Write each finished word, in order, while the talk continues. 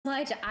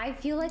much. I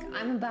feel like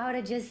I'm about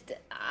to just.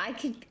 I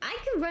could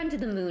run to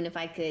the moon if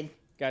I could.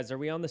 Guys, are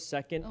we on the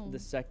second? Oh. The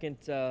second.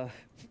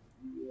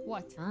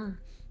 What? Are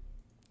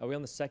we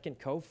on the second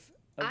cove?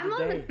 I'm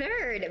on the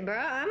third, bro.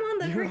 I'm on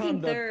the You're freaking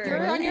on the third.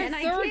 You're on your and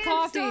third I can't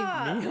coffee.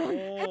 Stop.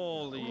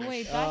 Holy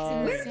Wait, shit.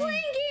 that's We're insane.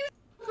 playing games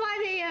till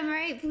 5 a.m.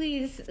 right?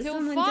 Please, Till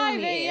someone 5 tell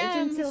me.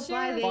 a.m., Until sure.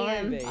 5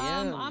 a.m. 5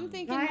 a.m. I'm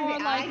thinking 5 more I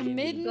like could keep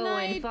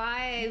midnight.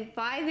 Going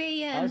 5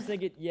 a.m. I was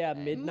thinking, yeah,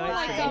 midnight. More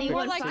like for a no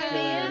more like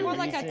particular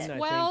a reason,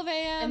 12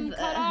 a.m.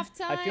 cutoff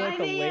time. I feel like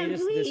the 5 a.m.,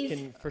 latest please. this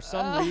can, for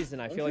some reason,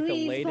 I feel like the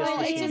Please, latest well,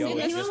 this It's can just go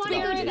in is the just wanna go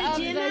spirit to the of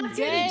gym the after the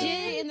day.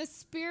 gym? In the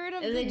spirit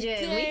of The the gym.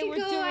 day, We we're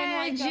can go doing at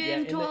like gym Yeah,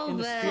 in the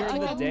 12. spirit of the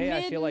like a day,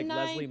 I feel like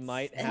Leslie midnight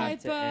might have type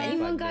to of- end by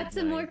Anyone got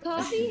some more midnight.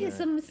 coffee?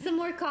 Some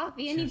more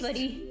coffee?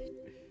 Anybody?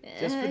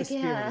 Just for the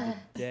spirit of Yeah.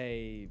 the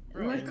day.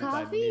 More end by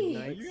coffee?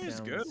 midnight Are you guys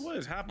sounds good? What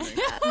is happening?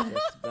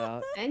 Just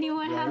about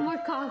Anyone have Right. more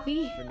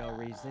coffee? for no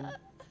reason.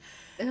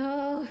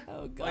 Oh,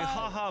 Oh god. Like,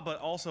 haha, but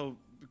also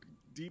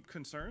deep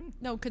concern?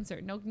 No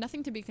concern. No,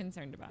 nothing to be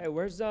concerned about. Hey,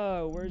 who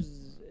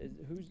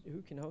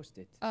can host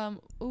it?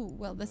 Ooh,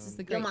 well, this is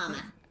the Your great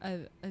mama.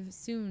 thing.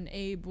 Soon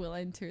Abe will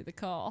enter the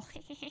call.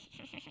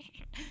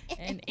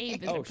 And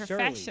Abe is Oh, a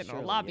surely, professional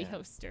surely, lobby yeah.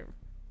 hoster.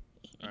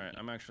 Alright,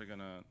 I'm actually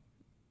gonna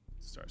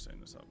start setting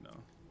this up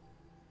now.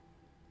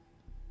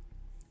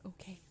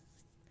 Okay.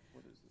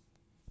 What is it?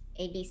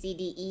 A B C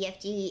D E F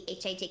G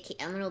H I J K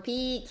L M N O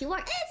P Q R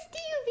S T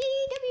U V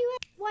W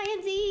X Y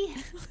and Z.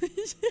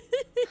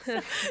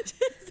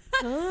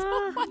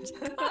 So much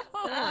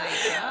Oh my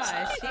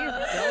gosh, she's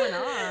going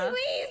off.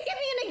 Please get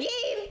me in a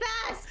game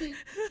fast.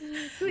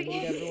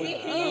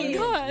 Please. Oh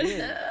god.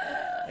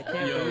 I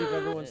can't believe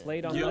everyone's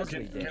late on Yo,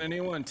 Leslie can Day.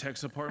 anyone tech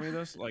support me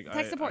this? Like,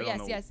 Tech support, I don't yes,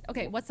 know. yes.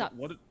 Okay, what's up?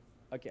 What,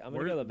 Okay, I'm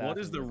gonna go to the bathroom. what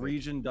is the real quick.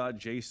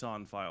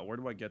 region.json file? Where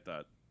do I get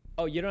that?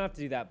 Oh, you don't have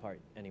to do that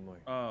part anymore.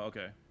 Oh,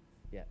 okay.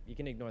 Yeah, you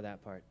can ignore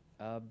that part.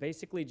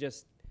 Basically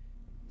just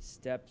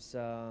steps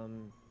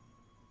 1,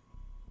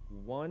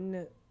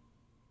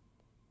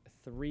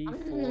 3, 4,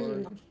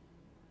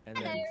 and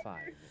then 5.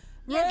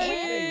 Ray,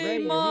 you're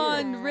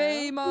Raymond,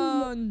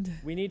 Raymond.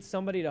 We need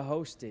somebody to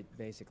host it,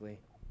 basically.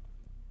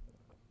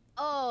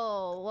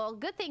 Oh, well,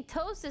 good thing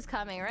Toast is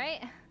coming, right?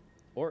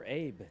 Or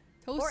Abe.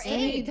 Toast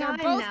Abe. they're Time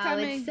both now,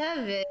 coming. It's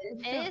 7. It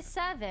is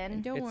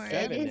 7. Don't It's worry.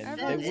 7, and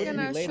Everyone's they wouldn't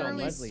gonna be late on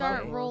surely Leslie's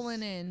start day.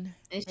 rolling in.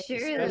 Especially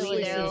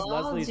Surely they'll since all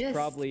Leslie's just,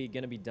 probably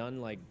gonna be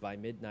done like by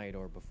midnight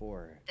or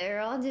before. they're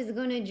all just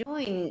gonna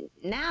join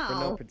For no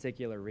now.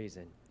 particular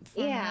reason.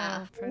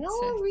 Yeah, For no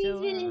no reason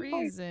particular in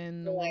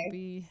reason will particular.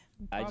 be.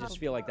 I just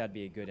feel like that'd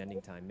be a good ending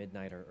time,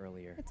 midnight or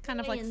earlier. It's kind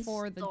of like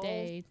for the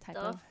day type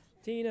of.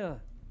 Tina,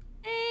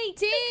 Hey,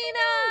 Tina!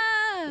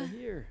 you're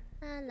here.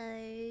 Hello.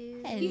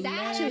 He's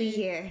actually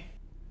here.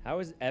 How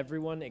is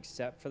everyone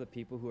except for the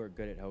people who are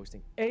good at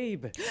hosting?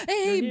 Abe! Abe!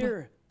 You're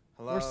here!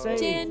 Hello. We're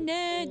saved!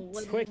 Janet!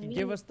 Quick,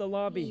 give us the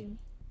lobby.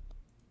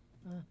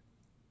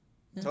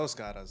 Toast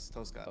got us.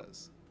 Toast got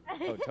us.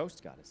 Oh,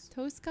 Toast got us.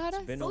 Toast got us?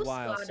 It's been a Toast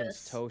while got since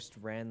us. Toast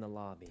ran the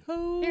lobby.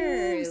 Toast.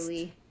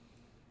 Surely.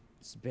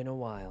 It's been a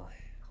while.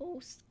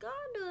 Toast got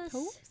us.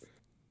 Toast?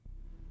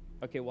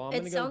 Okay, well, I'm It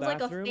gonna go to the sounds like a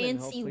bathroom and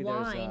fancy hopefully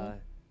wine. there's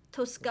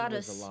a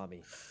Toscatus.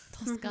 lobby.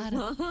 Toast got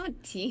us. Oh,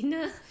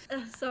 Tina.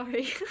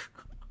 Sorry.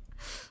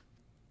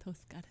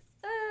 Toast got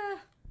us.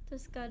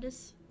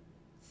 Toscatus.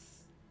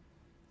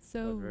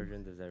 So. What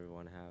version does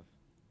everyone have?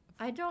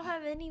 I don't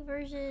have any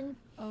version.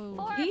 Oh.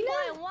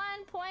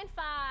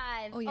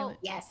 4.1.5. Oh, yeah.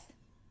 Yes.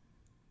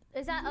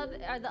 Is that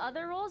are the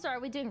other rules or are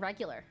we doing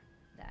regular?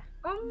 Yeah.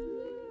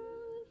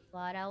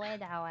 What are we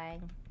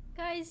doing?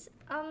 Guys,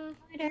 does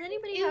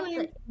anybody have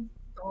the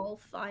install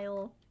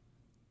file?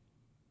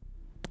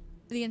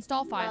 The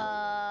install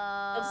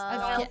file.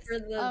 File yes. for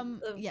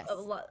the yes.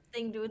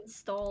 thing to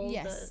install.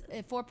 Yes.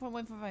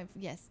 4.145.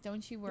 Yes.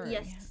 Don't you worry.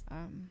 Yes.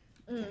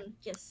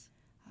 Yes.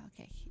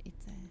 Okay.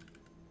 It's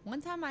one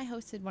time I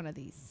hosted one of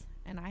these,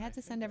 and I had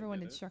to send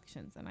everyone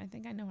instructions, and I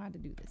think I know how to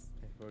do this.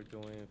 If we're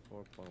doing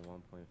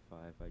 4.1.5,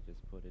 I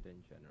just put it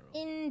in general.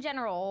 In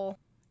general.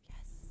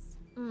 Yes.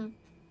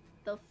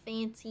 The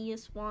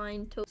fanciest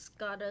wine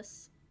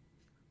Toscatus.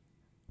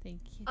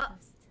 Thank you.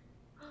 Toast.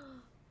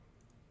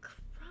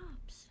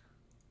 Crops.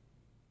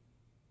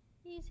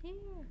 He's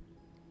here.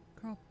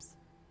 Crops.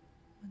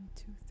 1,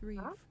 2, 3.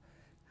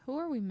 Who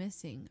are we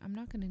missing? I'm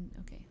not gonna.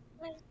 Okay.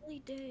 Leslie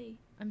Day.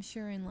 I'm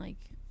sure in like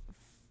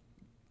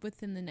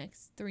within the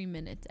next 3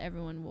 minutes,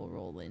 everyone will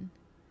roll in.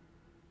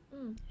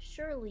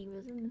 Surely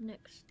within the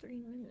next 3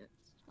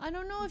 minutes. I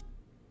don't know if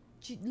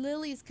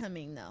Lily's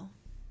coming though.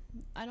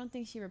 I don't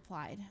think she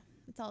replied.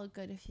 It's all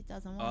good if she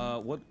doesn't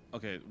want. What?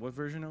 Okay, what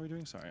version are we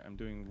doing? Sorry, I'm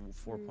doing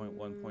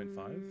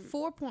 4.1.5.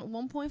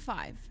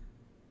 4.1.5.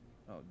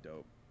 Oh,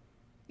 dope.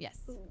 Yes.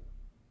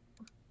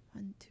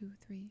 1, 2,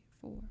 3,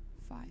 4,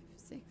 5,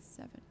 6,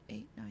 7,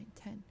 8, 9,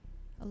 10,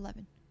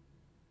 11.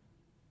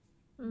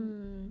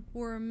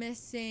 We're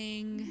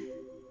missing.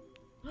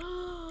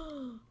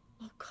 Oh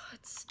God,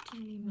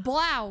 Steam.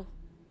 Blau.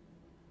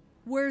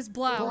 Where's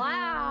Blau?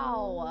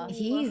 Wow.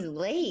 He's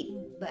late.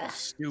 But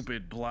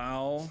Stupid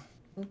Blau.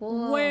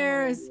 Whoa.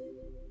 Where's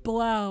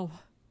Blau?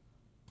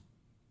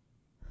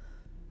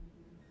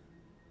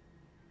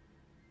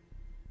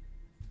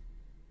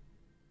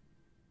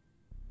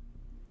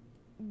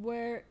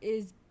 Where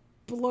is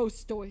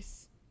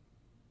blaustoise?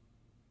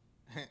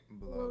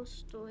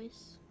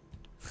 Blaustoise.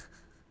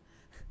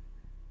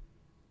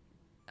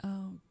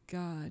 Oh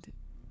God,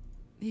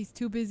 he's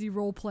too busy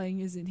role playing,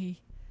 isn't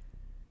he?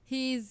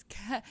 He's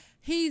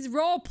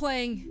role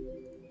playing.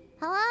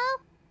 Hello?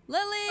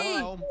 Lily.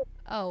 Hello.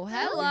 Oh,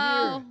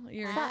 hello.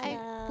 You're Sorry,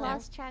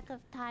 lost track of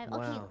time.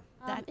 Wow.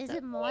 Okay, is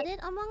it modded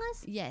Among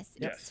Us? Yes.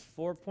 Yes.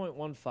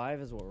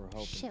 4.15 is what we're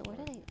hoping. Shit, where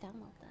for. did I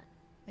download that?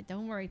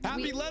 Don't worry.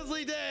 Happy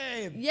Leslie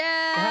Day! Yeah.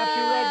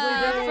 Happy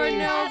Leslie Day! For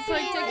no Happy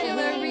particular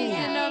Leslie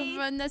reason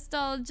Day. of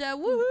nostalgia.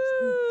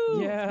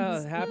 Woohoo!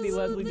 Yeah, happy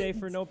Leslie Day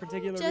for no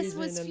particular Just reason,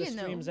 was, and the you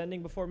know. stream's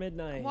ending before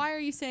midnight. Why are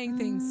you saying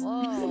things?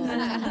 Whoa.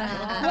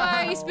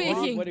 Why are you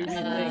speaking? What do you mean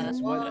things?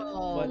 What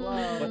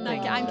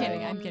things? I'm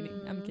kidding. I'm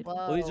kidding. I'm kidding.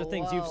 Well, these are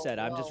things you've said.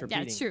 I'm just Yeah,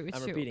 repeating. it's true. It's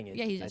I'm true. repeating it.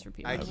 Yeah, he's just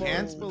repeating. I it.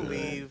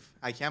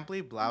 can't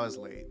believe Blau is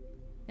late.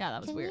 Yeah,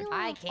 that was weird.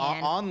 I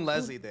can. On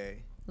Leslie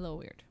Day. A little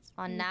weird.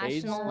 On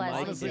Days National Mike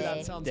Leslie Honestly, Day.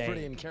 that sounds Day.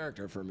 pretty in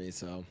character for me,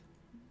 so.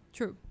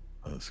 True.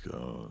 Let's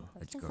go.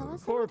 Let's go.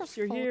 Corpse,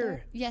 you're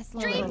here. Yes,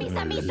 Dream Lily.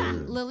 misa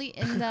misa. Lily,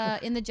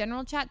 in the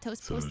general chat,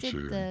 Toast posted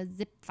the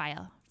zip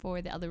file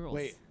for the other rules.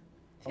 Wait.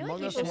 feel like Among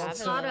you Us should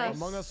wants have to, us.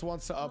 Among Us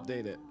wants to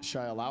update it. Should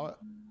I allow it?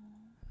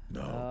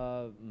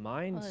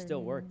 Mine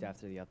still worked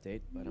after the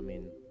update, but I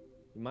mean,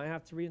 you might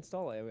have to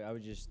reinstall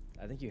it.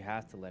 I think you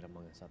have to let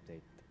Among Us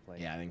update to play.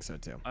 Yeah, I think so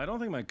too. I don't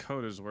think my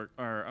code is or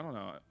I don't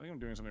know. I think I'm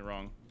doing something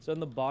wrong. So in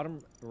the bottom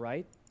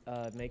right,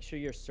 make sure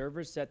your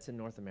server's set to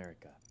North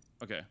America.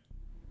 Okay.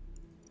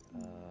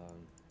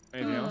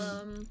 Anything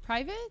else?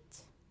 Private?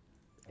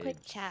 Quick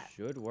It chat.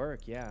 should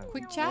work, yeah.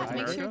 Quick chat?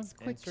 Make sure it's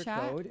quick Enter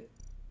chat. code.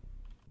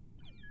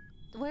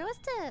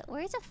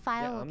 Where's the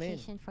file I'm in.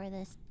 location for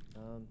this?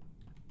 Um,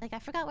 Like I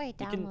forgot where I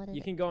downloaded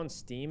you it. can go on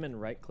Steam and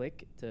right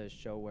click to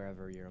show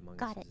wherever your Among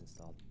Got Us it. is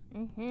installed.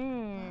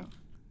 Mm-hmm.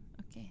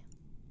 Okay.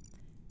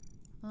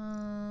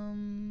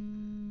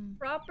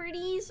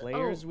 Properties.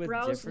 Players oh, with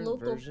browse different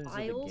local versions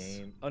files. of the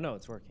game. Oh no,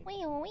 it's working.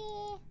 Wee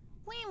wee.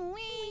 Wee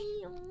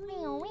wee.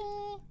 Wee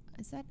wee.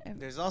 Is that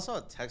There's also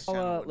a text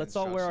channel. with Let's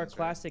all wear our instructions,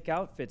 right? classic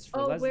outfits for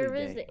Oh, Leslie where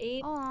Day. is the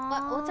 8?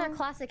 What's our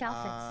classic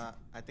outfits?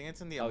 I think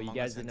it's in the Oh, Among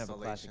you guys Us didn't have a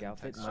classic installation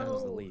outfit? text Mine was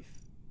the channel. leaf.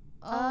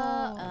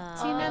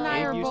 Tina and I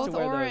Abe are used to both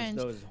wear orange.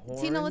 those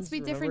Tina, let's horns. be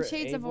different Remember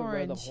shades of Abe would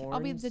wear the orange. I'll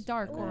be the horns?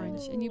 dark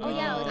orange, and you be Oh, the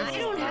yeah, light. I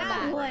don't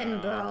have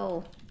one,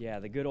 bro. Yeah,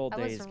 the good old I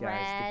was days, guys. The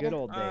red. good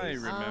old I days.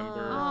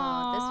 remember.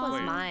 Oh, this was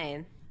Wait.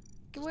 mine.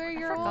 Where I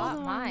your forgot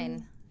old mine.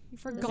 one? You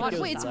think forgot. it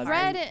was Wait, it's leather.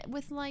 red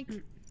with like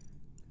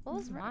What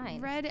was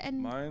mine? red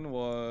and Mine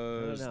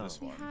was know. this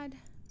we one. had.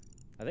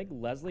 I think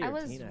Leslie I or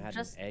was Tina had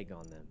just- an egg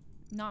on them.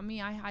 Not me.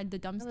 I had the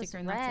dumb It was sticker,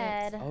 and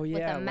red that's Oh, with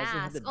yeah, a Leslie had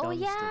mask. the Oh dumb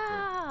sticker.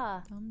 yeah.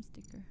 it. Dumb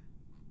sticker.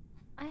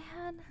 I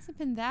had. Has it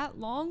been that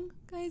long,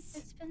 guys?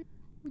 It's been.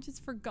 We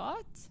just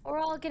forgot. We're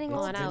all getting It's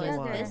old Oh, now been a is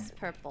while. together. this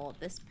purple.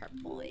 This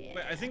purple, yeah.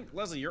 Wait, I think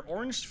Leslie, your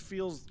orange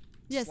feels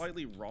Yes.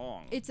 slightly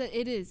wrong. It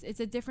is. It's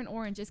a different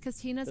orange. It's because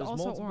Tina's There's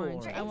also multiple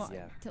orange. I oranges, want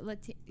yeah. to let.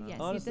 Yeah.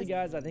 Honestly,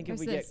 guys, I think if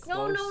we there's get this.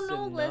 close No,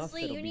 enough,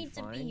 Leslie, it'll you be need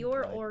to be fine,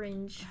 your but-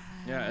 orange.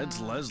 Yeah, it's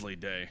Leslie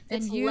Day.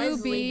 And It's you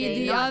Leslie be Day,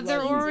 the not other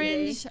Leslie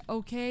orange,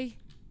 okay?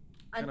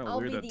 And Kinda I'll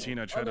weird be that the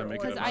Tina tried to other make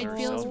it Because about I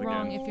feel herself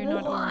wrong again. if you're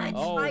not What? orange.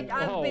 Oh,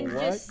 I've been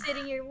what? just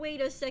sitting here.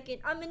 Wait a second.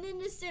 I'm an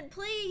innocent.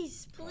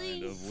 Please, Kind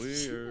please. of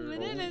weird. I'm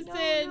an Oh.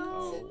 innocent.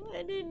 No,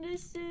 an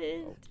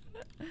innocent.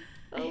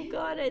 Oh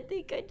God, I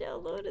think I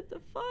downloaded the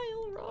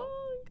file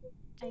wrong.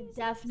 I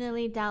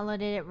definitely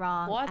downloaded it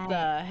wrong. What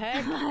the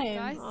heck?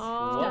 Guys,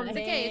 Oh, it's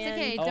okay. It's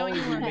okay. Oh, Don't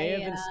you you may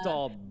worry. have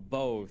installed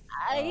both.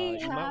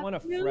 You might want a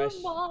fresh.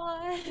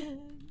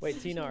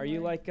 Wait, Tina, are you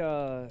like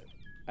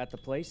at the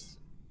place?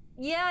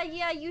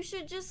 Yeah, you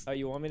should just. Oh,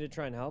 you want me to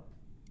try and help?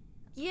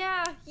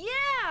 Yeah.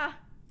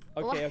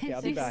 Okay,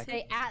 I'll be back.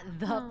 Say at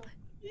the.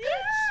 Yeah.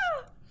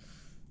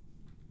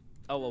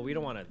 Oh well, we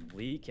don't want to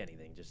leak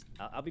anything. Just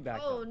I'll be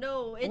back. Oh though.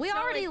 no, it's We not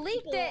already like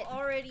leaked people it.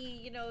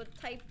 Already,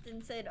 typed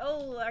and said,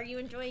 "Oh, are you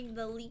enjoying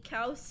the leak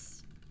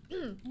house?"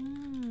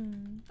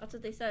 That's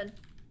what they said.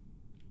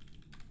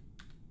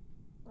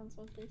 That's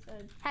what they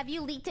said. Have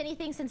you leaked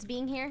anything since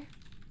being here?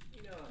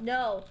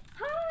 No.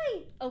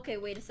 Hi. Okay,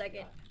 wait a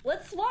second.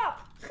 Let's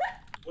swap.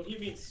 What do you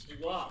mean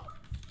swap?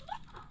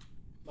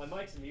 My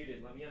mic's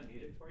muted. Let me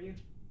unmute it for you.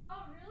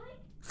 Oh really?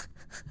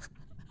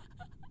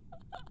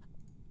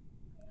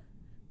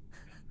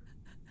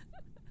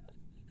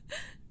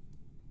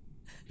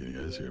 Can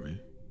you guys hear me?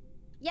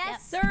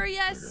 Yes. Sir,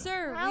 yes, Okay.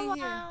 sir. Hello. We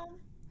hear.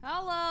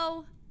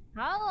 Hello.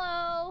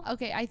 Hello.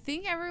 Okay, I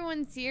think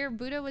everyone's here.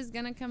 Buddha was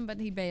gonna come, but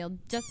he bailed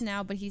just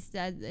now. But he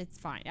said it's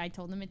fine. I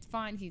told him it's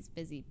fine. He's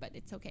busy, but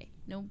it's okay.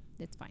 No,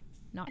 it's fine.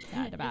 Not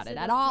sad about it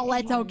at all.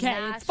 It's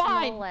okay. It's National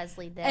fine.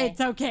 Leslie Day. It's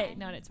okay.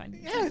 No, it's fine.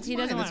 Yeah, it's he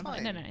doesn't fine, want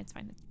it's to. fine. No, it's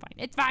fine. It's fine.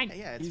 It's fine.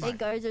 Yeah, it's Hey, fine.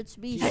 guys, it's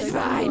me. It's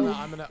fine.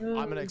 I'm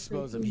gonna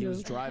expose him. He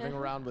was driving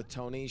around with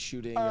Tony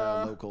shooting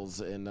locals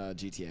in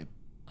GTA.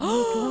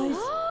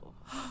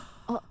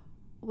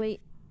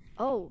 Wait.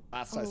 Oh.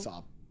 Last I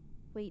saw.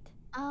 Wait.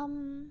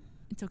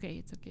 It's okay.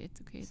 It's okay.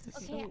 It's okay. It's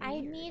okay. Okay, I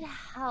need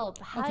help.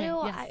 How Okay,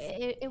 do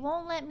yes. it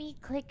won't let me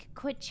click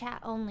quit chat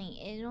only.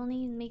 It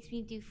only makes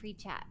me do free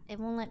chat. It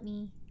won't let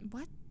me.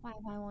 What? Why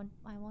won't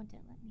it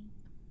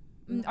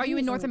let me? Are you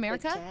in North Only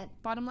quick America? chat.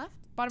 Bottom left?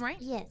 Bottom right?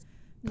 Yes.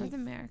 North Yes.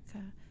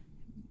 America.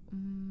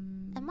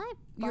 Am I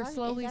You're bugged?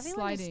 slowly Is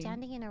everyone just sliding.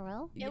 standing in a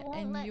row? Yeah, It won't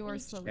and let you are me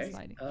slowly choose.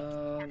 sliding.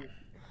 Okay.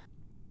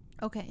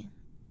 Okay.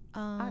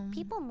 Are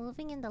people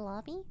moving in the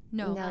lobby?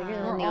 No, No, you're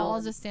we're the all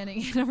only- just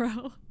standing in a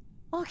row.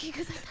 Okay,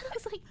 because I thought it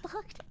was like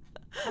bugged.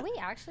 Are we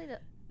actually the?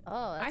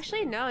 Oh, that's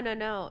Actually, weird.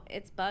 no.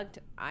 It's bugged.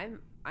 I'm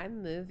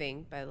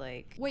moving, but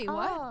like. Wait,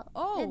 what?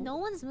 Then no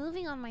one's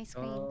moving on my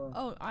screen.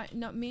 Oh,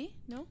 not me?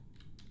 No?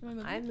 Am I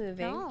moving? I'm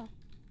moving. No.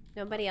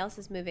 Nobody else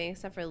is moving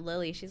except for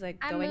Lily. She's like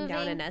I'm going down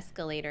moving. an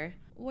escalator.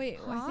 Wait,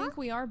 I think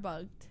we are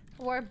bugged.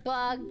 We're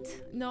bugged.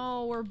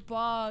 No, we're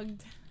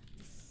bugged.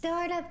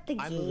 Start up the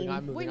game.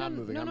 I'm moving. Wait, I'm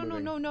moving.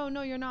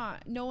 no, you're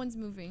not. No one's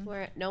moving.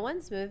 No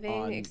one's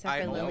moving except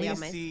I for Lily only on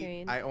my see.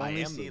 screen. I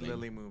only am see moving.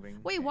 Lily moving.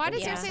 Wait, why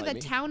does Yeah. it say the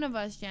town of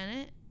us,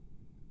 Janet?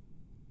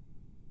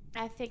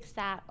 I fixed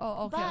that.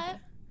 Oh, okay. But okay.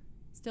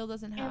 Still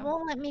doesn't it have.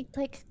 won't let me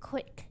click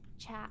quick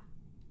chat.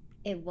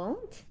 It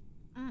won't?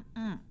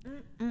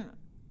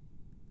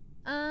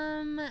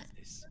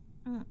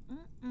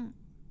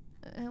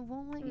 It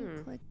won't let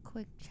you click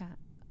quick chat.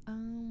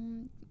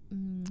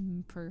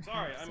 Perhaps.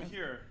 Sorry, I'm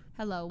here.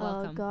 Hello,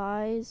 welcome.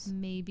 Guys.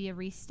 Maybe a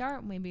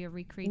restart. Maybe a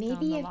recreate on Maybe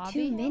the you have lobby.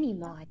 too many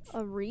mods.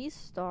 A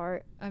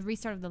restart. A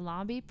restart of the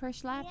lobby,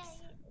 perhaps.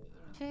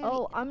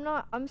 Oh,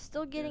 I'm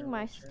still getting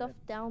my stuff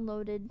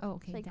downloaded. Oh,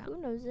 okay.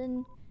 Sykkuno's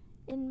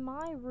in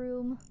my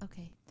room.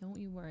 Okay, don't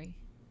you worry.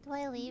 Do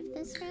I leave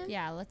this room?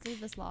 Yeah, let's leave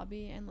this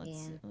lobby and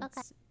let's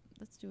Okay.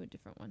 let's do a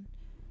different one.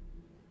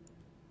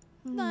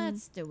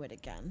 Let's do it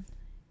again.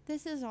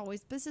 This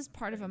is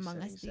part of Among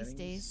Us these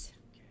days.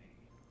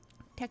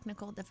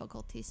 Technical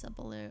difficulty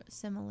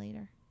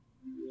simulator.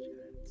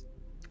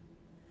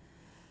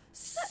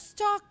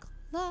 Stock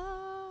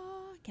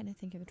law. Can I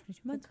think of it?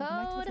 22 months.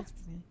 Code.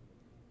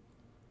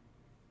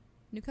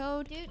 New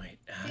code. Wait,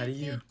 how do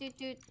you?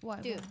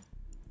 What? Dude.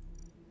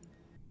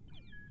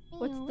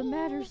 What's the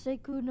matter,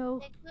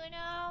 Sykkuno?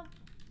 Sykkuno.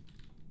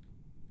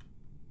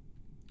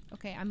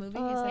 Okay, I'm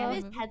moving. Is that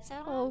his moving?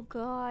 headset on? Oh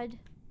God.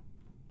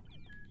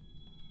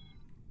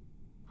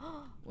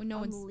 Well, no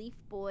I'm one's. Leaf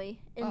Boy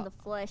in the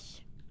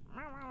flesh.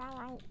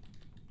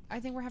 I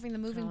think we're having the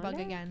moving bug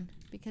again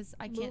because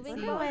I can't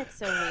see. Oh, it's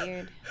so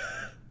weird.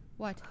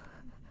 What?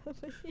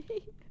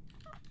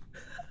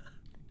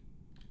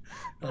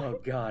 Oh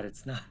God,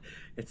 it's not.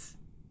 It's.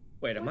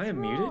 Wait, am I What's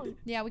unmuted? wrong?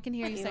 Yeah, we can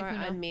hear you, You are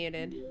Sykkuno.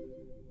 unmuted.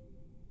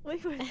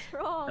 Wait, what's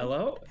wrong?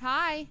 Hello?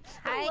 Hi.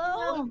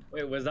 Hello?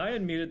 Wait, was I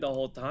unmuted the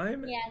whole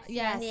time? Yes.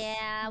 Yes.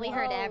 Yeah, we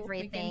heard Whoa. We can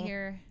everything.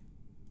 hear.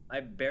 I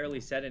barely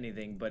said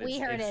anything, but We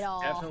it's, heard it's it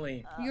all.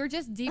 definitely. You're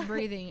just deep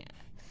breathing.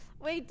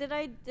 Wait, did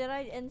I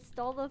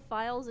install the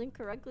files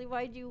incorrectly?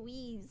 Why'd you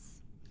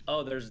wheeze?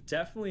 Oh, there's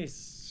definitely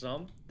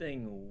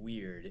something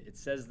weird. It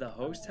says the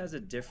host has a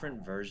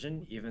different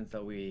version, even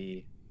though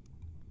we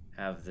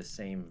have the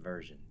same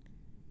version.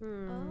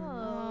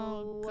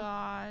 Oh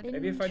God.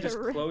 Maybe if I just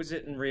close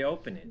it and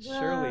reopen it,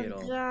 surely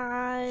it'll.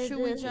 God. Should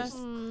we just?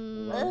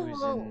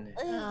 Close and.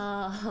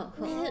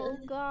 Oh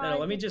God. No,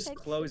 let me just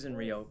close and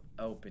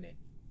reopen it.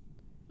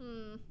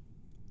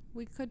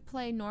 We could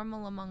play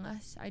normal Among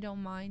Us. I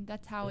don't mind.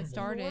 That's how it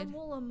started.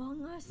 Normal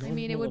Among Us. I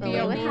mean, it would be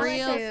Oh, a it has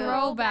real to.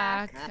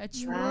 throwback, a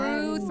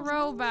true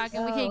throwback,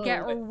 and we could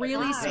get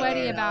really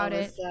sweaty about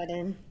it,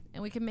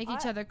 and we can make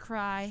each other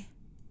cry.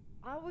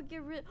 I would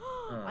get rid.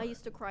 I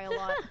used to cry a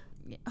lot.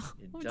 Yeah.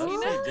 It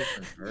does say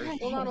different version.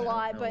 Well, not a I don't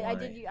lot, know but I why.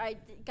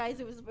 did. Guys,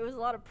 it was a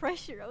lot of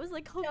pressure. I was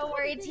like, oh, Don't God,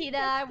 worry, they Tina.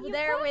 got I'm you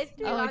there with busted.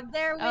 you. I'm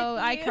there with you. Oh,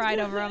 I cried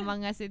over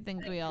Among Us. I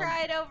think we all.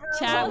 Cried over.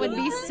 Chat would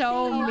be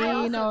so I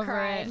mean also over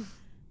cried. it.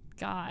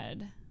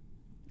 God.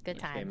 Good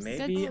Okay, times.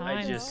 maybe Good I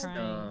times just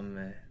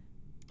crying.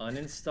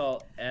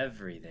 uninstall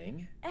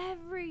everything.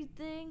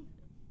 Everything.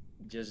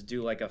 Just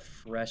do like a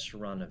fresh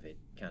run of it,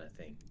 kind of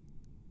thing.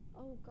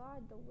 Oh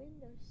God, the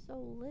window's so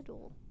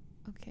little.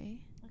 Okay.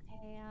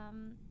 Okay,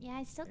 yeah,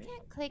 I still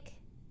can't click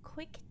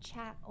quick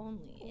chat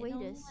only. It Wait a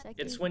only- second.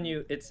 It's when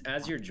you, it's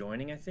as you're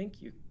joining, I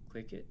think you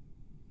click it.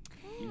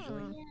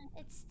 Usually. Yeah,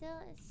 it's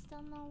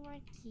still not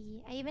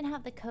working. I even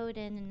have the code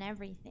in and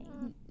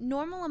everything.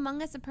 Normal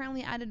Among Us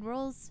apparently added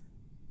roles.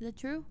 Is that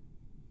true?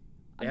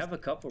 They have a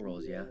couple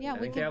roles, yeah. Yeah, I we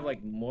think they can- have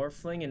like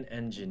Morphling and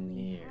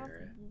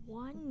Engineer.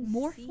 One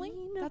Morphling?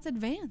 scene? That's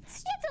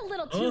advanced. It's a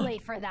little too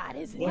late for that,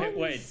 isn't it?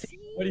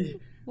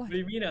 Wait, what do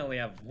you mean I only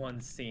have one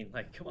scene?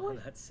 Like, come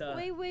on, that's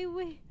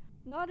Wait.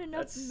 Not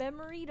enough that's-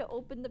 memory to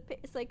open the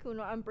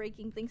Sykkuno, I'm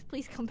breaking things.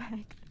 Please come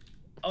back.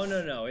 Oh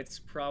no, it's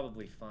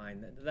probably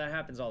fine. That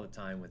happens all the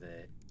time with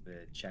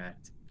the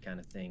chat kind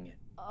of thing.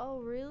 Oh,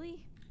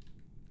 really?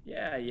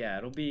 Yeah,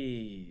 it'll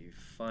be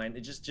fine.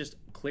 It just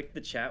click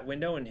the chat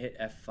window and hit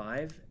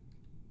F5.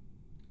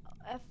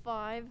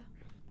 F5.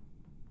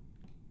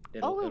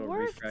 It'll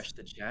worked. refresh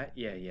the chat.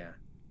 Yeah.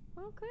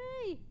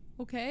 Okay.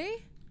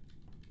 Okay.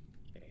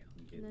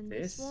 And then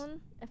this. this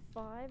one,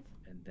 F5.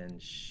 And then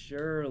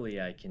surely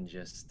I can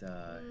just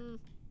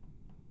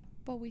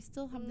But we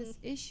still have this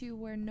issue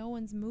where no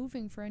one's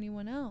moving for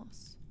anyone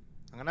else.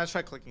 I'm gonna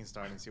try clicking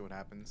start and see what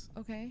happens.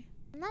 Okay.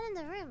 I'm not in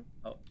the room.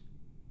 Oh.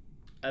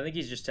 I think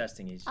he's just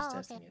testing. He's just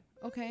testing it.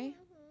 Okay.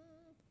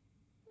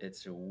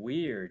 It's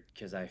weird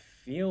because I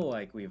feel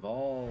like we've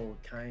all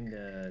kind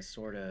of,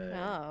 sort of.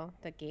 Oh,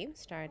 the game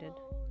started.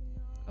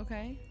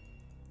 Okay.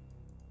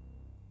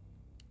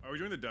 Are we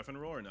doing the deafen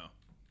roll or no?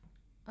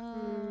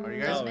 Are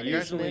you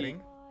guys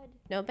moving?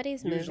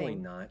 Nobody's Usually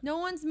moving. not. No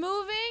one's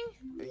moving?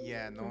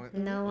 Yeah, no one.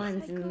 No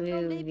one's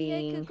moving. Maybe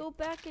I could go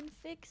back and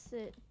fix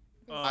it.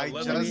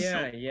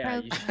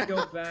 Yeah. You should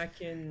go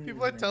back and.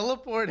 People are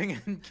teleporting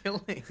and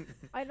killing.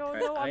 I don't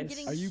know. I'm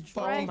getting Are you stressed.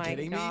 fucking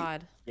kidding me?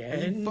 God. Yeah,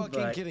 Are you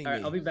fucking kidding me?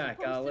 Alright, I'll be back.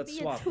 Let's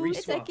swap.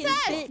 It's a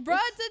test, bro.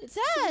 It's a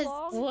test.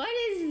 What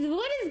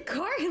is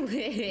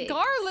garlic?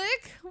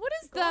 Garlic? What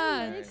is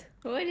that?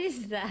 What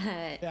is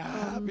that? Yeah,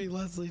 happy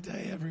Leslie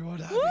Day, everyone.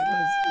 Happy Woo!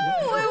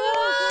 Leslie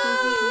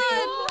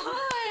Day.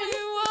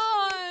 We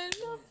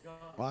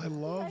won! I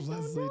love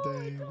Leslie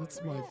Day.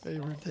 That's my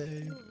favorite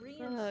day.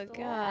 Oh God.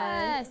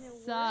 Yes.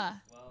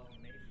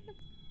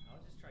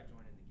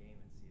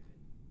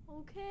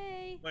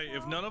 Okay. Wait,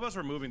 if none of us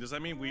are moving, does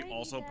that mean we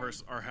also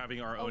are having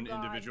our own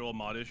individual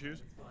mod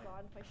issues?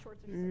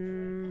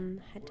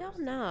 I don't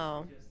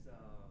know.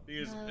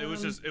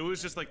 Because it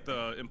was just like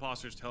the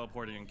imposters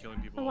teleporting and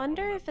killing people. I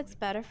wonder if it's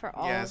better for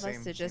all of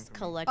us to just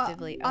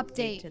collectively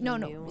update to the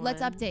new one.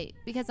 Let's update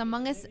because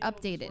Among Us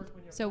updated,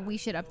 so we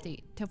should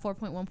update to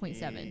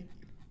 4.1.7.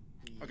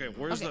 Okay,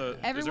 where's the?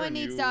 Everyone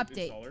needs to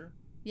update. Installer?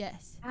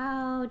 Yes.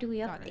 How do we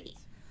update?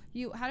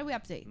 How do we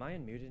update? Am I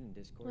unmuted in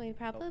Discord? We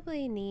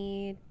probably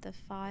need the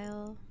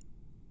file.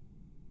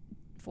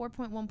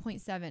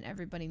 4.1.7.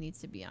 Everybody needs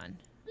to be on.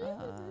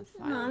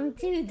 I'm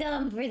too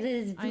dumb for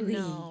this. Please. I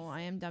know.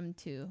 I am dumb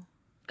too.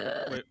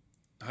 Wait,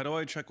 how do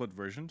I check what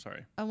version?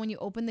 Sorry. When you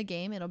open the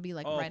game, it'll be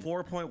like Oh, right.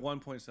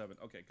 4.1.7.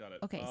 Okay, got it.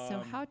 Okay, so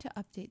how to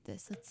update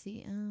this? Let's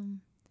see.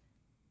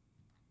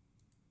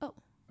 Oh.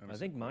 I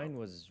think mine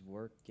was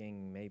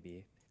working.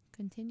 Maybe.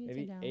 Continue to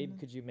download. Abe,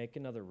 could you make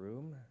another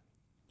room?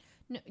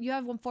 No, you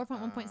have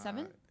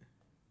 4.1.7.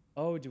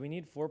 Oh, do we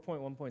need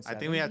 4.1.7? I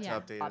think we have to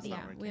update it. Yeah,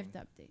 we have to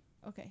update.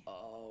 Okay.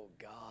 Oh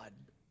God.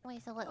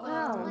 Wait, so what's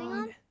going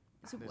on?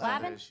 So There's what other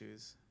happened?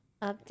 issues.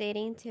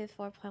 Updating to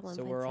 4.1.7.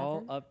 So we're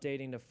all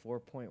updating to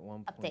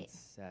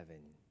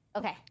 4.1.7.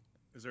 Okay.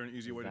 Is there an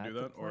easy way to that do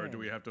the that, or do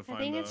we have to I find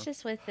think the? it's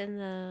just within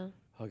the.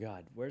 Oh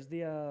God, where's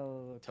the?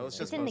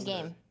 It's in the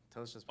game.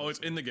 Oh, it's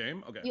in the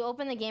game. Okay. You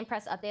open the game,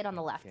 press update on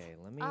the left. Okay,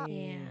 let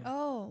me.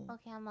 Oh.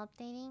 Okay, I'm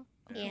updating.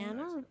 Yeah,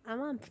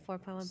 I'm on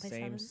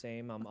 4.1.7.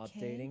 Same. I'm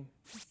updating.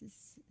 This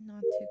is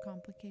not too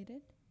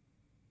complicated.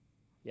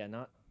 Yeah,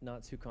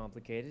 not too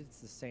complicated. It's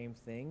the same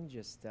thing,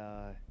 just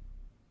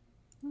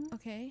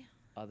Okay.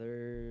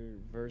 other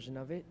version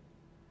of it.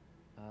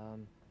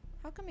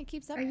 How come it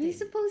keeps updating? Are you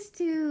supposed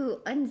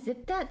to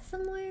unzip that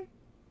somewhere?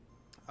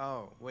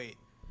 Oh wait,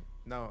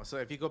 no. So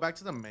if you go back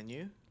to the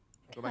menu,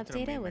 go back to the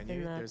Update it main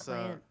within menu.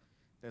 the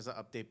There's an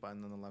update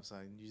button on the left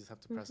side. You just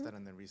have to press that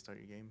and then restart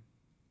your game.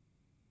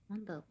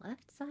 On the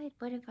left side?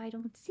 What if I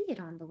don't see it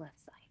on the left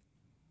side?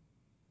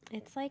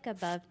 It's like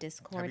above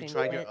Discord. Have you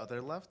tried your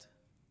other left?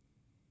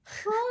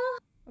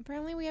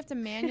 Apparently, we have to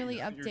manually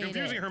update You're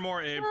confusing her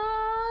more, Abe.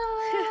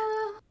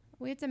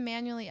 We have to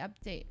manually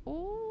update.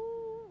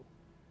 Oh.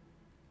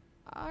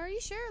 Are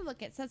you sure?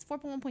 Look, it says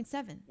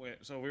 4.1.7. Wait,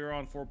 so we were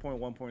on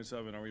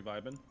 4.1.7. Are we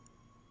vibing?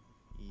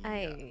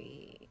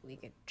 We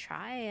could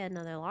try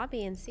another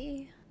lobby and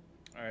see.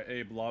 All right,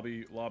 Abe,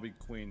 lobby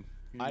queen.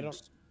 I don't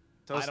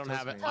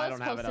have it. I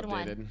don't have it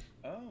updated.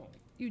 Oh.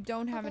 You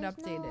don't have it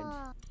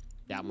updated.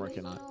 Yeah, I'm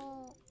working on it.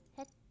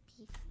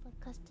 Headpiece, like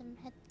custom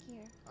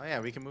headgear. Oh yeah,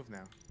 we can move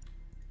now.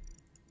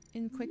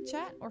 In quick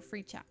chat or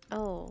free chat?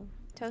 Oh,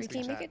 Toast,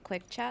 can you make chat. a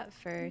quick chat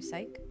for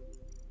Psych?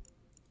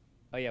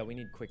 Oh yeah, we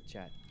need quick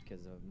chat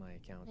because of my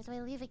account. Do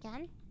I leave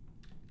again?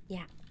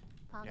 Yeah.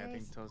 Yeah, I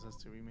think Toast has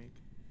to remake.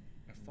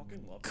 I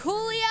fucking love that.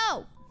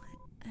 Coolio!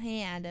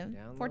 Hey Adam,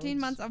 14 Downloads.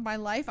 months of my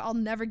life I'll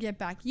never get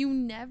back. You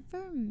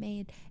never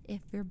made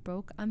If You're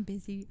Broke, I'm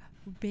Busy,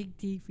 Big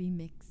D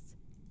remix.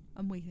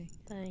 I'm waiting.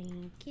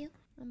 Thank you.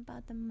 I'm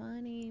about the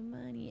money,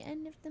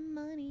 and if the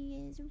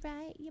money is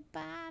right, you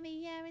buy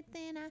me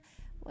everything I...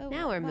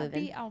 Now we're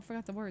moving. Oh, I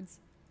forgot the words.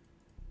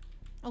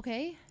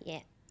 Okay. Yeah.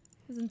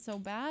 Isn't so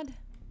bad.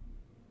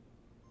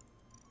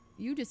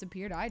 You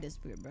disappeared, I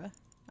disappeared, bruh.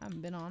 I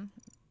haven't been on.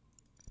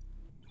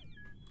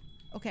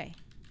 Okay.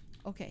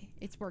 Okay,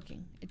 it's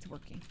working. It's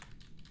working.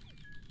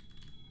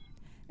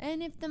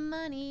 And if the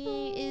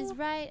money is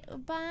right,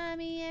 buy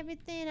me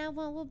everything I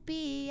want will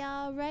be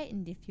alright.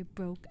 And if you're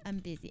broke, I'm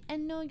busy.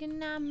 And no, you're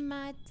not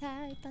my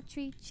type. I'll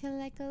treat you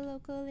like a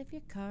local if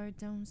your card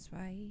don't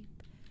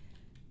swipe.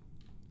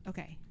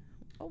 Okay.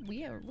 Oh,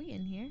 we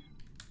in here?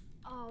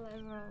 All I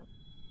wrote.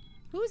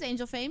 Who's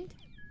Angel Famed?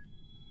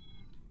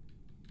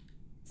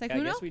 Yeah, I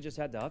Sykkuno? guess we just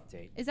had to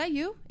update. Is that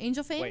you?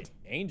 Angel Famed? Wait,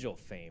 Angel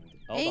Famed.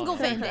 Hold Angle on.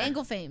 Famed.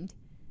 Angle Famed.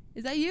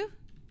 Is that you?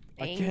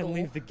 I can't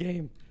leave the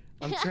game.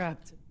 I'm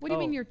trapped. What do you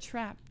mean you're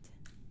trapped?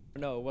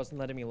 No, it wasn't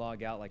letting me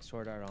log out like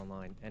Sword Art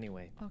Online.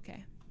 Anyway.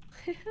 Okay.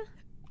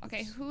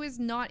 Okay, who is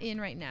not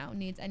in right now?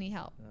 Needs any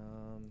help?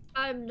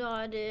 I'm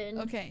not in.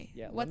 Okay.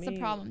 Yeah, What's the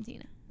problem,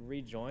 Tina?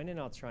 Rejoin and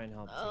I'll try and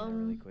help Tina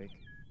really quick.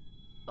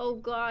 Oh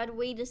God!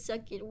 Wait a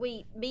second.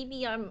 Wait,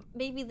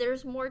 maybe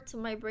there's more to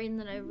my brain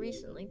than I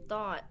recently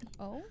thought.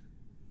 Oh.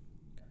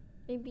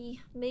 Maybe.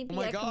 Oh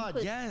my I God! can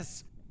put...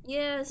 Yes.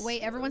 Yes.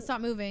 Wait, everyone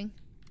stop moving.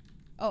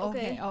 Oh,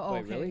 okay. Oh,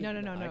 Wait, okay. Really?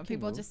 No.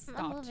 People just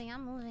stopped.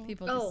 I'm moving.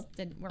 People just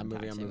weren't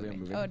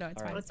moving. Oh no,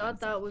 it's fine. I thought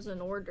that was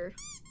an order.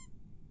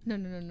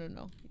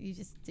 No. You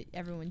just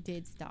everyone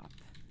did stop,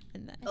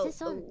 and then. This is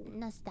so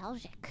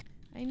nostalgic.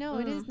 I know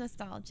it is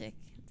nostalgic.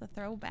 It's a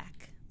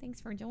throwback. Thanks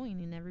for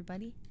joining,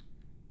 everybody.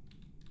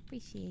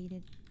 Appreciate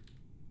it.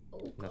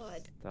 Oh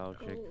God.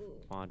 Nostalgic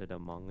Wanted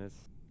Among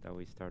Us that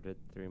we started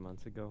 3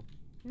 months ago.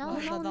 No,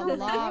 the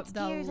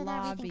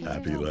lobby.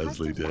 Happy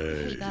Leslie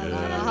Day.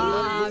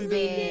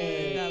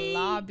 The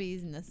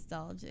lobby's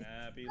nostalgic.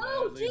 Happy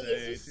Oh, Leslie jeez,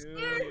 Day you to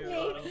scared you.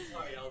 me.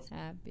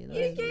 Happy You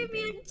Leslie gave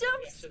me a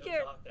jump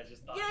scare.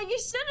 Yeah, you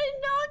should have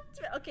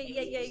knocked me. Okay,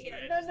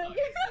 yeah. No,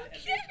 you're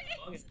okay.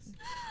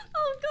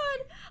 Oh God,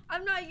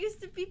 I'm not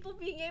used to people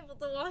being able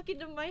to walk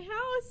into my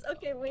house.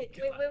 Okay, wait.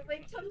 Come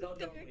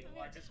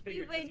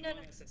here. Wait, no.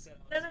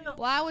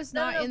 Well, I was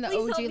not in the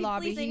OG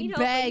lobby. He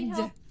begged.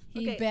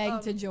 He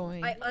begged to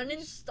join. I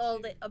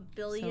uninstalled it a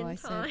billion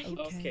times.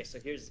 Okay, so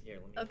here.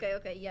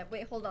 Okay, yeah.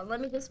 Wait, hold on. Let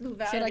me just move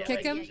out. Should I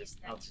kick him? Yeah.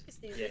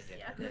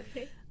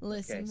 Okay.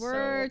 Listen, Okay,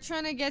 we're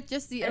trying to get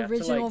just the I have to,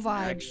 original like,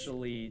 vibes.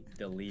 Actually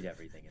delete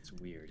everything. It's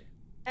weird.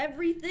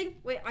 Everything?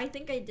 Wait, I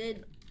think I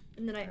did,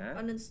 and then I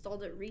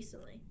uninstalled it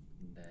recently.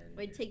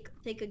 Wait, take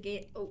a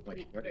game. Oh,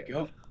 wait. Where'd it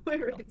go?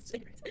 Where is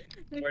it?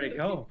 Where'd it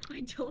go? I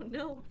don't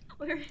know.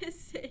 Where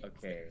is it?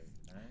 Okay,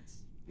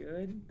 that's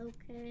good.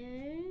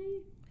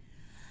 Okay.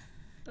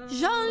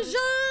 Jean,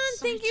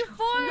 thank you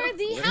for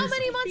the. How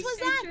many months was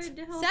that?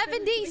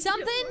 70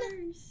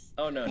 something?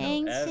 Oh no,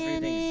 Thanks,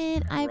 everything's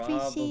Shannon. I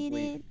appreciate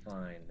probably it.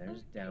 fine.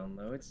 There's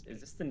downloads.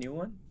 Is this the new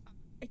one?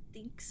 I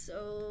think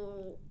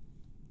so.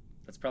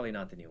 That's probably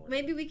not the new one.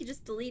 Maybe we could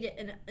just delete it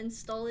and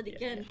install it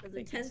again for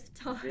the 10th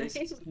time.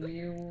 This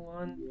new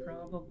one,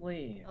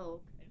 probably. Oh,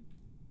 okay.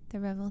 The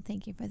Revel,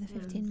 thank you for the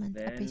 15 months.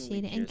 I Then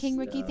appreciate we it. And King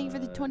just, Ricky, thank you for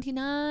the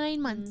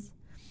 29 months.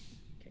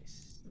 Okay,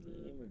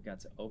 Steam. We've got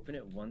to open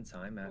it one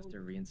time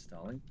after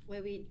reinstalling.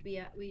 Wait,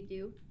 we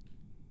do?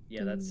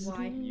 Yeah, that's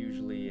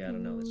usually, I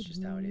don't know, that's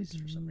just how it is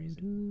for some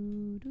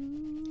reason.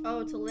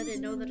 Oh, to let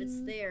it know that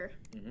it's there.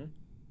 And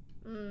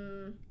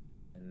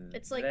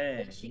It's like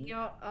then- flushing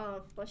out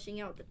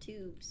the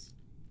tubes.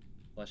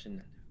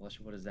 Flushing,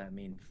 what does that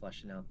mean?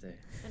 Flushing out the...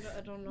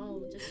 I don't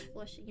know, just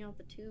flushing out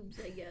the tubes,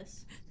 I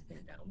guess.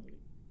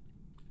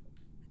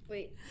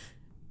 Wait.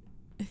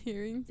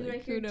 Hearing Dude, I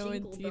hear Sykkuno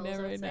and jingle Tina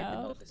bells right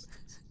outside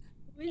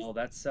the now. Oh,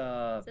 that's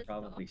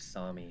probably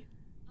Sami.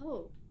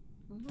 Oh.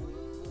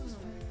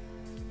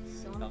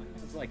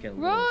 It's like a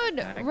Road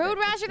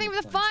Rasher, thank you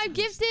for the 5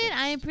 gifted.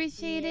 I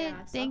appreciate it.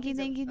 Thank you. And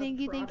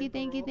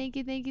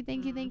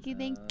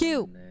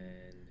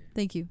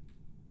Thank you.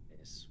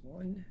 This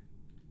one.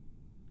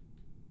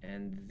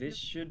 And this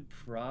should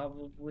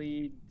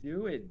probably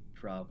do it,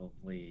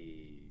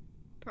 Probably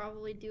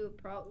do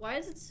it. Why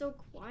is it so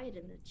quiet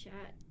in the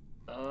chat?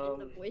 In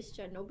the voice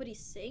chat, nobody's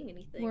saying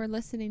anything. We're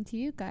listening to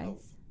you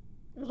guys.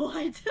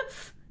 What?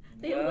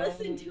 They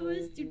listen to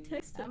us do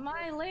text. Am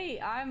I late?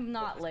 I'm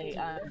not late.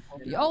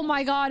 Oh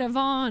my God,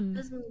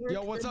 Yvonne.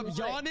 Yo, what's up,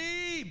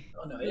 Yanni?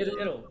 Oh no,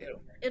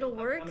 It'll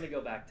work. I'm gonna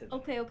go back to.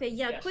 Okay,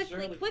 yeah,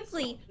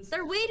 quickly.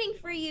 They're waiting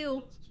for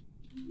you.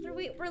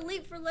 We're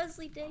late for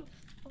Leslie Day.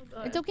 Oh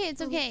God. It's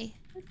okay.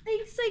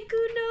 Thanks,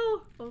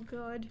 Sykkuno. Oh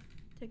God,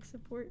 tech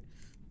support.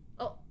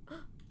 Oh,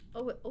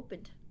 it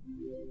opened.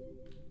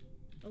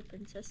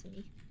 Open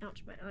sesame.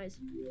 Ouch, my eyes.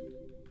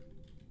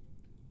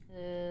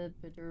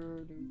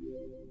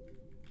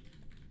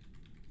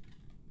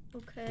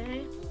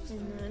 Okay,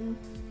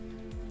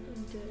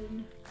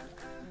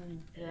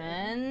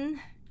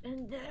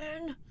 and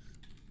then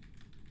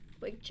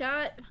quick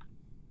chat.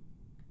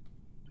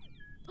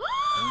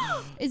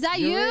 Is that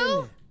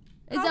you?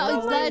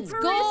 Let's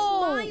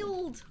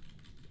go.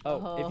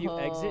 Oh, if you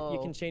exit, you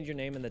can change your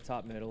name in the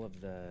top middle of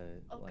the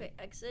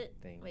Exit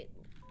thing. Wait,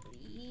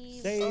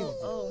 please. Saved.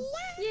 Oh.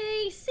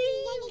 Yay, saved.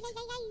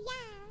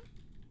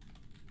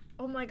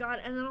 Oh my God,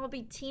 and then I'll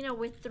be Tina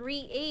with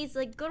 3 A's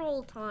like good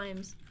old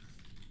times.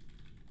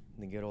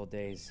 The good old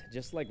days.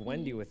 Just like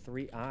Wendy with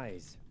 3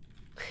 eyes.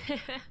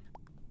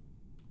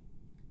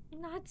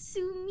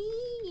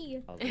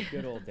 Natsumi. Oh, the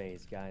good old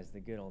days, guys.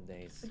 The good old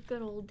days. The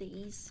good old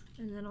days.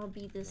 And then I'll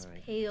be this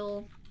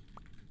pale.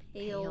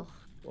 Well,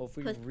 if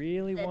we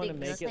really want to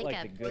make it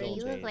like the good old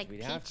days,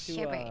 we'd have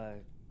to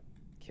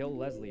kill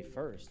Leslie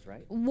first,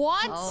 right?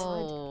 What?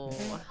 Oh.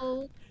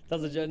 That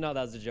was a joke. No,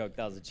 that was a joke.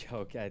 That was a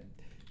joke. I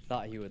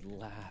thought he would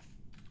laugh.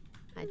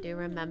 I do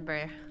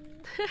remember.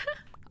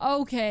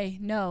 Okay,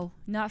 no,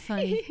 not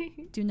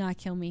funny. Do not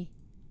kill me.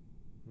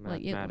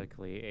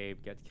 Mathematically,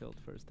 Abe gets killed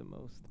first the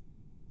most.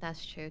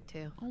 That's true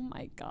too. Oh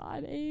my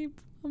God, Abe.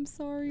 I'm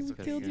sorry. We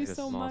killed you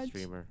so much.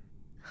 Streamer.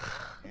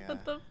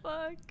 What the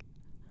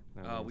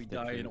fuck? We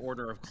die in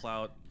order of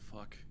clout.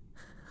 Fuck.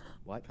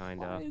 What?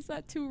 Why is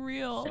that too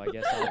real? So I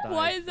guess I'll die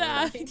Why is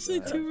that first,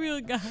 actually too real,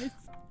 guys?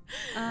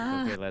 It's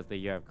okay, Leslie,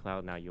 you have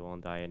clout now. You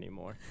won't die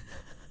anymore.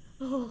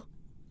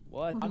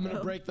 What? I'm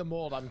gonna break the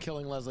mold. I'm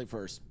killing Leslie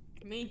first.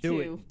 Me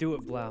too. Do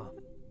it, Blau.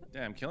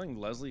 Damn, killing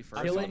Leslie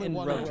first. Kill it in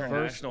reverse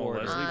International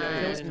order. Leslie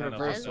Day. Kill is it in kind of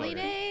reverse awesome. Leslie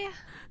Day?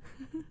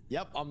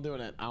 Yep, I'm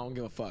doing it. I don't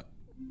give a fuck.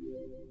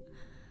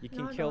 You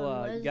can Not kill.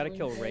 on You gotta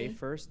kill Leslie Ray Day.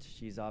 first.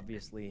 She's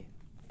obviously.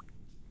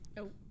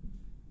 Oh.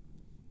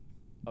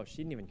 Oh, she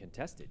didn't even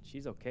contest it.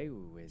 She's okay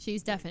with.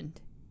 She's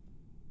deafened.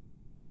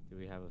 Do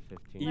we have a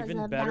 15?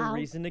 Even better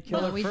reason to kill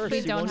her we first.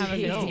 We She don't won't have a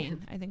even 15. know.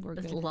 I think we're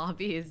This good.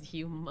 lobby is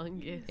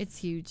humongous. It's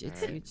huge.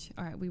 It's Alright. huge.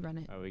 All right, we run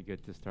it. Are we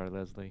good to start,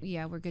 Leslie?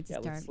 Yeah, we're good to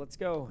Yeah, start. let's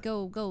go.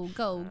 Go, go,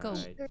 go, go.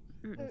 Alright.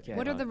 Okay.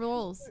 What are the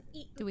rules?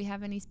 Do we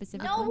have any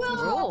specific No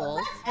ones?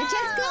 rules?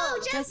 Just go.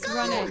 Just go.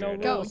 run it. No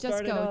Go. rules. Just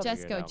Start it go. up.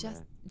 Just Figure it go. out, Just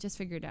man. just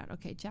figure it out.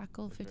 Okay,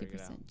 Jackal Figure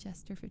it out. 50%,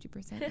 Jester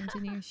 50%,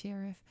 Engineer,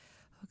 Sheriff.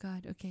 Oh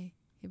God. Okay,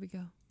 here we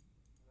go.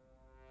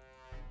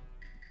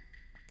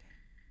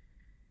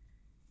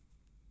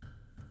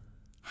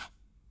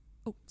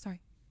 Oh, sorry.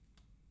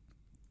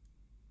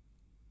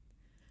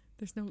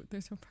 There's no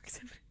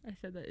proximity. I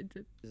said that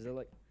into. Is it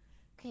like?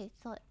 Okay,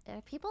 so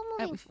are people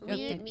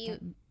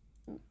moving?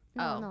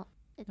 No.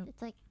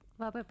 It's like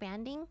rubber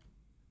banding.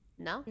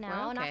 No, No,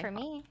 we're not okay. for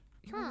me.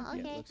 Oh,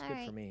 okay, Yeah, looks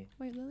good for me.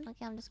 Wait, Lily.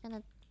 Okay, I'm just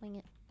gonna wing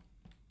it.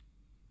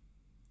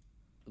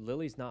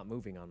 Lily's not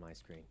moving on my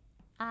screen.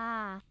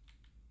 Ah,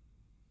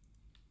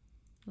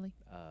 Lily.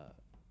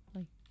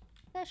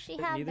 Does she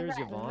But have the neither is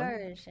right Yvonne.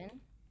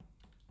 version?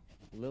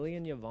 Lily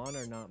and Yvonne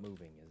are not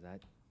moving. Is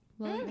that?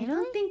 I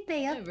don't think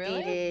they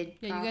updated.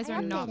 Yeah, you guys I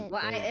are not. updated.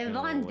 Well, There's no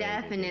Yvonne way they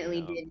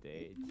definitely didn't did.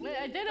 update. Wait,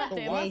 I did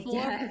update. They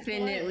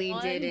definitely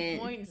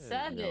didn't.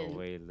 There's no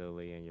way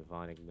Lily and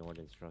Yvonne ignored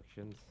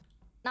instructions.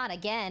 Not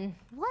again.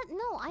 what?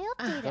 No, I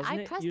updated. Doesn't I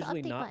it pressed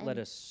usually the update not button. let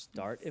us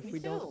start if we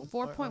don't?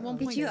 4.1.7.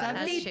 Did you That's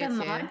update true, the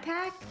too. mod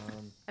pack?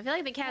 I feel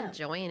like they can't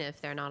join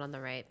if they're not on the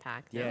right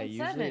pack. though. Yeah,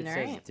 usually 7, it says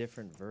right?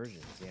 different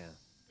versions. Yeah.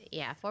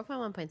 Yeah,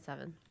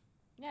 4.1.7.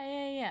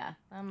 Yeah.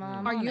 I'm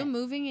Are on you it.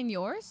 moving in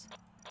yours?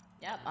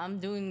 Yep, I'm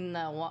doing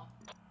the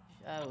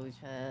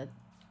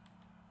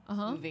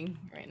moving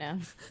right now.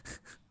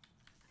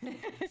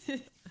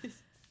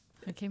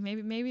 Okay,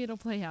 maybe it'll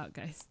play out,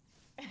 guys.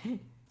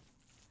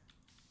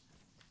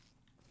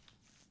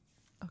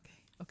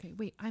 Okay,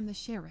 wait, I'm the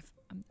sheriff.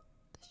 I'm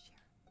the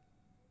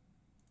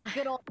sheriff.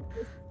 Good old.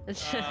 My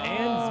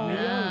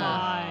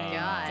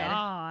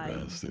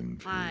God. Rest in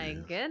peace. My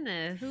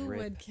goodness. Who Rip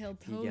would kill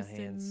Giga Toast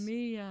hands. and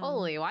Mia?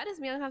 Holy, why does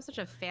Miyoung have such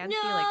a fancy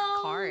No! like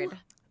card?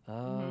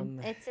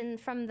 It's in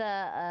from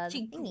the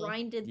She thingy.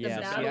 grinded the Yeah,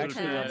 she battle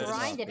actually pass. leveled up.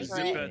 Grinded It's for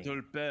the it.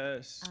 thing.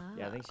 Tulpes.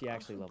 Yeah, I think she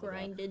actually leveled up.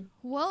 Grinded.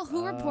 Well,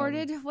 who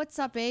reported? What's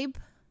up, Abe?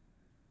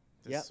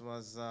 This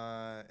was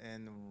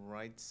in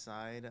right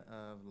side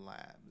of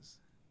labs.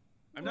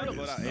 I'm not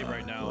about Abe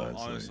right now,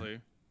 Leslie. honestly.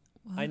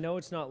 I know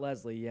it's not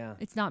Leslie. Yeah.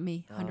 It's not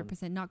me,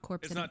 100%. Not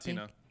corpse. It's I don't not think.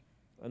 Tina.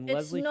 And It's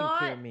Leslie can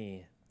clear not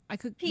me. I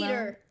could.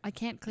 Peter. Well, I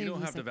can't clear You don't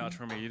you, have to vouch Sykkuno.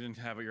 for me. You didn't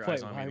have your Wait,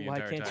 eyes on me the why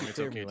entire can't time. you It's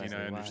clear okay, me, Tina.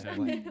 I Leslie? Why?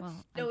 understand.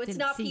 Well, No, I it's didn't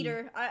not see you.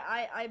 Peter.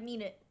 I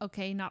mean it.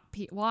 Okay, not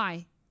Pete.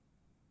 Why?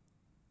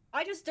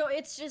 I just don't.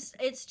 It's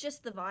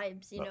just the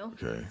vibes, you know.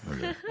 Okay.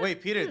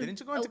 Wait, Peter, didn't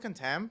you go into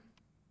Contam?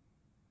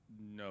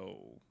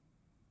 No.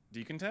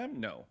 Decontam?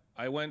 No.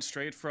 I went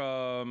straight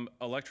from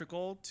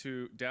electrical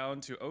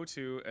down to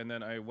O2, and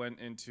then I went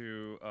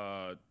into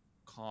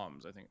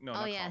comms. I think. No.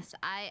 Oh not yes,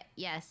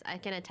 comms. I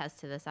can attest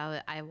to this.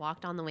 I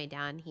walked on the way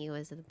down. He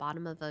was at the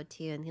bottom of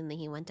O2, and then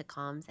he went to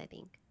comms. I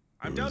think.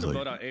 I'm down to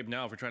vote out Abe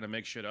now if we're trying to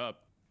make shit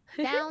up.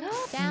 Down.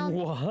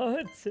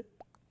 What?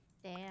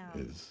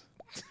 Damn.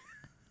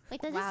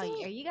 Wait, does Wow, it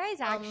say? are you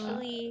guys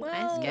actually? well-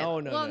 I skipped.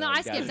 No. Well, no,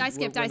 I skipped. guys, I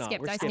skipped. we're I not.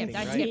 skipped. We're I skipping, skipped.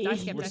 I right? skipped. I We're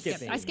skipped. I skipped.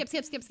 skipping. I skip.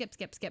 Skip. Skip.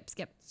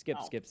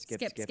 Skip. Skip.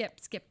 Skip.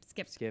 Skip.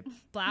 Skip. Skip.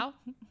 Blau.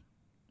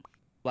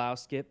 Blau.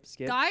 Skip.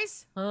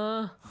 Guys. Guys. Holy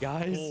Oh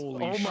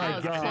my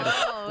shit.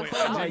 god. Wait,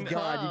 Oh my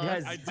god. You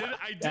guys I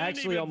didn't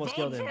actually even almost vote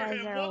killed him. for him.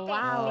 Guys are What the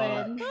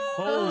wowing.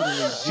 Holy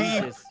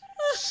Jesus.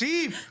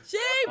 Sheep! Sheep.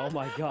 Oh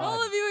my god.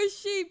 All of you is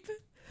sheep.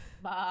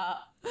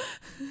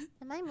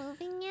 Am I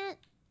moving yet?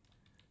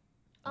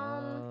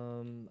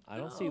 I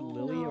don't see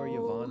Lily or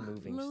Yvonne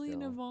moving Lily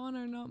still. and Yvonne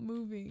are not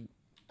moving.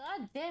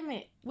 God damn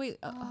it. Wait.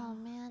 Oh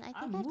man, I think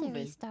I'm I have to moving.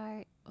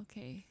 restart.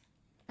 Okay.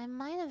 I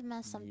might have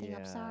messed something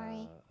up.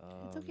 Sorry.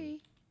 It's okay.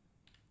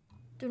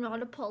 Do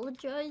not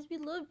apologize. We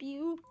love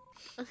you.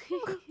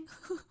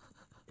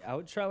 I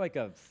would try like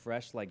a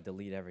fresh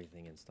delete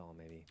everything install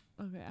maybe.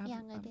 Okay. I Yeah,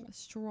 have, I'm I gonna have do a it.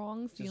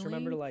 strong feeling. Just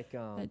remember to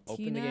that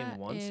open the Tina game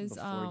once is,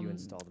 before you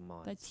install the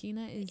mods. That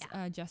Tina is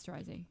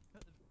gesturizing.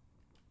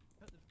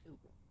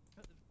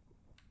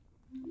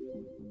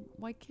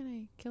 Why can't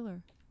I kill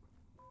her?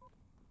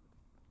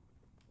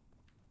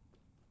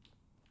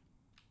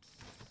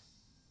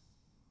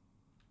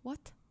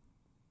 What?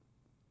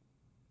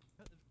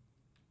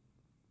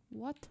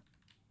 What?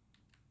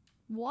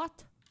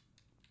 What?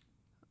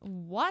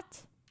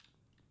 What?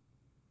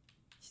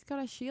 She's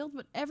got a shield,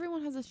 but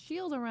everyone has a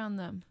shield around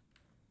them.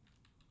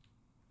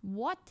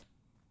 What?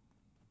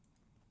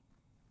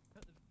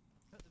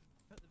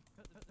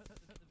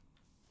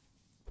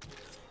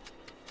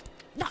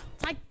 Not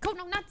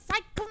Sykkuno, not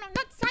Sykkuno,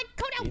 not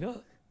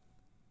Sykkuno!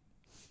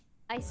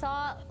 I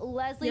saw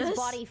Leslie's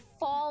body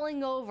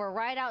falling over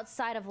right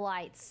outside of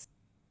lights.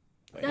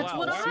 That's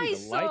what I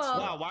saw.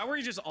 Wow, why were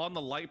you just on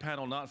the light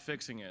panel not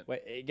fixing it?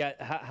 Wait,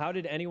 how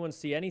did anyone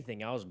see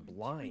anything? I was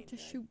blind. To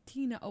shoot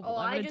Tina. Oh, Oh,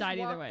 I'm I gonna just die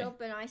either walked way. up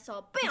and I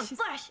saw BAM!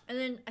 Flash! And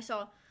then I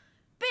saw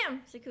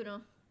BAM!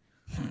 Sykkuno.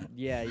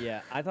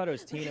 Yeah. I thought it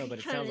was Tina, but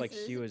it sounds like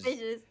she was.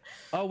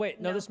 Oh wait,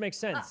 no, this makes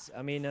sense.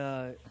 I mean,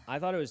 I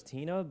thought it was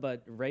Tina,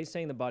 but Ray's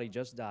saying the body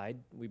just died.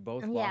 We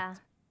both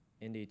walked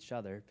into each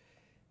other.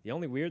 The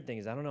only weird thing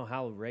is I don't know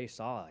how Ray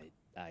saw it.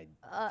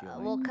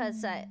 Well,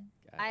 cause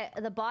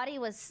the body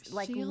was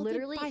like Shielded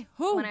literally by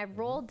who? when I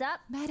rolled up,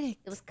 Medic.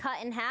 it was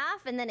cut in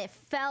half, and then it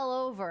fell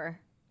over,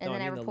 and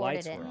then I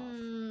reported it.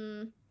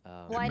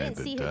 Well, I didn't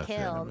see who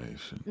killed.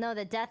 No,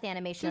 the death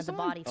animation of the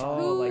body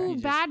falling over.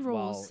 Two bad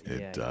rolls.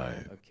 It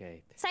died.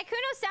 Okay.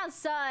 Sykkuno sounds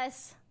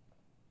sus.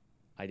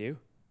 I do?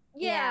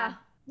 Yeah,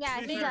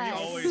 he does. You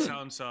always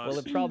sound sus. Well,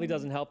 it probably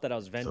doesn't help that I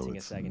was venting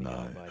a second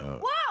ago.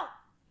 But... Wow!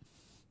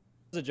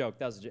 That was a joke.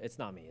 It's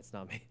not me. It's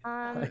not me.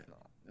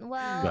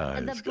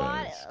 Well,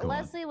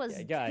 Leslie was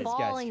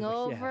falling come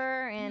on.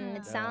 over, and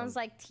it sounds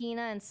like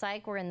Tina and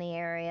Syke were in the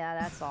area.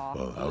 That's all.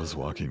 Well, I was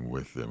walking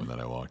with them, and then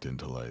I walked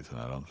into lights, and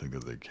I don't think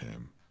that they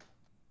came.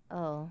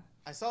 Oh.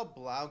 I saw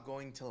Blau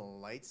going to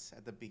lights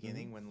at the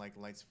beginning when like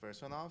lights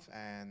first went off,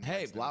 and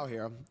hey, Blau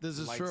here. This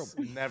is true.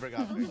 Never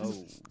got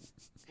fixed.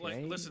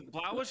 Like, listen,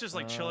 Blau was just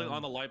like chilling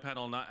on the light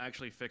panel, not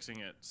actually fixing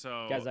it.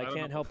 So guys, I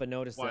can't help but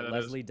notice that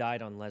Leslie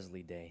died on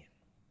Leslie Day.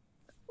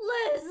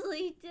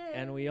 Leslie did.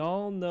 And we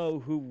all know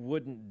who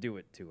wouldn't do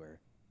it to her.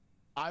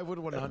 I would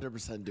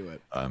 100% do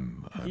it.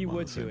 He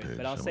would do it,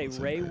 but I'll say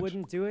Ray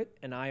wouldn't do it,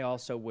 and I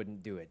also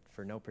wouldn't do it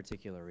for no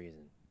particular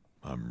reason.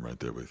 I'm right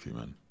there with you,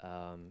 man.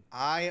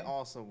 I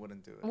also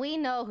wouldn't do it. We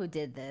know who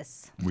did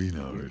this. We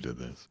know who did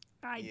this.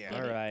 I did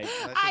All right.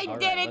 I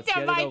did it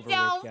to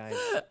myself.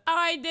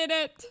 I did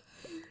it.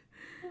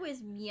 Who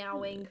is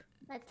meowing?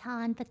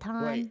 Baton.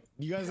 Wait,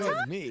 you guys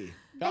like me.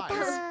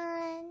 Guys.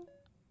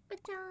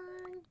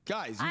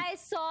 Guys, I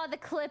saw the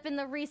clip in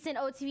the recent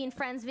OTV and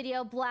Friends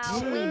video, Blau.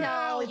 We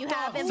know you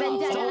haven't been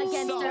dead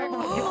against her.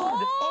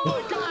 Oh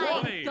my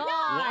god!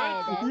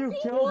 You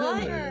killed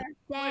him.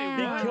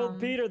 Damn. He killed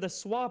Peter, the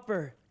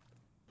swapper.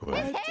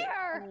 His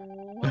hair!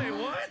 Wait,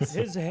 what?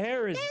 His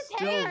hair is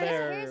still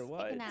there.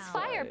 What? It's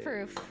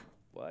fireproof.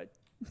 What?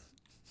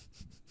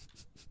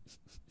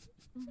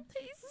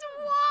 He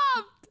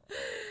swapped.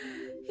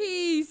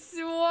 He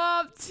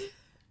swapped.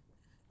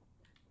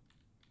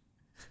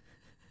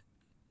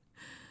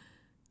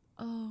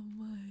 Oh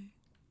my.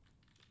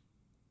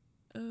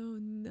 Oh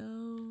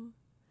no.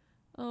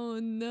 Oh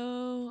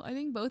no. I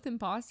think both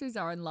imposters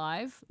are on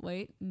live.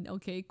 Wait.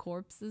 Okay.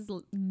 Corpses.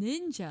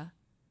 Ninja.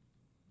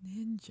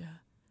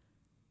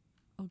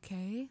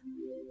 Okay.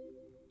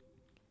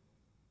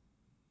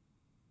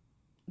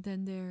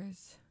 Then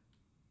there's.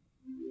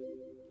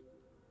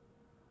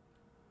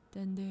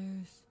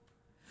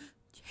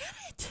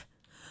 Janet!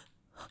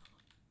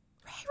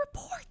 Ray,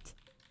 report!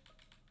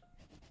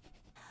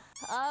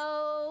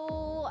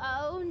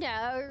 Oh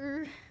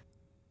no.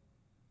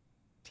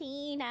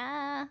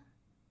 Tina.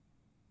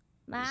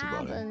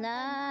 My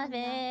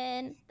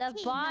beloved.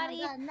 The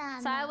body.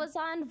 So I was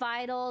on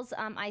vitals.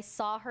 I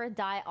saw her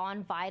die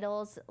on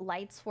vitals.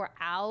 Lights were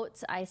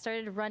out. I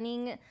started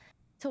running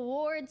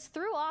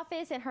through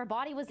office, and her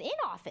body was in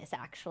office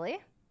actually.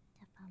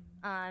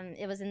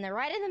 It was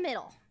right in the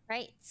middle,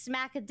 right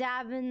smack a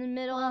dab in the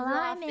middle of the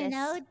office. I'm in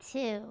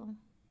O2.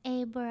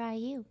 Abe, where are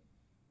you?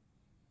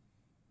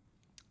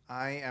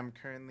 I am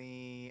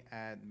currently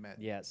at Med.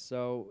 Yeah,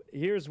 so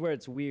here's where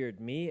it's weird.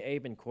 Me,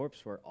 Abe, and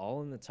Corpse were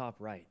all in the top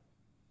right.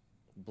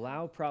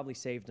 Blau probably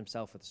saved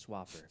himself with a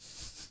swapper,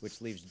 which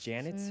leaves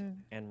Janet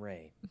and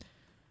Ray.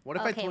 What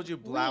if I told you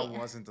Blau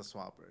wasn't the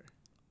swapper?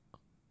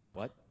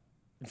 What?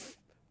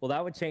 Well,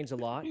 that would change a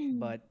lot,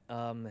 but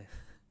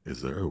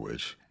Is there a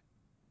witch?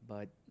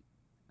 But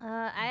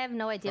I have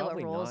no idea what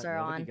roles are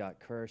Nobody on. got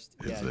cursed.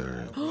 Is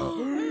there?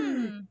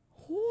 Who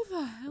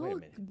the hell? Wait a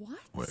minute.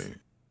 What?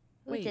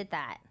 Who did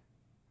that?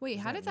 Wait,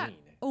 how did that?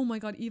 Oh my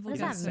god, evil What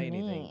guy. does that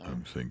mean?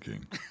 I'm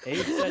thinking.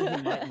 Abe said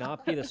he might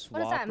not be the swapper. What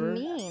does that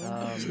mean?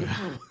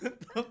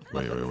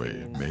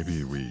 Wait.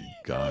 Maybe we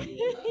got.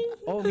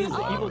 Oh, means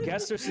the evil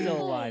guests are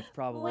still alive,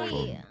 probably.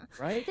 Wait.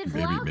 Right? Did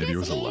Maybe Blau it get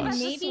was a Abe lie. as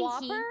the Maybe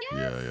swapper?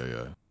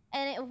 Yeah.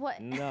 And it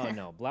what?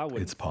 No, Blau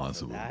wouldn't. It's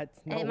possible. That.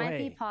 No it way. might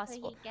be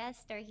possible. So he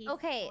guessed or he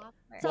Okay,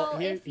 swapper. so Well,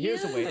 if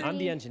here's you the way. I'm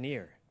the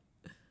engineer.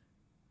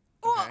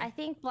 I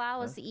think Blau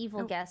was the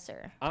evil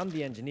guesser. I'm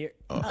the engineer.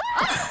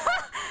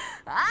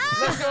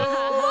 Let's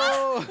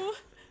go!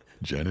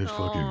 Janet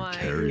fucking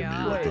carried me.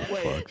 What the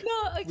fuck?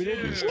 No, We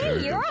didn't. Just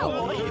carried you're her. a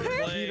Well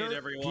lawyer. played,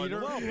 everyone.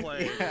 Well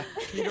played.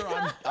 Peter,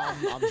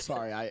 I'm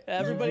sorry.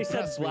 Everybody you said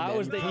pressed me, Blau man.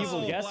 was You the pressed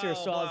evil me. guesser,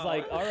 so I was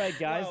like, all right,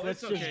 guys, Blau,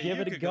 let's it's just okay. give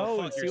You it a could go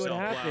go and fuck see what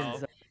yourself, happens.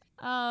 Blau.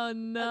 Oh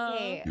no.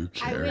 Okay, You I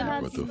carried went me.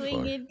 out What the fuck?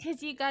 swinging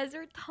because you guys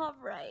are top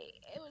right.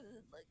 It was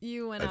like,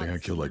 You went I think out I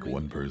killed like swinging.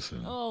 one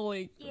person.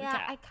 Holy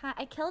yeah,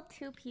 I killed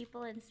 2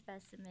 people in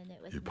specimen.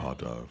 It was You nice.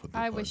 popped off. What the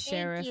I fuck? was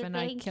sheriff you, and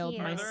I thank killed you.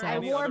 Are there myself. I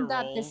any warmed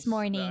other up this roles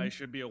morning. that I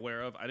should be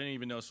aware of? I didn't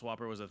even know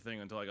Swapper was a thing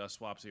until I got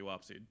swapsy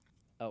wopsied.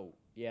 Oh,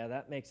 yeah,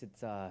 that makes it.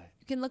 You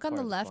can look on the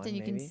part of left fun, and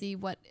you can maybe. see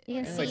what. You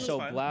can Wait, see so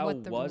Fine. Blau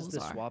what the was rules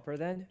the are. swapper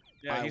then?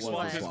 Yeah, I he was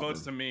swapped the his swapper.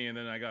 votes to me, and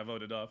then I got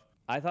voted off.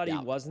 I thought he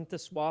Yeah. wasn't the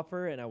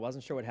swapper, and I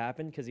wasn't sure what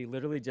happened because he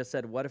literally just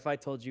said, "What if I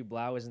told you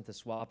Blau isn't the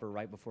swapper?"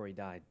 right before he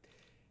died,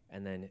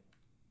 and then.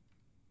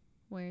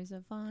 Where's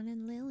Yvonne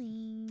and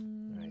Lily?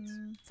 Right.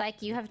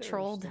 Psych, you have They're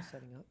trolled still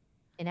setting up.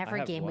 in every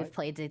have game what? we've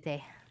played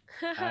today.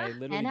 I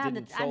literally And I'm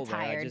didn't troll there.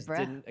 I tired, just bruh.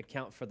 didn't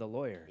account for the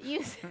lawyer.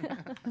 You,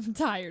 I'm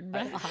tired,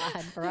 man.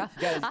 God, bro.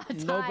 Guys, I'm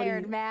nobody,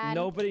 tired, man.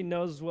 nobody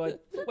knows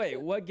what. Wait,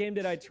 what game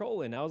did I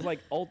troll in? I was like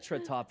ultra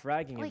top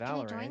fragging in Wait, can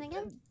I join Valorant.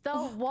 again? The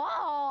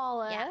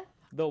wall. Yeah.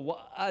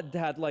 I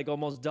had like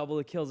almost double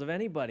the kills of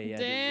anybody.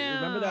 Damn.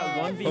 Remember that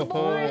one v It's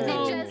more than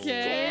four? just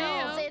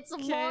kills. It's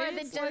okay, more than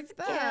it's just like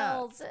that.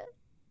 kills.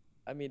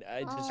 I mean,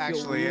 I just feel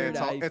Actually, weird. it's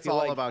I feel all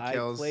like about I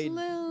kills. played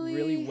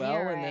really well,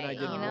 You're and then I right.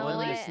 did You know one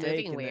what? mistake,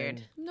 Moving and weird.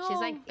 then No, She's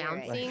like you're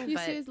right. bouncing, You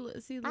but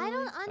see I Lily?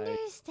 don't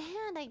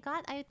understand. I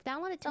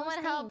downloaded to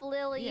Someone help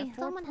Lily. Yeah,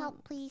 someone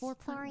help, please.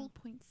 Sorry.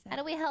 How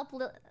do we help?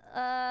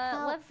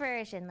 What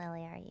version,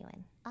 Lily, are you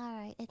in? All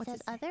right. It What's says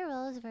it say? other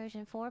roles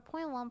version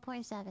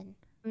 4.1.7.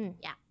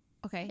 Yeah.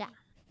 Okay. Yeah.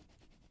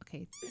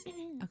 Okay.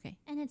 Okay.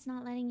 And it's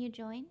not letting you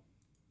join?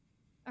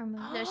 Or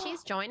move? no,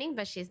 she's joining,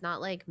 but she's not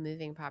like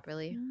moving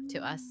properly to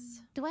us.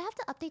 Do I have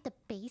to update the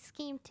base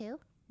game too?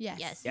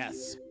 Yes.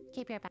 yes.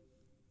 Keep your back.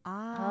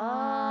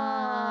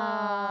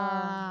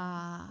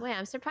 Ah. Wait,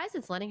 I'm surprised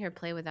it's letting her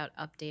play without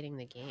updating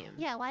the game.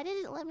 Yeah. Why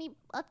did it let me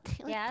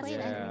update? Like, Yeah, play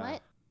that's that? weird.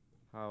 What?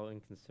 How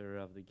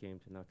inconsiderate of the game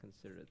to not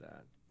consider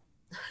that.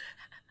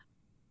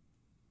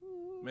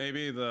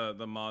 Maybe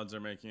the mods are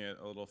making it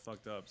a little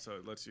fucked up, so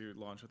it lets you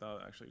launch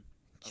without actually.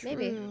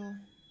 Maybe. True.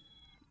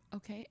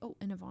 Okay. Oh,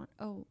 and Yvonne.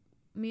 Oh,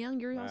 Miyoung,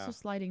 you're Wow. also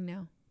sliding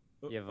now.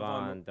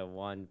 Yvonne, the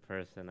one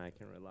person I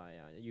can rely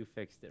on. You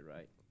fixed it,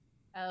 right?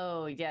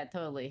 Oh, yeah,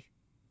 totally.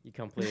 You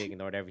completely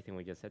ignored everything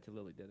we just said to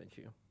Lily, didn't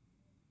you?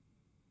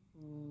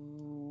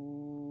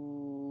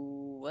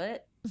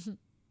 What?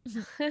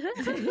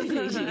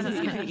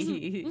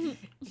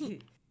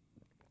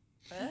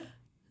 Huh?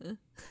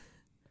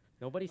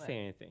 Nobody What? say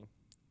anything.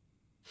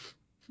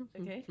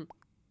 Okay.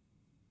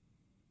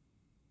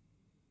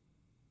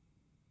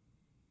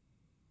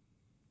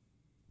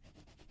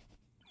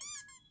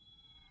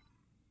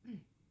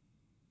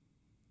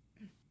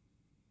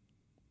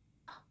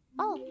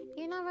 Oh,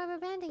 you're not rubber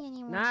banding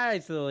anymore.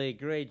 Nice, Lily.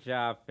 Great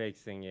job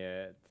fixing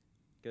it.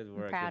 Good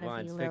work. proud of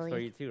Yvonne, you, it's fixed for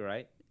Lily. you too,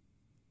 right?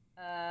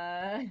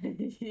 Uh,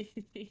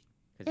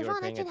 Because you were Yvonne,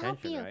 I paying can help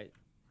attention, you. right?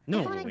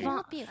 Yvonne, I can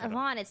help you.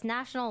 Yvonne, it's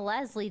National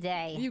Leslie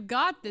Day. You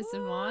got this,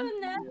 Yvonne.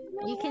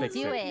 You can Fix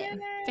do it. it.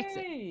 Fix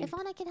it.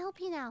 Yvonne, I can help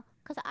you now.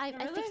 Because I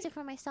fixed Really? it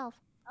for myself.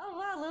 Oh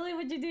wow, Lily,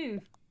 what'd you do?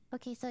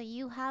 Okay, so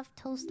you have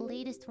Toast's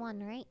latest one,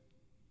 right?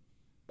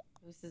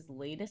 This is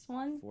latest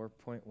one.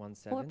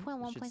 4.17.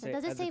 4.1.7.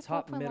 Does it at say the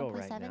top middle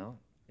right 4.1.7? now?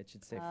 It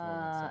should say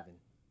 4.17.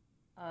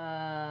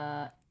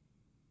 I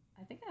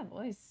think I've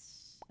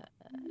always.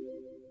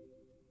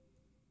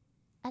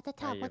 At the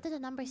top, you- what does the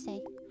number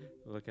say?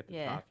 Look at the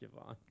Yeah. top,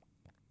 Yvonne.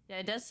 Yeah,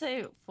 it does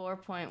say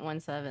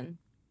 4.17.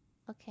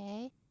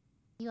 Okay.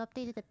 You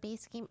updated the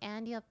base game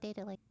and you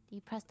updated, like,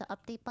 you pressed the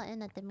update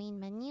button at the main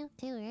menu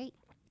too, right?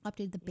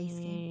 Update the base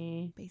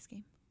game. Base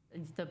game.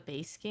 The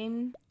base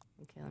game.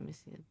 Okay, let me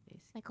see the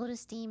base. Like, go to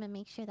Steam and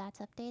make sure that's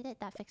updated.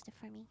 That fixed it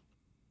for me.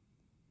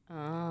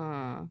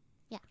 Ah.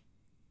 Yeah.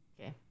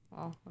 Okay.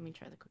 Well, let me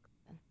try the quick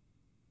then.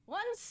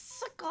 1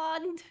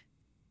 second.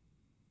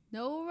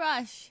 No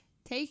rush.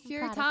 Take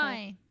your proud of her.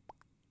 time.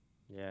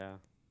 Yeah.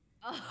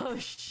 Oh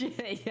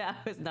shit! Yeah,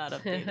 I was not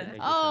updated.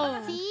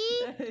 Oh,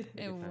 See?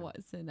 it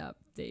wasn't What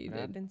updated.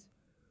 happens?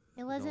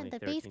 It wasn't, only the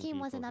base 13 game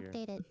wasn't people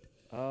here. updated.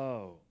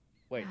 Oh,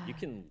 wait, you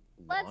can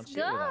Let's launch it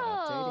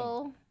without updating.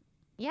 go.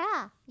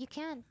 Yeah, you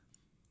can.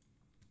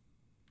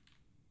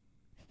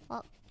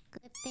 Well,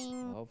 good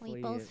thing Hopefully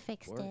we both it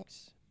fixed it.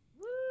 works.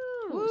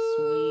 Woo,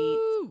 sweet.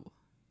 Woo!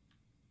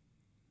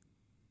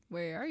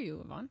 Where are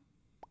you, Yvonne?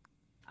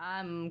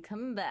 I'm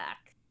coming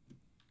back.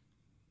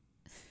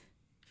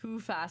 Too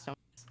fast.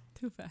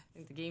 Too fast.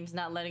 The game's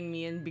not letting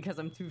me in because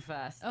I'm too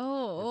fast.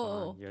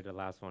 Oh, Yvonne, you're the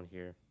last one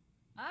here.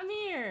 I'm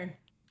here.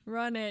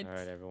 run it. All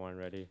right, everyone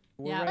ready?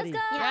 We're Yeah. ready.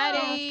 Let's go.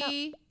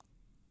 Ready?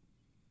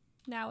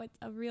 Now it's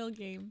a real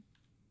game.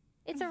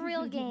 It's a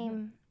real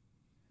game.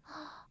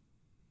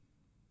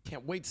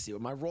 Can't wait to see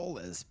what my role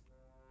is.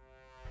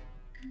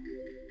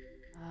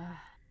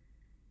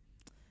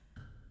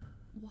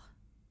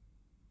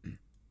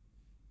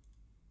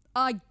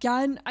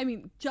 again? I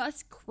mean,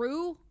 just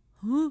crew?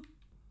 Huh?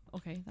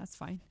 Okay, that's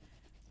fine.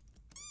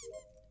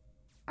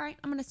 All right,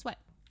 I'm gonna sweat.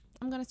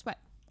 I'm gonna sweat.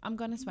 I'm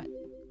gonna sweat.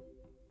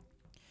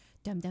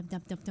 Dum dum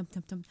dum dum dum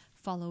dum dum.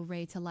 Follow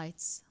Ray to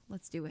lights.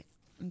 Let's do it.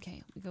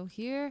 Okay, we go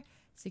here.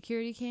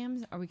 Security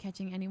cams. Are we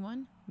catching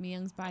anyone?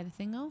 Miyoung's by the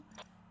thingo.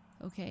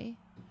 Okay.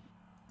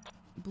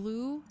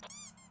 Blue.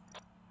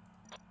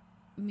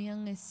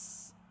 Miyoung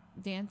is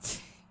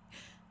dancing.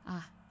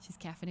 Ah, she's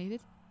caffeinated.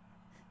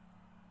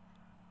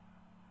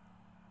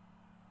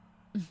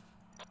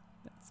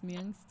 That's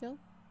Miyoung still.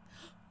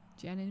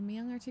 Janet and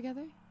Miyoung are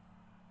together.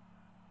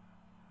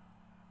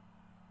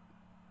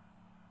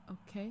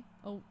 Okay.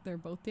 Oh, they're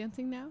both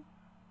dancing now?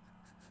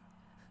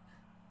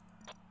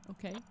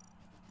 Okay.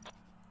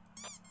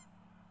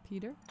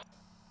 Peter.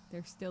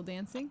 They're still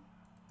dancing.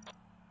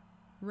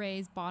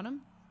 Ray's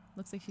bottom.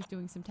 Looks like she's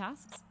doing some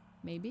tasks.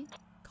 Maybe.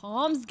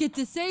 Comms get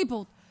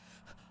disabled.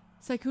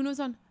 Sykkuno's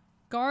on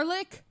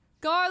garlic.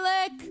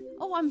 Garlic!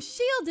 Oh, I'm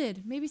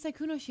shielded. Maybe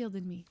Sykkuno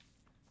shielded me.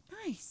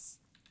 Nice.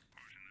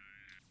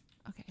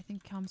 Okay, I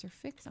think comms are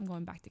fixed. I'm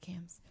going back to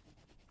cams.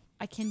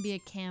 I can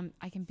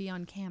be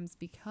on cams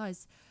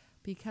because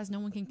no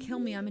one can kill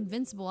me. I'm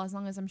invincible as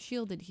long as I'm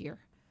shielded here.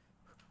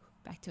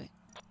 Back to it.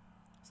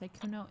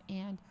 Sykkuno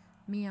and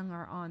Miyoung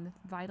are on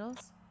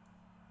vitals.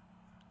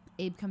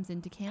 Abe comes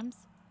into cams.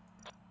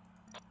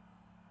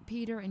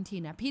 Peter and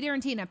Tina. Peter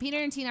and Tina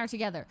are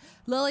together.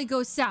 Lily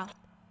goes south.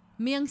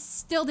 Miyoung's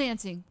still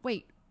dancing.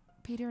 Wait.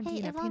 Peter and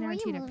Tina. Peter and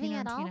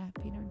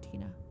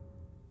Tina.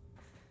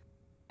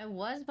 I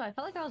was, but I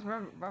felt like I was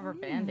rubber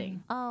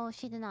banding. Oh,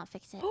 she did not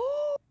fix it.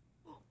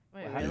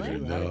 Wait, How really?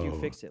 did you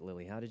fix it,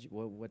 Lily? How did you?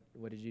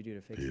 What did you do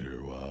to fix it?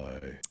 Peter, why?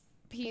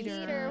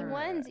 Peter,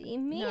 Wendy,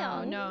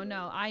 Miyoung.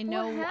 No.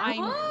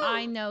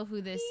 I know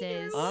who this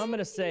is. I'm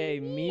gonna say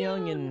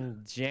Miyoung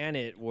and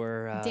Janet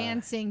were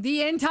dancing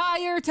the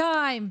entire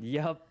time.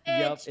 Yup.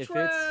 It's If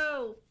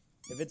true.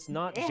 it's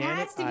not It Janet,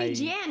 has to be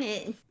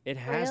Janet. It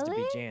has to be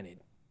Really?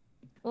 Janet.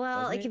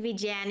 Well, Doesn't it could be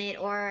Janet,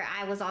 or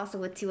I was also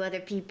with 2 other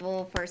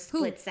people for a Who?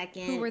 split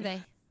second. Who were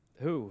they?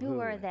 Who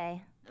were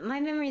they? My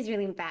memory is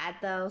really bad,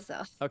 though,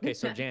 so. Okay,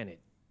 so Janet.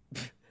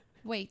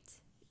 Wait.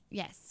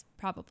 Yes,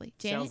 probably.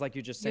 Janet. Sounds like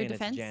you're just Your saying it's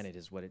defense? Janet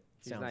is what it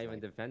She's sounds not even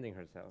like. defending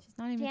herself. She's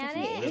not even Janet?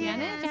 defending-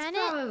 Janet? It's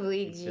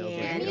probably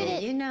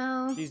Janet, you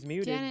know. She's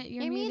muted. Janet,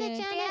 you're muted,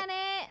 muted.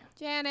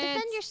 Janet.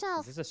 Defend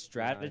yourself. Is this a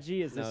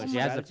strategy? Is this No, a she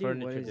has a strategy?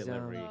 furniture What is,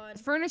 delivery.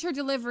 Furniture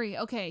delivery.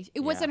 Okay,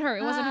 it wasn't her.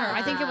 It wasn't her.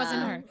 I think it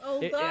wasn't her.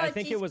 Oh I God,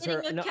 think she's it was her.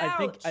 getting a No,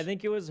 couch. I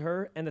think it was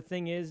her. And the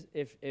thing is,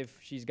 if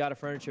she's got a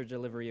furniture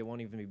delivery, it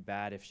won't even be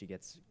bad if she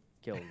gets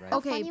killed, right? How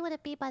funny would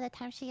it be by the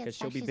time she 'Cause gets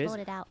she'll back, be she's busy.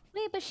 voted out?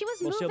 Wait, but she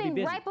was Well, she'll be moving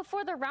busy. right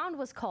before the round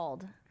was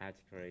called.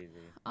 That's crazy.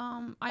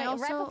 I Like,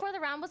 also right before the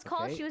round was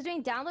called, Okay. she was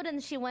doing download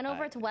and she went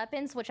over to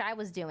weapons, which I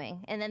was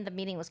doing, and then the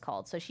meeting was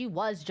called. So she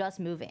was just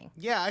moving.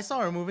 Yeah, I saw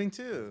her moving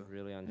too.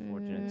 Really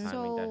unfortunate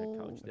timing that her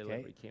couch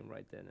delivery came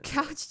right then.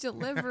 couch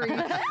delivery.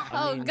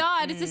 I mean,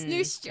 God, it's this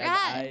new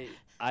strat.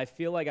 I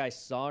feel like I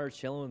saw her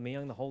chilling with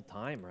Miyoung the whole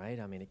time, right?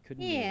 I mean, it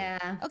couldn't be.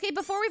 Okay,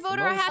 before we vote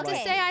her, I Most have to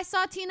likely. say I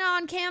saw Tina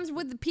on cams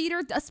with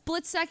Peter a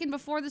split second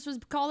before this was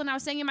called, and I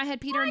was saying in my head,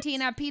 Peter and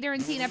Tina, Peter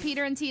and Tina,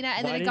 Peter and Tina,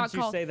 and Why then it didn't got you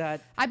called. say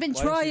that? I've been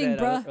Why didn't you say trying,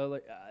 that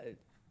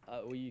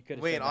bruh. well, you could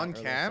have Wait, said that on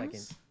earlier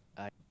cams? second.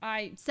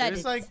 I said There's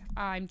it. like-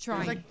 I'm There's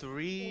trying. like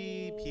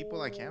 3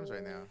 people on cams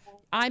right now.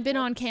 I've been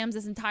on cams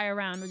this entire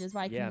round, which is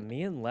why I Yeah, can.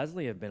 me and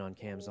Leslie have been on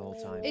cams the whole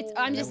time.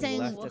 I'm And just then we saying,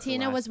 left at the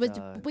Tina was last,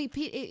 with. Wait,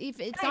 Pete, if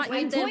it's Guys, not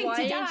I'm you. going Why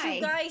to didn't die.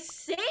 you guys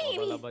say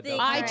anything?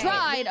 I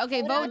tried.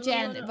 Okay, vote No,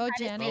 Janet. no, Vote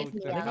no, Janet.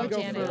 no, Vote no, go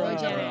Janet. for, Vote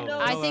Janet. no,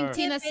 I no, think no.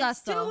 Tina's sus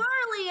It's too though.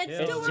 early. It's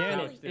It's too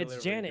Janet. early.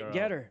 It's Janet. girl.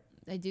 Get her.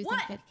 I do What?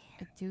 think that.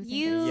 I do think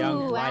You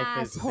Young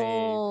life is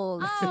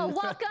assholes. Oh,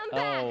 welcome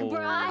back, Oh. bro.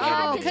 Oh, I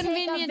had to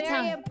convenient take a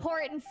very time.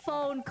 important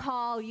phone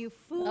call, you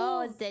fool.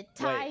 Oh, the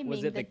timing. Wait,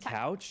 was it the ti-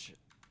 couch?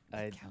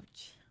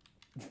 Couch.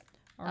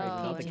 Oh,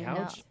 not the no.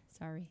 couch?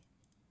 Sorry.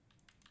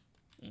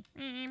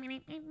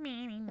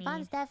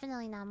 Yvonne's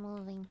definitely not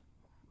moving.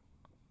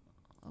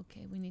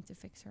 Okay, we need to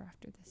fix her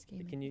after this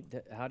game. Can you?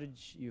 How did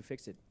you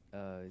fix it?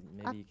 Maybe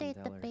you can Update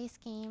tell the her. base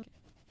game.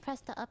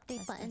 Press the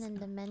update button in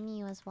the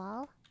menu as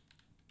well.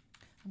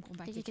 I'm going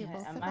back Did to you do cams.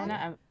 both Am of I them?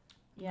 not?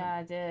 Yeah,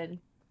 I did.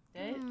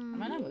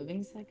 Am I not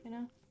moving,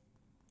 Sykkuno?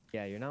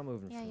 Yeah, you're not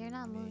moving. Yeah, from you're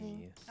not me.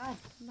 moving. God.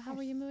 How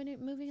are you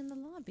moving in the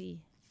lobby?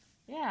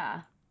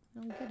 Yeah. I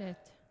don't get it.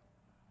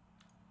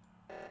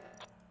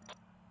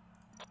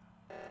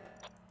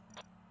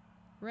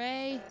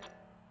 Ray.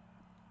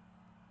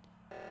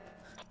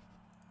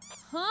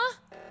 Huh?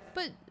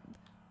 But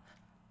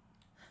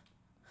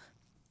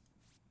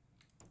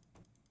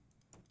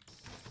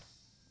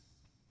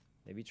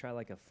Maybe try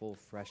like a full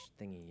fresh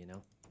thingy, you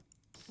know?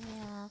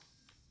 Yeah.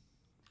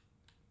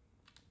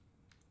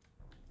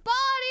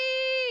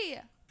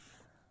 body.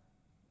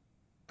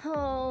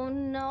 Oh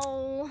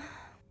no.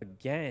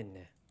 Again.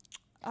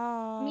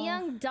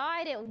 Miyoung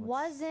died. It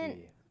wasn't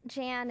see.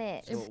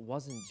 Janet. So it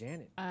wasn't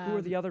Janet. Who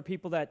are the other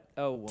people that?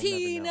 Oh, we'll never know.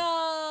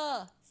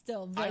 Tina.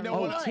 Still very.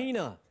 Oh,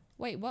 Tina.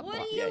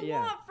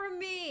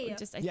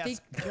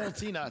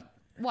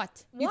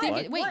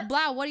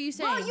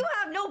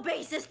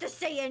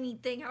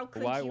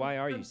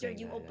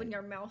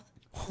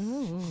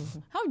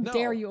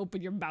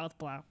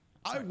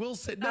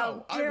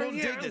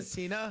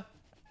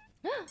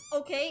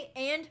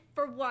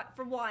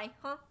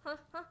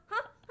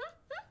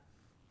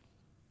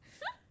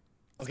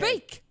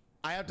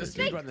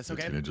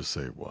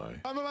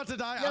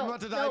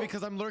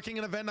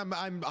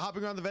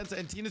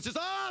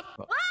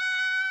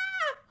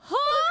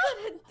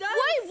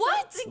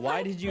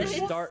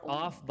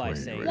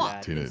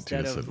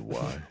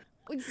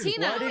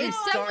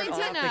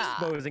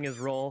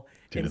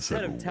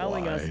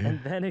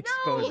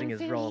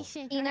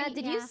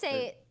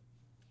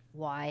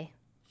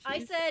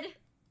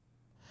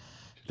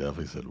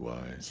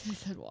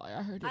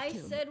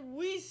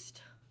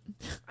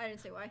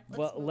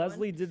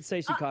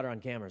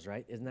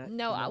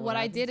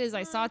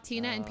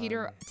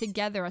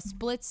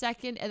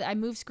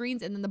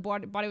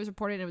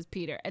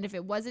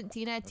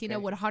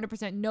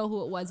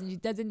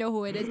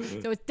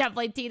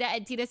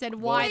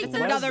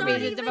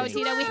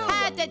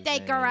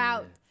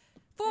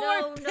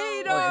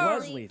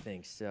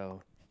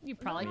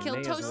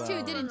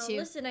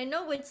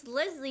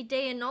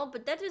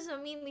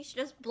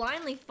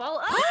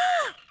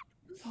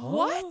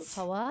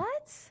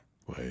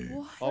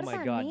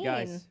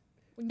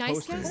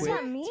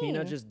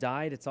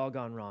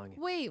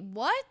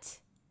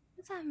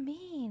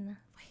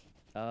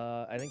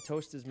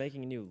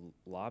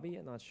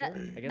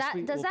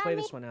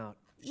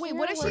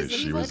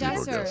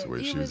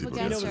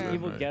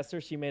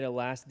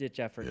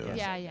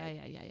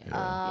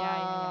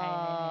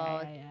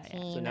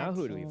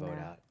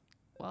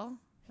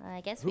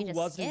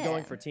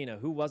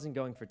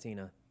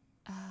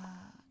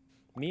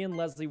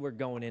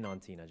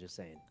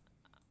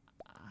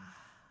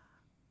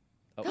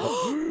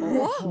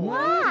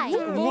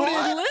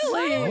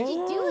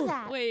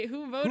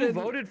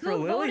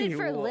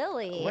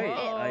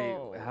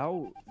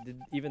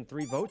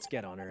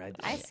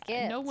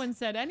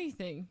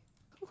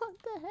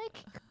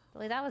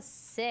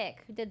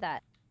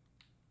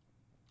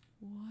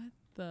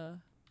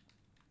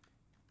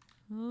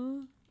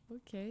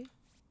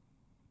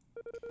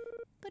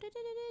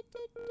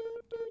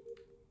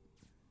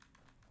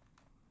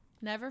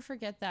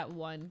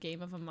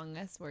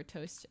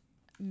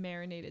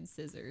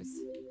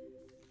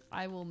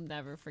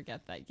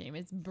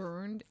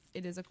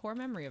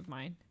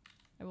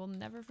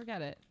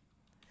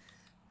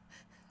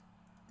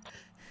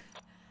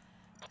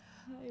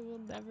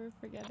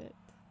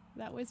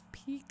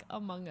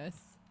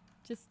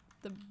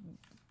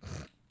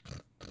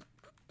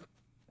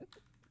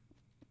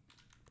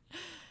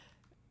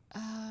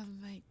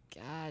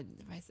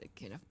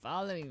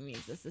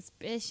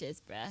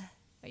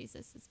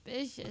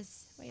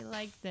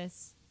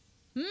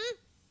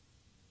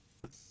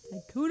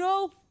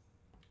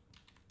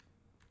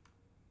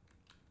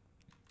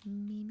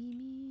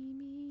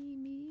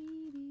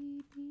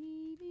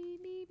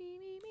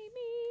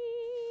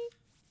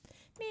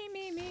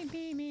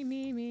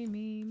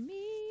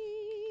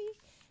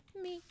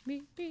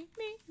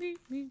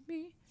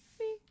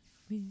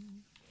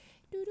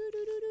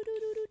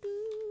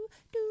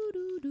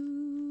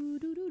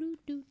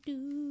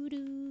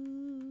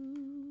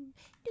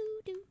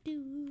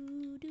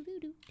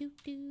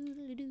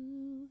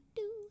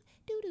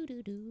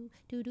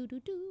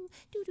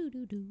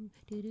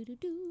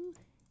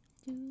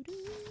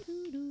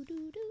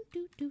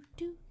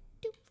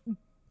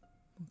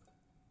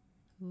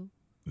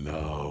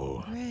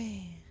 No.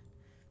 Ray.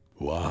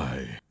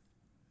 Why?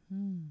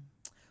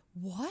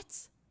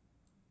 What?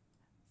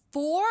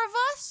 4 of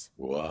us?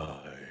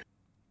 Why?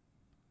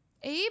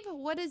 Abe,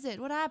 what is it?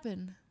 What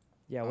happened?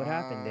 Yeah, what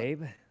happened,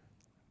 Abe?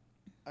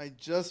 I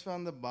just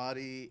found the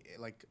body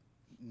like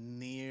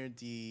near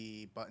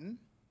the button,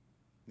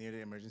 near the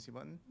emergency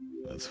button.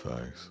 That's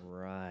facts.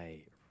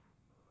 Right.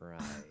 All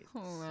right.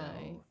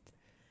 So,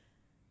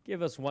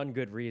 give us one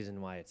good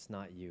reason why it's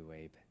not you,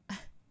 Abe.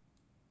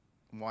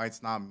 Why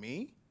it's not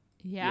me?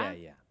 Yeah?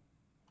 Yeah.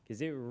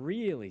 Because it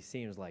really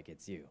seems like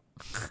it's you.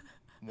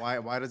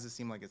 Why does it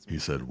seem like it's me? He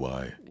said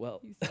why.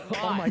 Well, why.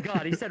 oh my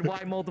God, he said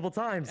why multiple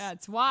times.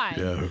 That's why.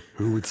 Yeah,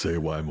 who would say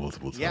why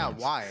multiple times? Yeah,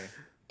 why?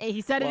 Hey,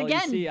 he said it Well,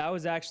 again. you see, I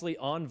was actually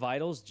on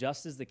vitals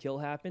just as the kill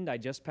happened. I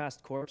just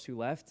passed corpse who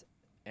left,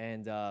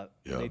 and the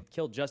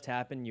kill just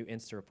happened. You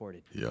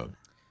insta-reported. Yeah.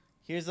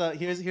 Here's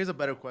a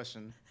better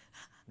question.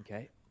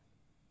 Okay.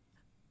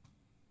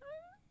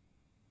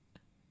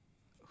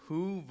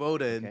 Who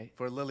voted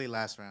for Lily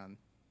last round?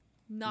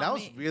 That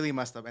was really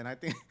messed up, and I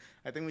think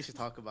we should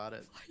talk about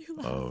it. Why are you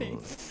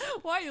laughing?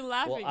 Why are you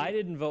laughing? Well, I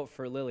didn't vote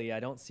for Lily. I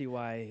don't see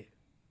why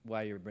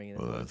you're bringing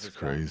it up. Well, that's This guy.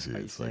 crazy. Are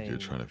you It's like you're saying-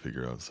 trying to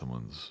figure out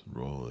someone's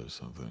role or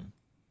something.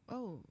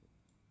 Oh.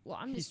 Well,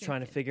 I'm He's just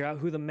trying to figure out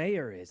who the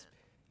mayor is.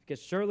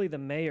 Because surely the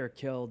mayor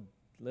killed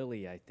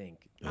Lily, I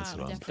think. That's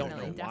what I'm Don't know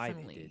definitely, why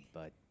definitely. they did,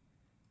 but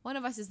One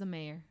of us is the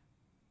mayor.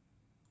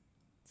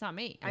 It's not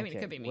me. I mean,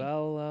 it could be me.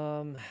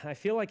 Well, I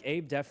feel like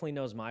Abe definitely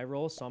knows my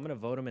role, so I'm gonna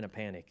vote him in a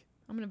panic.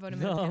 I'm gonna vote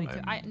him in a panic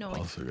too. I'm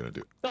also gonna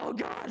do. Oh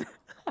God!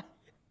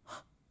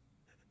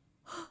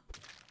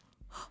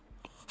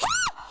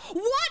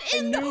 What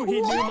in the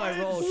he knew my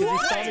role because he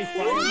saw me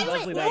fighting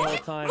Leslie that whole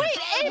time. Wait,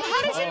 Abe,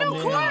 how did you know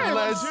Corpse?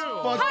 Let's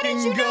How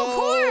did you fucking know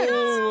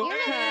go.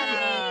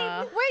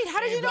 Corpse? Wait, how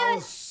did you That know?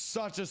 was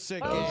such a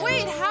sick game.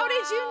 Wait, how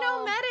did you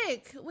know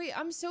Medic? Wait,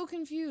 I'm so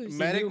confused.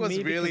 Medic was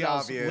me really because I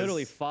was obvious.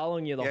 literally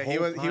following you the whole he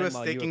time. was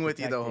while sticking were with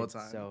you the whole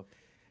protected, time. So.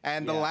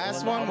 And the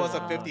last one was a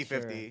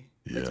 50-50.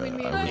 Yeah, Between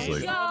me and I was Abe.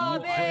 like, job, You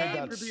played Abe.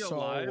 that so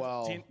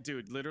well.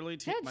 Dude, literally,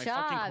 Good my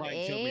job, fucking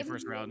client killed me Abe.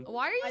 first round.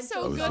 Why are you I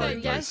so was good like, at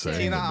by guessing?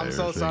 saying Tina, the I'm mayor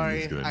so thing, sorry.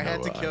 he's gonna I had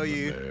know to kill I'm the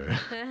you. mayor.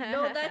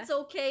 No, that's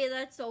okay.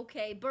 That's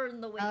okay. Burn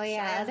the witch. Oh,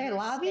 yeah, other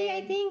lobby,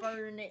 I think?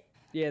 Burn it.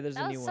 Yeah, there's a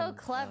That new was one. so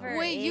clever.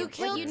 Wait, you Abe.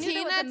 killed Like, you knew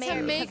there was Tina a to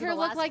mayor make because her of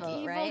the look last like vote,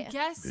 evil right?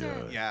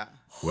 guesser. Yeah.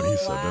 When he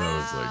said that, I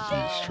was like,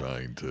 he's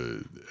trying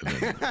to. And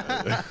then,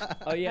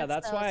 Oh yeah,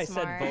 that's so why I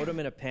smart. said vote him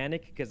in a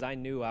panic because I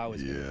knew I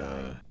was gonna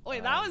die.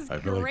 Wait, that was I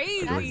feel like-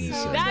 crazy. I feel like he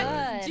said That's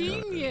that.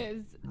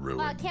 genius.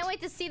 ruined. Can't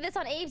wait to see this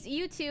on Abe's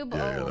YouTube.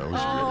 Yeah, that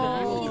was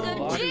Oh, really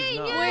Oh, he's a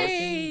genius.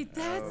 Wait,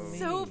 that's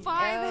so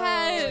five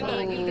head.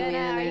 Are you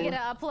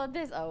gonna upload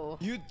this? Oh.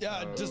 You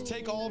just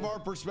take all of our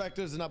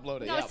perspectives and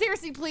upload it. No, Yep.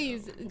 seriously,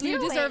 please. You Do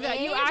deserve it, that.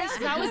 You Abe.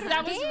 actually,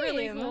 that was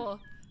really Game. cool.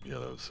 Yeah,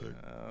 that was sick.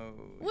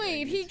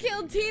 Wait, he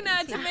killed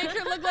Tina to make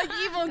her look like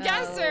evil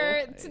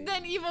guesser, to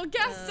then evil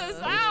guessed us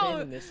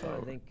out. In this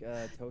one, I think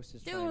Toast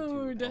is trying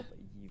Dude. to help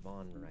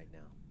Yvonne right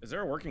now. Is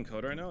there a working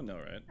code right now? No,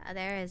 right?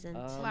 There isn't.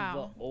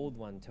 Wow. The old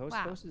one. Toast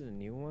Wow. posted a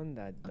new one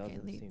that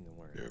doesn't leave. seem to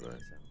work. Yeah, right.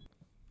 So.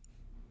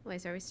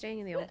 Wait, so are we staying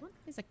in the old one?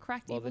 He's a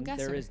cracked Well, evil then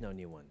guesser. there is no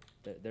new one.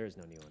 There is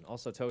no new one.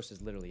 Also, Toast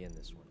is literally in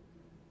this one.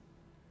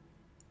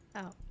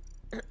 Oh.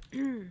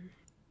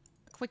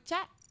 Quick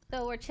chat.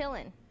 So we're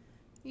chilling.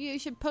 You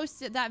should post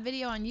that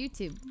video on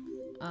YouTube.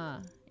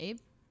 Abe?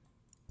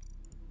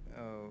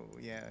 Oh,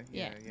 yeah.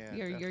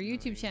 Your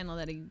YouTube channel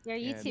that he... Your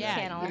YouTube yeah,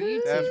 channel. Your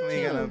YouTube Definitely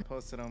channel. gonna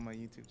post it on my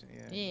YouTube channel.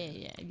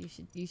 Yeah, you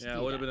should Yeah, I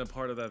do would have that. been a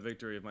part of that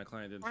victory if my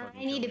client didn't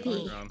fucking I need kill to me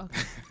pee. first round.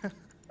 Okay.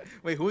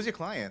 Wait, who's your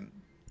client?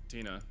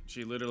 Tina.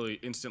 She literally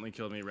instantly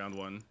killed me round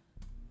one.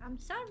 I'm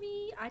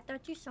sorry. I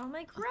thought you saw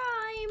my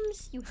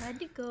crimes. You had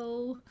to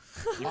go.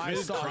 I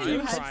saw Crime, you.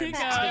 had to crimes,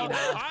 go. Tina.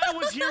 I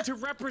was here to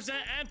represent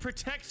and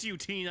protect you,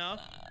 Tina.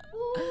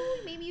 Ooh,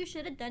 maybe you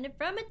should have done it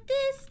from a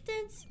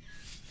distance.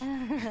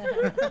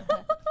 I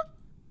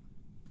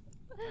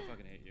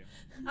fucking hate you.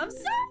 I'm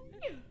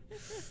sorry.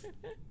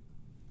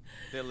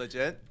 They're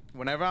legit.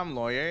 Whenever I'm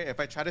lawyer, if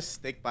I try to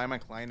stick by my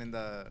client in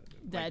the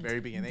Dead. very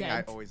beginning,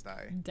 Dead. I always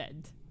die.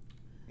 Dead.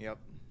 Yep.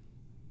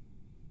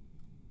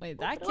 Wait,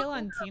 that kill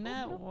on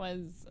Tina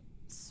was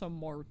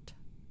smart. I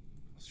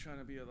was trying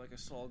to be like a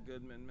Saul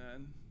Goodman,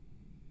 man.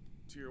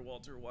 To your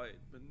Walter White,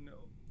 but no.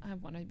 I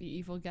want to be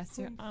evil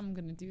guesser. I'm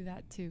gonna do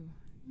that too.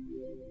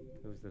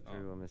 Who's the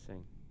three we're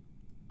missing?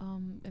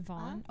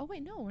 Yvonne. Oh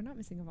wait, no, we're not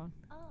missing Yvonne.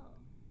 Oh.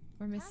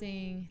 We're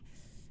missing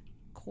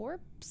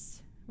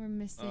Corpse. We're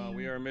missing.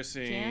 We are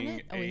missing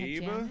Janet. Oh, we have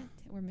Abe. Janet.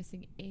 We're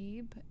missing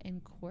Abe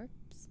and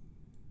Corpse.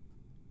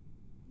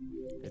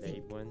 Did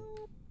Abe win?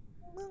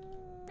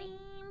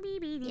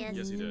 Yes.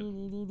 Yes, he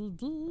did.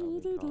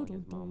 Probably calling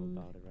his mom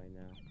about it right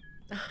now.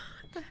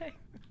 What the heck?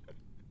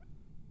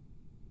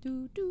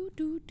 Do do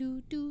do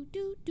do do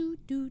do do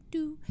do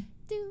do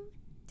do.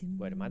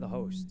 Wait, am I the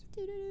host?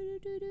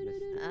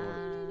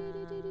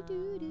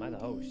 Am I the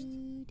host?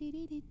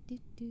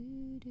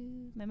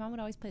 My mom would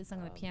always play the song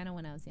on the piano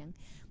when I was young.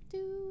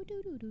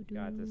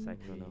 God, the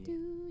Sykkuno.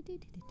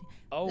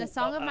 Oh, The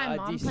song of my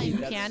mom DC, playing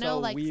that's piano, so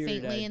like weird.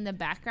 faintly in the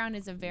background,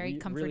 is a very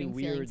comforting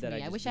really feeling weird to that me. I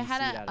I just wish I DC'd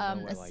had out of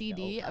a nowhere like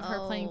CD that. of her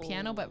playing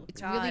piano, but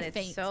it's God, really it's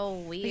faint. so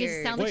Because it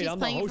weird. sounds like Wait, she's I'm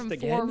the playing host from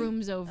again? 4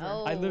 rooms over.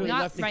 Oh. I literally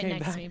Not left and right came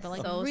next back. to me, but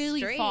like So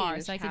really far,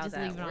 strange so I could how just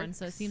that leave it on.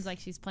 So it works. seems like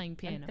she's playing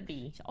piano.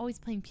 She's always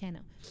playing piano.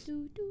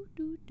 Do do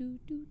do do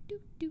do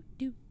do do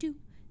do do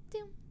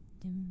do.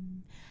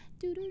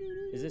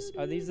 Is this?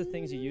 Are these the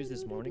things you used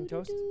this morning,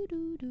 Toast?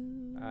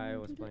 I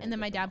was playing. And then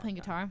my dad playing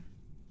guitar.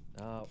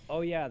 Oh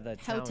yeah, the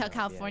Hotel town, yeah,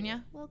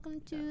 California. Welcome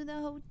to the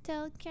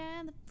Hotel Let's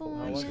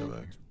California. go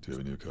back. Do you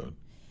have a new code?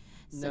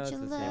 No, Such it's a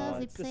the same lovely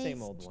one. It's the same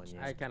place. old one.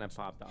 Yeah. I kind of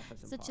popped off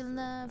as Such a imposter.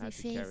 lovely I had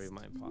to carry face.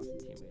 my imposter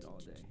teammate all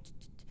day.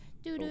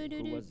 Do do do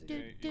who do was it?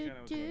 do Yeah,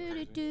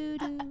 you do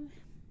kinda was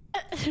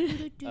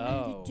going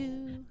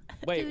do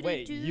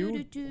crazy.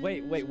 do do. Oh.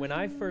 Wait. When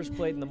I first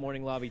played in the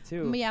morning lobby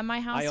too. Yeah, my I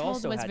household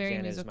also was had very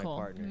Janet as my musical.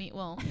 partner.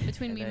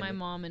 Between And me, my then-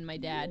 mom, and my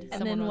dad, And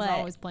someone then was what?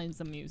 always playing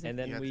some music. And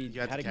then You had- we you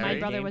had had to a carry great it? My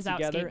brother game was out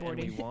together and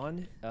we skateboarding.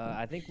 won.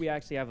 I think we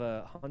actually have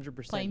a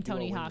 100% Playing duo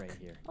Tony win Hawk. right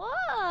here.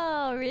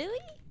 Whoa, really?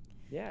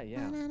 Yeah.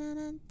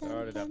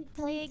 Started up.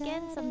 Play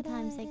again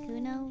sometime,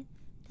 Sykkuno.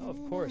 Oh,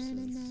 of course.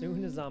 As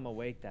soon as I'm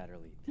awake that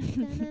early.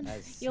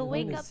 You'll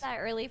wake up that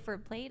early for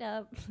Played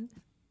Up.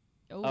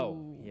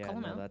 Oh, yeah, call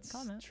him no, out, that's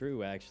call him out.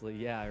 true actually.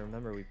 Yeah, I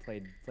remember we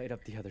played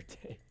up the other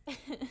day.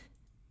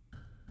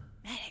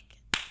 Medic.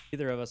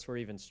 Neither of us were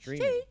even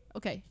streaming.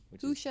 Okay,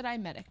 Which who is- should I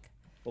medic?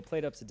 Well,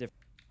 played up's a different.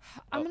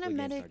 I'm gonna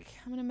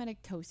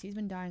medic Toast. He's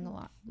been dying a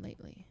lot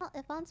lately. Oh,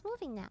 Yvonne's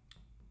moving now.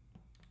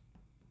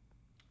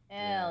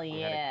 Hell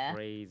we had a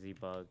crazy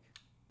bug.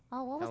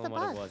 Oh, what was Tell the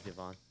him bug? what it was,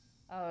 Yvonne.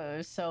 Oh, it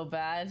was so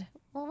bad.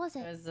 What was it?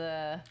 It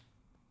was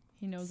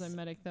He knows I'm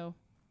medic though.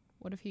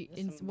 What if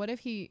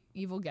he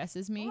evil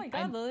guesses me? Oh my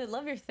god, Lily, I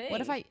love your thing.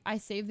 What if I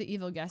save the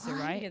evil guesser,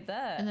 right? Look at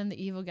that. And then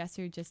the evil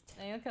guesser just.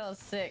 Hey, look how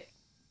sick.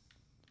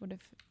 What if?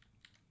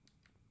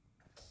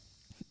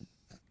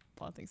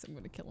 Paul thinks I'm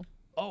gonna kill him.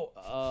 Oh,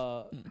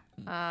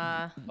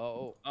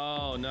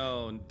 Oh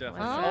no,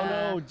 definitely. Oh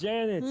no,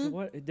 Janet!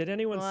 What did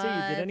anyone see?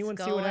 Did anyone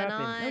see what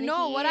happened?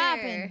 No, what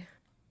happened?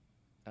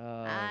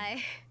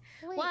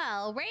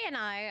 Well, Ray and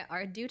I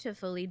are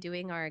dutifully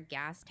doing our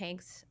gas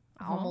tanks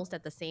almost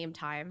at the same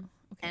time.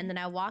 Okay. And then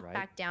I walk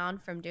back down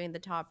from doing the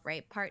top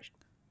right part.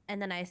 And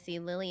then I see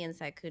Lily and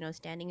Sykkuno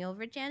standing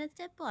over Janet's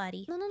dead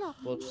body. No.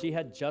 Well, she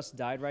had just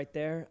died right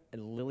there,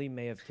 and Lily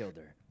may have killed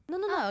her. No.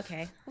 Oh,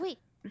 okay. Wait.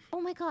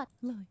 Oh my god.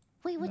 Lily.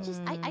 Wait,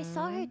 I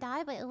saw her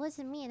die, but it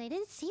wasn't me, and I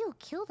didn't see who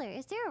killed her.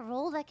 Is there a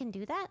role that can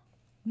do that?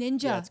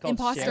 Ninja, yeah, it's called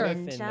imposter. Sheriff,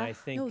 Ninja. and I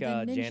think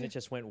Janet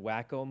just went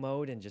wacko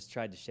mode and just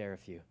tried to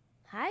sheriff you.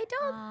 I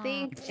don't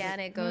think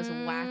Janet goes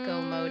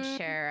wacko mode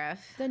sheriff.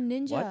 The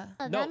ninja.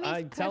 What? No,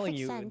 I'm telling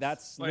you,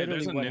 that's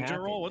literally what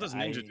happened. Roll? What does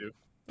ninja do?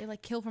 They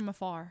like kill from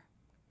afar.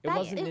 It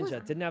wasn't ninja.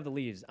 It didn't have the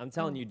leaves. I'm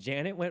telling you,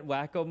 Janet went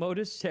wacko mode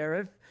as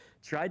sheriff,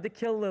 tried to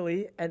kill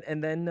Lily, and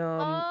then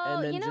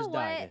just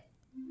died.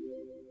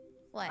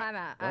 What?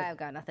 I've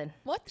got nothing.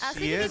 What?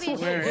 She is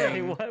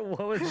wearing.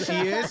 What was that?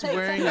 She is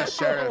wearing a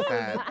sheriff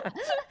hat.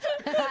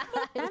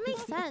 That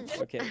makes sense.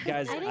 Okay,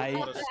 guys,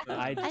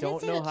 I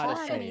don't know how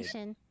to say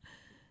it.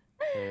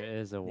 There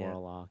is a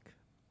warlock.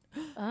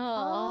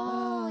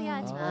 Oh,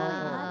 yeah, it's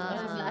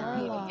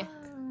warlock.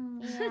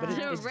 But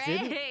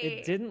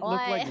it didn't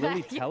look like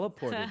Lily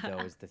teleported though.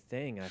 Is the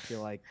thing. I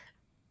feel like.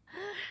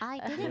 I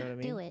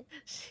didn't do it.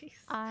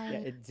 Yeah,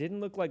 it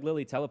didn't look like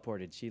Lily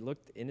teleported. She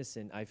looked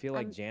innocent. I feel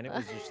like Janet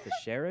was just the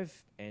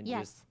sheriff and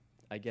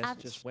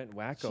just went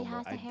wacko.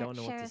 I don't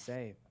know what to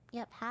say.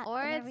 Yep, hat or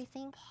and it's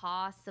everything.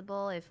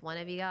 Possible if one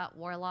of you got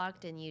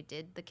warlocked and you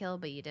did the kill,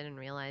 but you didn't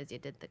realize you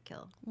did the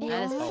kill.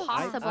 Yeah. That is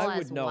possible I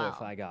would as know well.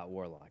 if I got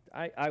warlocked.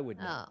 I would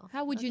know. Oh,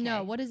 how would you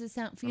know? What does it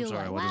feel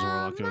sorry, like? what does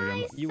warlock do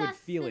again? You would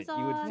feel it.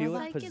 You would feel it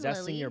Like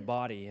possessing your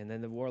body, and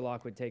then the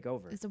warlock would take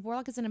over. The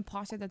warlock is an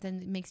imposter that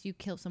then makes you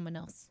kill someone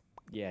else.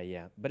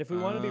 Yeah. But if we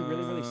want to be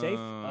really, really safe,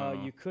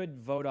 you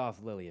could vote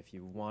off Lily if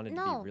you wanted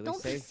to be really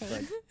safe.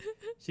 But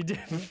she did.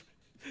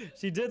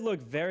 She did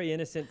look very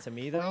innocent to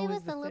me, though.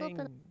 With a little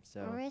bit of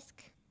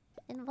risk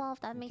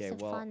involved, that makes it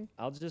fun.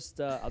 I'll just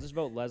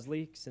vote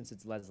Leslie since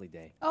it's Leslie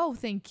Day. Oh,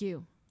 thank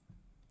you.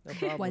 No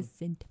problem.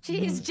 Wasn't.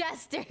 She's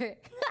Jester.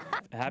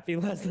 Happy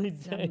Leslie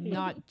Day. I'm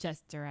not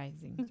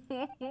jesterizing.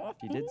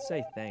 She did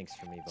say thanks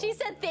for me. She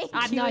said thank you.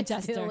 I'm not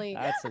Jester.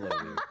 That's a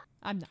little weird.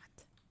 I'm not.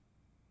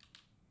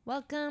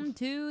 Welcome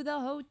to the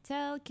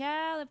Hotel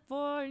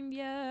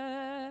California.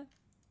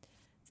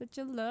 Such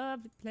a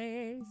lovely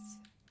place.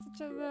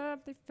 Such a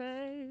lovely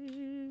face.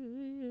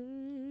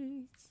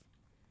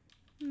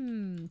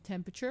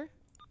 Temperature.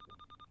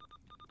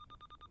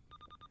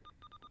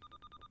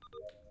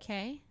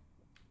 Okay.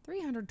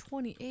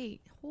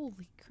 328.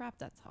 Holy crap,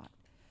 that's hot.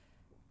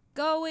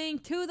 Going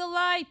to the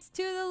lights,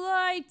 to the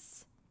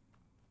lights.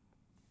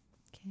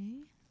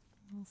 Okay.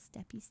 A little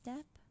steppy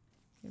step.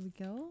 Here we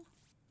go.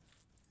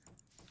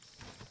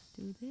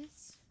 Do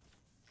this.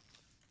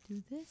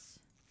 Do this.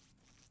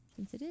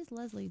 Since it is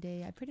Leslie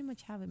Day, I pretty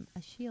much have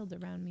a shield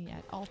around me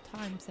at all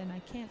times and I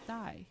can't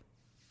die.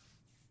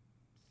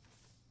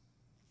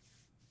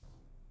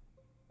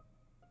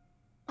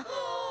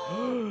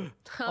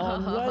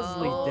 On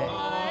Leslie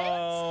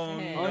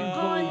Day.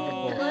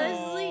 Unbelievable.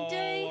 Leslie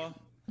Day.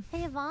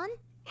 Hey, Yvonne?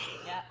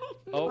 Yeah.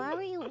 Why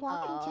were you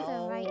walking to the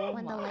right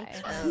when the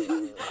lights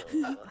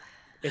were?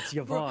 It's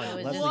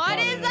Yvonne. What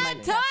is that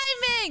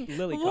timing?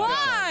 Lily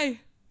Why?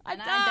 I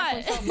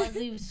definitely saw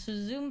Leslie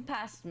zoom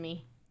past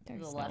me to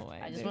the left. way.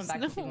 I just went back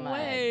There's to no my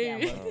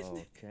way.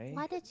 Okay.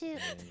 Why did you?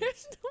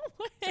 There's no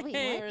way. Wait,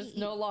 There's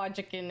no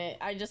logic in it.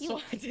 I just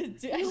wanted to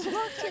do. You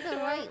walked to the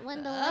right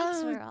when the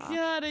lights were off.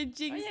 God, I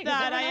jinxed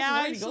that. I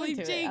actually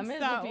jinxed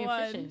that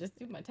one. Just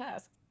do my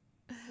task.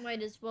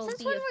 Might as well Since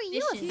be when were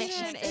you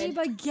efficient. Abe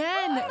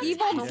again.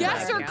 Evil Yeah,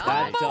 guesser that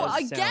combo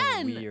does sound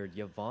again. Weird.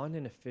 Yvonne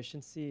and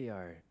efficiency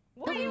are.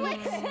 Does not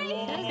mix.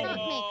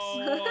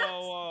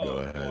 Go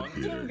ahead,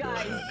 Peter. Go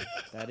ahead.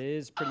 That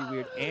is pretty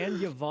weird.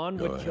 And Yvonne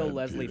would kill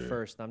Leslie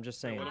first. I'm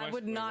just saying. I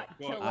would not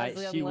kill I-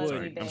 Leslie she on would.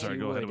 Leslie Day. I'm sorry,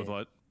 go ahead with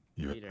what?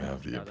 You Peter,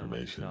 have the tell them what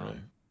you information, saw. right?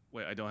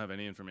 Wait, I don't have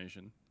any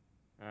information.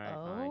 Alright,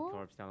 fine.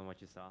 Corpse, tell him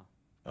what you saw.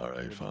 All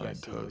right, you fine. guys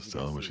see? What did Toast, you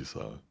tell guys them what see? you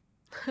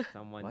saw.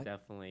 Someone What?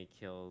 definitely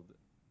killed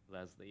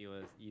Leslie. It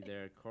was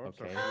either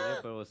Corpse Okay. or Peter,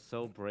 but it was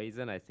so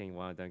brazen, I think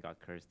one of them got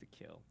cursed to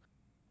kill.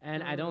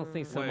 And I don't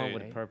think someone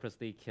would Wait.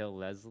 purposely kill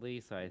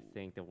Leslie, so I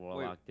think the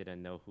warlock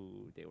didn't know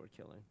who they were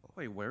killing.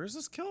 Wait, where is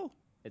this kill?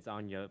 It's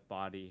on your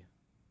body.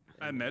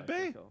 At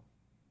medbay?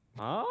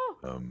 Huh?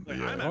 Like,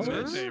 Yeah, I'm at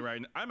Toast. medbay right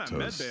now. I'm at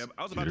Toast. medbay.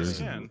 I was about to Peter's-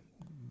 scan.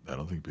 I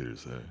don't think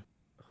Peter's there.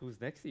 Who's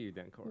next to you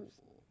then, Corpse?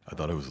 I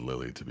thought it was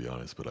Lily, to be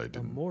honest, but I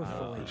didn't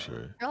know for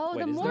sure. Oh,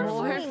 Wait, the is there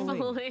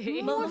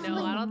morphling.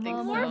 No, I don't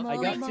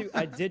think so.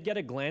 I did get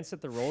a glance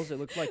at the rolls. It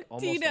looked like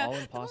almost all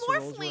imposter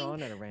rolls were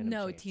on at a random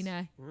No, chance.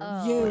 Tina.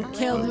 Oh. You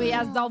killed me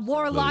as the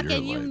warlock Lily,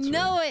 and you you're lights,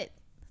 know it.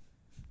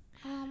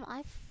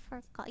 I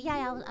forgot.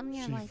 Yeah, I'm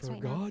near lights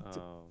right now.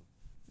 Oh.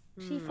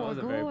 She That was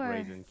a very forgot.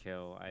 brazen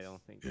kill. I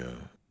don't think. Yeah.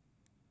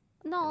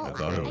 No. I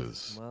thought it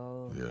was.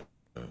 Well,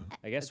 Yeah.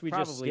 I guess It's we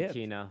just probably skipped.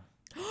 Tina.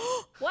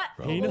 What?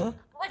 Tina?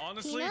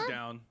 Honestly, Tina?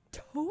 down.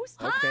 Toast?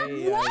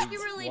 Okay, What?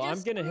 You really well, I'm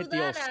just gonna threw hit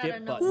the old that out skip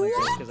of button nowhere.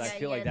 just because I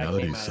feel like that Now that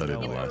came he out said of it in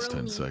the nowhere. last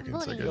 10 seconds, I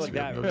I feel guess like we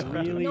have that no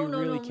time.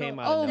 really came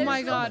out Oh of nowhere.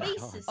 my god.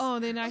 basis. Oh,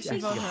 they didn't actually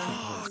vote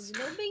Yeah. her.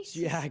 No basis.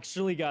 She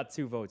actually got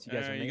 2 votes. You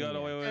guys are You got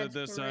away with it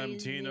That's this time,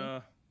 crazy.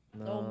 Tina.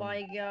 Oh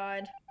my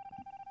god.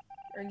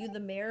 Are you the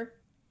mayor?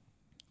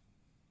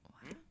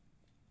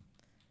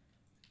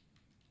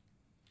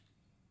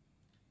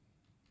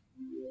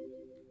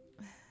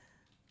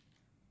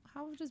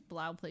 How does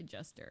Blau play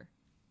Jester?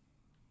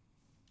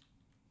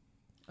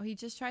 Oh, he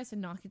just tries to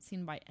not get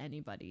seen by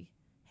anybody.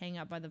 Hang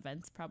out by the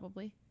vents,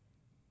 probably.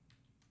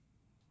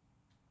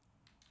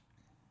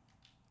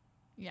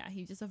 Yeah,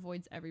 he just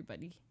avoids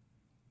everybody.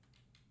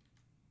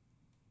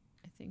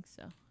 I think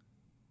so.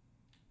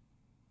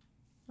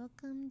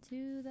 Welcome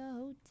to the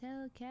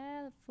Hotel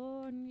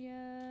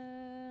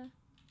California.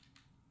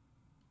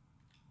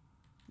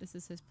 This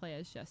is his play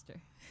as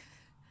Jester.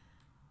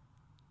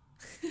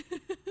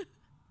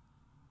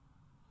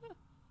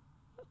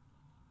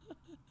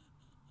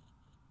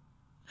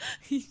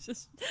 He's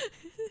just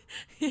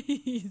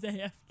he's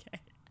AFK.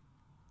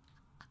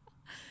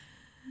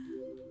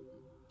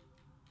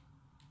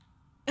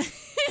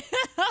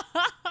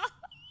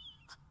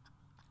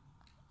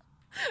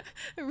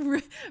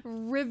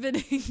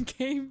 Riveting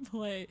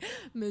gameplay,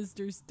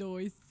 Mr.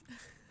 Stoice.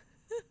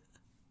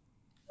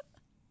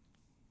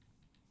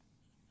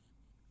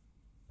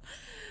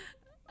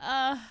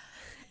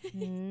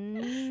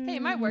 Hey,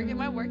 it might work. It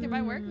might work. It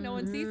might work. No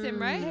one sees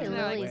him, right? Hey, No,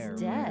 like, Lily's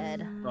dead.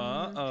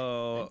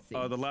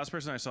 The last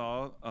person I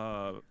saw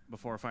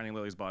before finding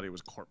Lily's body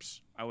was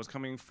Corpse. I was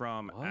coming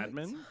from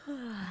admin.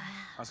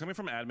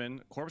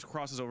 Corpse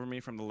crosses over me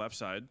from the left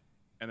side,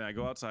 and then I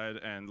go outside,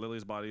 and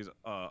Lily's body's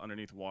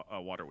underneath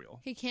a water wheel.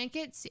 he can't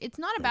get. It's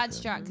not a bad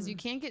strat because you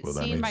can't get Well,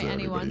 that seen makes by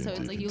anyone, everybody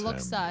so it's like you in look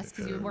Tinakitten. sus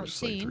because you Yeah, weren't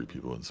just like seen, 3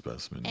 people in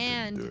specimen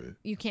didn't do and it.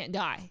 you can't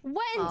die.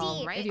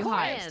 Wendy, If you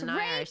hide, Toast.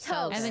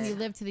 and then you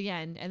live to the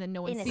end, and then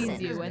no one Innocent.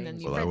 sees you, and then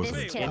you. Well, I For wasn't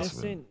this kill.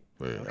 specimen.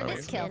 Wait,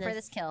 For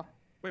this kill.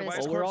 Wait, For why this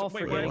is Well, we're all Corpse?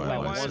 Wait, forgetting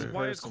about why one is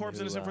person Corpse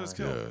who, innocent for this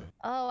kill? Yeah.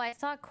 Oh, I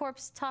saw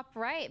Corpse top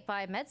right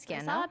by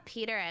Medscan. I saw No?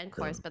 Peter and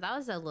Corpse, but that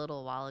was a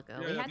little while ago.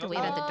 Yeah, we yeah, had to no, wait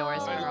at the doors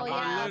Oh, for a yeah,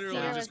 while. Literally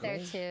Peter was just- there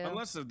too.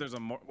 Unless there's a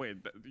more. Wait,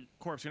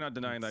 Corpse, you're not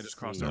denying that I just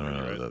crossed No, over. no,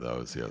 you, no, right? that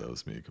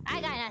was me I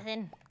completely. got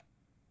nothing.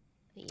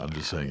 I'm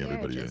just saying you're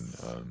everybody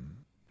just- in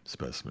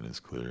specimen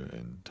is clear,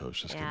 and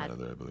Tosh just came Yeah. out of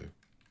there, I believe.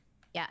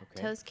 Yeah,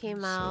 Okay. Toast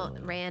came out,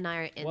 So- Ray and I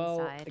are Well,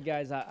 inside.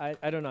 guys, I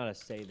don't know how to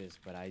say this,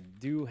 but I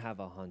do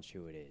have a hunch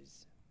who it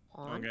is.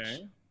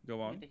 Okay,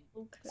 go on.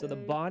 So the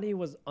body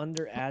was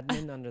under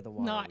admin under the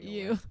water. Not wheel,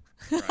 you.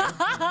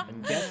 right?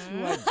 And guess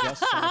who I just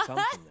saw come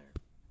from there?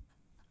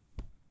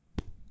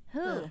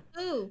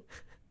 Who?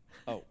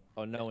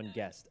 Oh, no one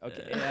guessed.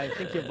 Okay, I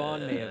think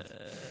Yvonne may have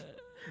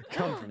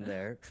come from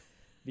there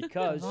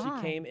because Yvonne.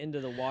 she came into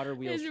the water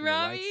wheels Is from the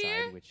Rami right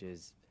here? side, which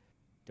is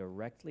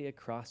directly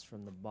across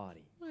from the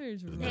body.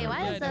 Where's Hey,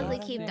 why does Red? Leslie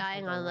keep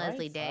dying on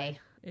Leslie Day?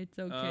 It's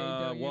okay.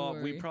 Don't you Well,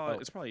 worry.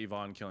 it's probably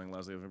Yvonne killing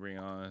Leslie, if we're being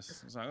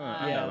honest. It's like,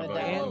 Yeah,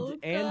 but-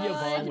 and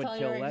Yvonne would tell you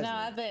kill right Leslie. now,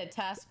 I've been a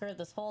tasker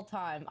this whole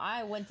time.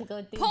 I went to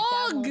go do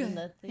Pog! downloading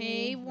the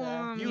Hey, thing,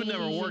 Wommy. You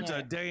never worked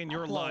a day in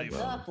your life.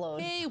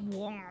 Upload. Hey,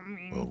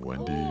 Wommy. Well,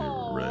 Wendy,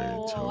 Ray,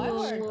 I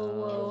Tosh,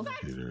 worked.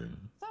 Peter.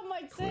 Some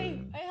might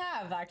say I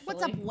have actually.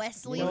 What's up,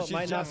 Wesley? You know, it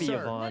might not be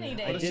Jester. Yvonne.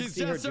 Many I days. did She's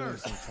see her Jester. doing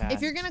some tasks.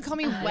 If you're gonna call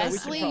me we should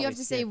Wesley, you have probably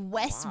to say skip.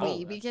 Westwy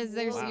Wow. because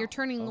Wow. you're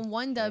turning Oh,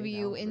 one okay,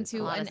 W that was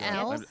into very an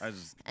cool. L, I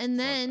just and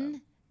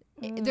then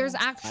there's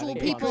actual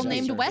think people it's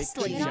named Jester.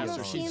 Wesley. It It could be almost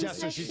Jester. seems She's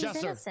Jester, like she's she's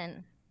Jester.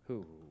 innocent.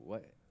 Who?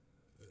 What?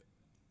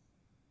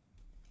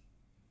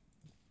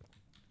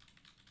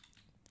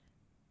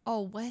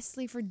 Oh,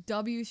 Wesley for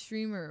W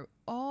streamer.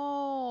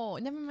 Oh,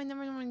 never mind.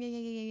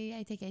 Yeah.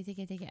 I take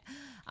it.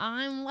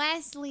 I'm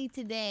Wesley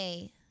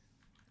today.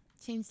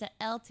 Change the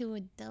L to a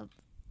dub.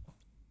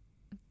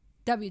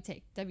 W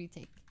take, Rami.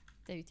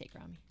 W take.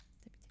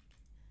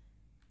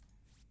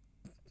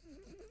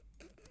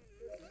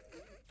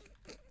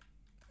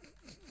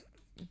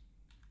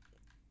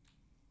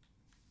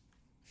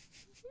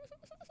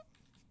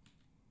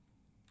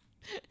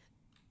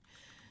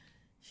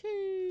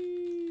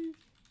 Sheesh.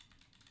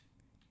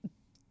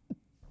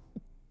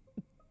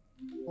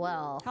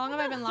 Well, How long have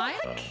I been live?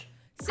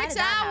 6 did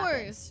that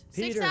hours.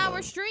 Peter. 6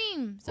 hour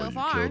stream so Well, you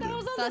far. killed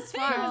him. Thus No,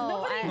 far.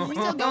 I We're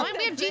still going.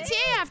 We have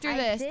GTA after I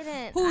this.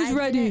 didn't. Who's I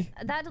ready?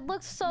 didn't- That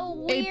looks so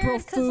weird. April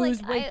 'cause,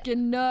 Fool's like,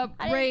 waking up.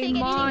 I didn't think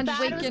anything Raymond bad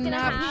was waking gonna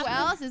up. Who happen.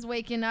 else is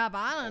waking up?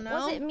 I don't know.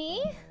 Was it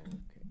me?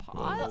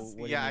 pause?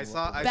 Yeah, I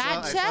saw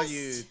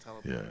you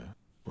teleport. Yeah.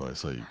 Well, I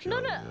saw you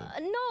kill No, him.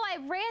 I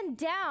ran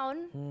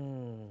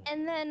down,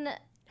 and then.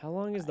 How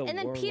long is the And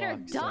then Peter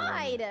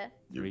died.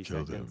 You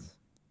killed him.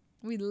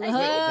 We The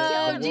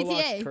love Warlock's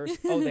GTA. curse-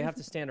 Oh, they have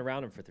to stand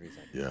around him for 3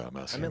 seconds. Yeah, I'm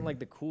I asking. meant like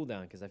the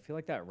cooldown because I feel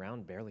like that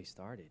round barely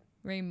started.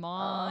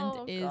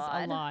 Raymond is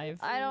alive.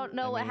 I don't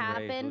know what Ray,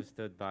 happened. who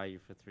stood by you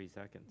for 3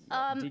 seconds?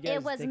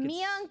 It was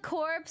miyoung,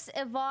 Corpse,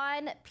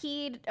 Yvonne,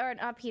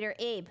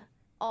 Abe.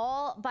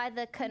 All by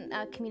the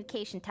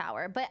communication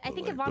tower, but I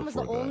think Yvonne was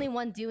the only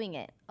one doing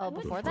it. Oh,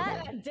 before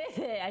that? I did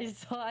it. I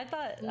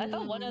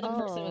thought one other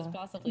person was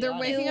possibly. They're on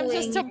waking it. up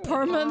just to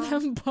perma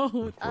them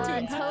both.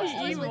 Toast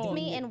was with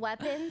me in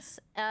weapons,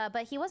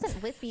 but he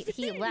wasn't with me.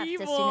 He left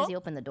as soon as he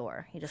opened the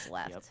door. He just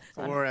left.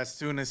 So Or as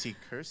soon as he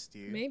cursed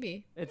you.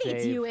 Maybe.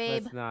 It's you,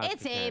 Abe.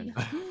 It's Abe.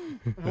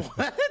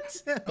 What?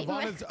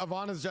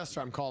 Yvonne is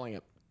Jester. I'm calling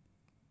it.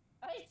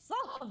 I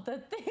saw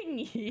the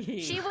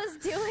thingy. She was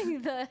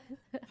doing the.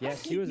 Yeah,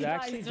 she was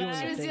actually doing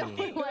She was the the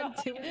only thingy. one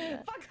doing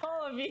it. Fuck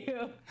all of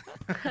you.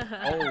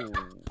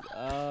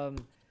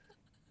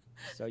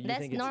 So you That's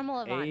think it's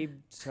normal, Yvonne. Abe,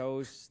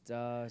 Toast,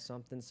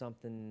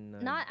 something?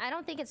 Not. I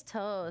don't think it's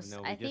Toast.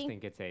 No, we I just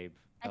think it's Abe.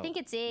 I think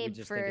it's Abe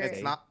just for. think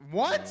It's not.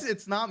 What?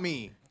 It's not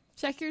me.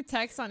 Check your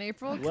text on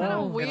April. Kind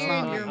Well, of weird.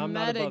 You're I'm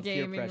not above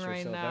peer metagaming pressure,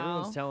 right so if now.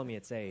 everyone's telling me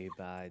it's Abe,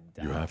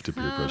 You have to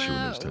peer pressure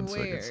when there's 10 seconds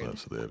weird. left,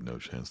 so they have no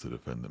chance to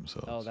defend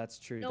themselves. Oh, that's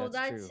true. No, that's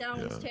that true.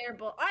 sounds Yeah.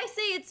 terrible. I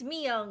say it's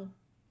miyoung.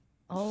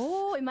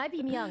 Oh, it might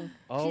be Miyoung.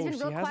 Oh, She's been she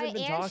real hasn't quiet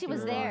been and she talking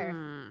was a lot.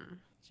 there.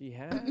 She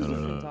has.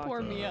 No.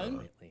 Poor Miyoung.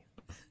 lately.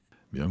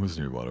 Myung was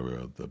near water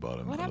at the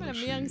bottom. What I don't happened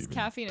to think she Myung's even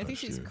caffeine? I think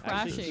touched she's you.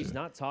 crashing. Actually, she's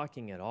not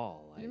talking at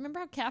all. You remember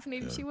how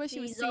caffeinated she was? She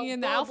was She's singing a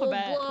the bubble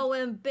alphabet.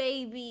 blowing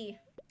baby.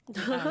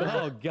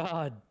 Oh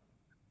God.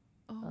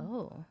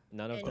 Oh.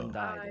 None of them And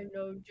died. I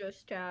know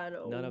just had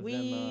a None of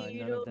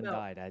them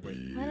died. I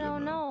did. I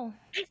don't know.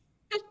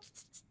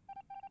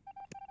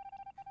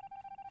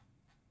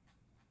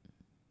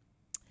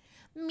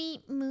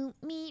 Meet moo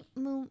meet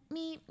moo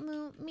meet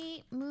moo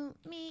meet moo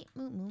meet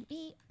moo moo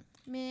meet.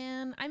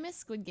 Man, I miss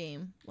Squid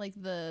Game. Like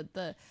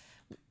the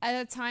at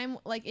a time,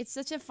 like it's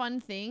such a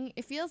fun thing.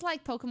 It feels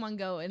like Pokemon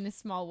Go in a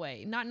small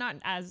way. Not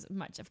as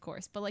much, of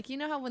course, but like you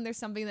know how when there's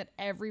something that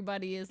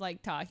everybody is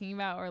like talking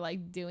about or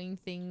like doing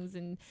things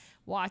and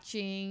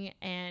watching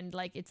and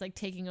like it's like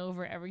taking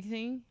over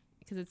everything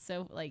because it's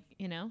so like,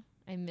 you know,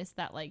 I miss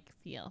that like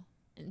feel.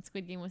 And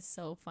Squid Game was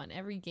so fun.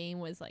 Every game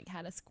was like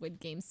had a Squid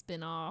Game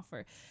spin-off,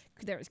 or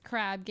there was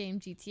Crab Game,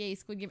 GTA,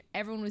 Squid Game.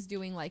 Everyone was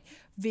doing like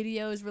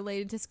videos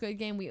related to Squid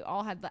Game. We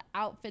all had the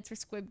outfits for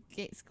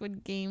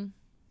Squid Game.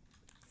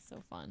 So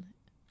fun.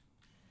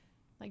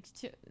 Like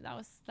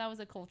that was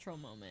a cultural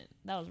moment.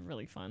 That was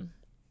really fun.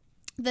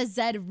 The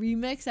Zed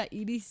remix at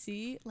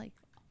EDC, like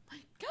oh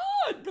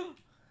my god.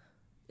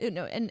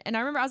 No, and I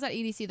remember I was at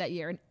EDC that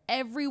year, and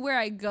everywhere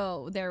I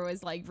go, there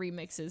was like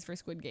remixes for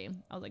Squid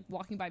Game. I was like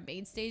walking by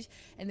main stage,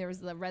 and there was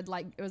the red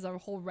light. It was a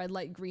whole red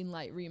light, green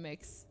light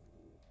remix.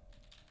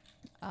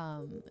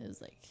 It was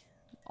like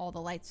all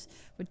the lights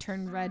would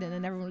turn red, and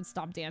then everyone would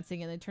stop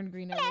dancing, and then turn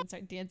green, and everyone would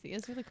start dancing. It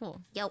was really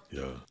cool. Yep.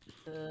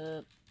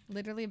 Yeah.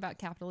 Literally about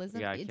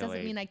capitalism. Yeah, It doesn't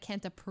Kelly. mean I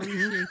can't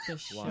appreciate the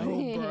show,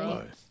 Why?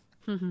 bro.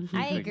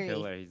 I The agree.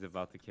 killer, he's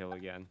about to kill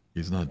again.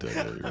 He's not dead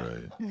yet, you're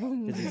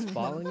right. Is he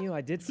following you?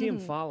 I did see him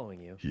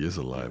following you. He is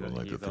alive in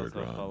like the He's third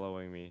also round.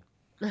 following me.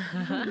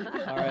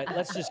 All right,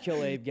 let's just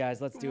kill Abe,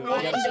 guys. Let's do it. We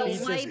Right, gotta the speed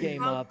this wipe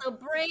game out up. the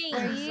brain.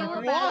 Are you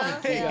son.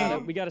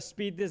 about We gotta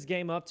speed this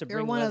game up to You're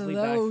bring one Leslie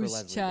of back for those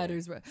Leslie.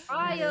 chatters. Day.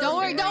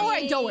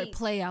 Don't worry.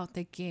 Play out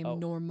the game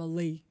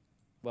normally.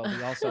 Well,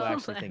 we also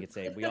actually think it's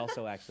Abe. We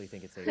also actually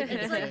think it's Abe.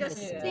 It's like a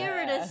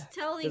spirit is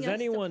telling Does us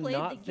anyone to play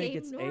not the think game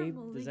it's normally.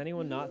 Abe? Does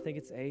anyone not think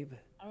it's Abe?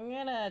 I'm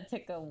gonna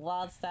take a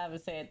wild stab and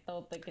say I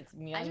don't think it's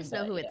me. I just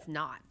know who it's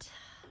not.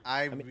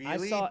 I mean, really I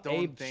saw don't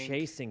Abe think.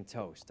 chasing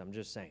Toast. I'm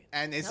just saying.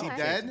 And is he Okay.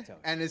 dead?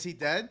 And is he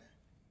dead?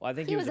 Well, I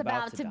think He was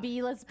about to die.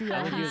 be. Let's be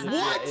I think he honest. was-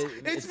 What?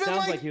 It It's been sounds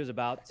like- like he was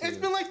about to. It's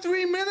been like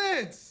 3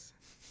 minutes.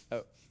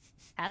 Oh,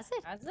 Has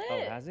it? Has oh,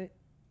 has it?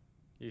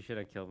 You should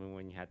have killed me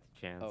when you had the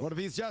chance. What if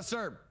he's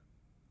Jester?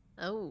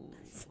 Oh.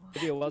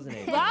 Maybe it wasn't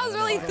Abe. That was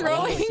really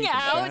throwing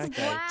out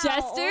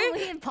Jester.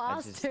 Only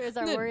imposters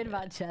are worried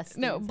about Jester.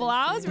 No,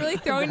 Blau's really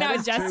throwing That out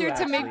is true,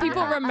 Jester to make actually,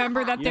 people yeah.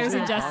 remember that there's a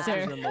Usually imposters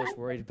Jester. are the most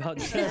worried about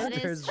That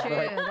is Jesters. true.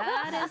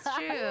 That is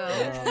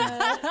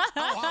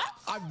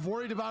true. I'm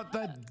worried about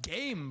the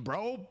game,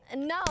 bro.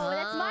 No,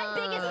 that's my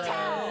biggest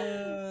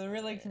tell.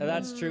 Really?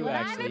 That's true, When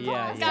I'm actually.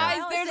 Yeah, imposter, yeah.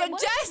 Guys, there's a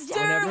What is Jester.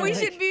 Whenever, We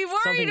like, should be worried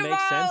something makes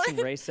about. sense and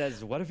Ray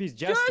says, "What if he's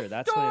Jester?"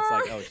 That's when it's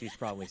like, "Oh, she's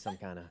probably some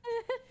kind of."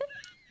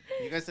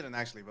 You guys didn't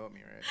actually vote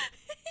me, right?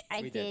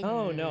 I did.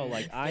 Oh no,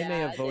 like I may Yeah,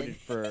 have I voted did.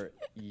 for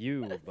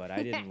you, but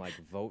I didn't like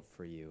vote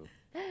for you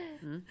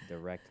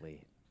directly.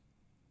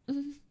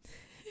 Sykkuno,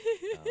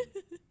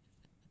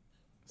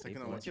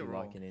 April, what's you your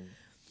role? locking in?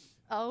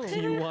 Oh. Do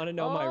you want to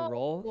know my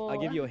role? I'll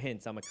give Oh. you a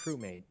hint. I'm a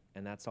crewmate,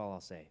 and that's all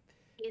I'll say.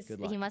 Good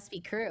luck. He must be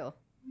crew.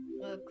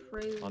 A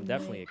crew. I'm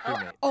definitely a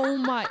crewmate. Oh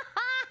my.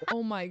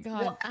 Oh my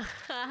god.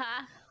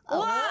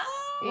 Oh.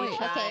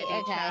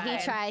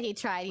 Okay. He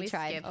tried. We We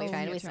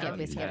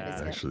skipped.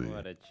 Actually,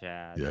 What a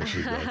chat. he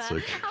actually got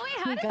sick. Oh wait,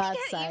 how does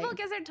he get evil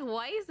gets there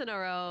twice in a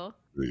row?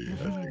 3, I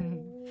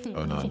think.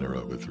 Oh, not in a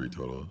row, but 3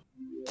 total.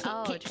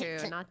 Oh, true.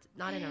 Not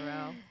in a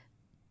row.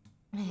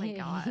 Oh my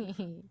god.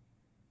 What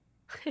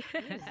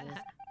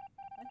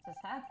just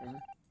happened?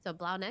 So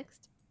Blau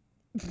next?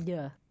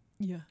 Yeah.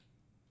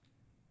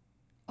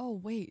 Oh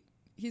wait,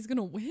 he's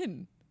gonna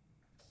win.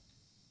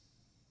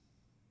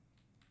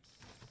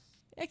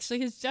 Actually,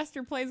 his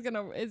jester play is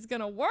gonna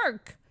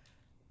work.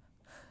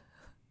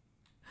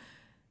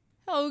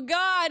 Oh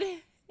God,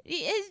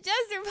 his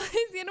jester play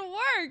is gonna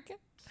work.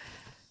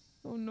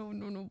 Oh no!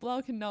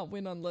 Blau cannot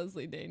win on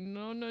Leslie Day.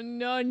 No.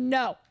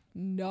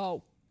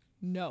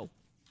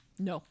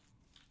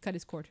 Cut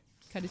his cord.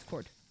 Cut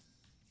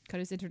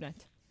his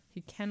internet.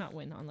 He cannot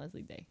win on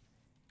Leslie Day.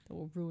 That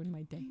will ruin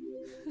my day.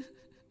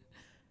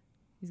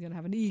 He's gonna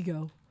have an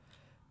ego.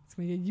 He's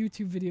gonna get a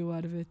YouTube video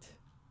out of it.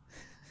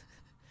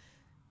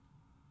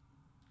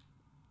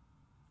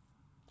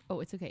 Oh,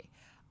 it's okay.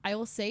 I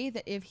will say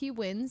that if he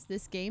wins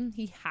this game,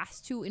 he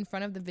has to, in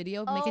front of the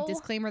video, make a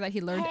disclaimer that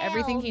he learned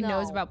everything he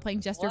knows about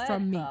playing Jester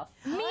from me.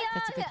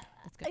 That's good.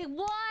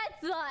 What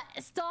the?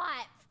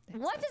 Stop.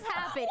 What just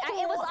happened?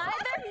 It was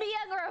either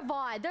miyoung or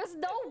Yvonne. There's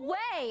no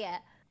way.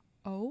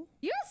 Oh?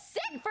 You're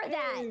sick for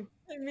that.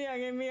 Hey,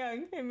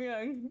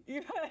 miyoung.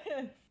 You got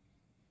it.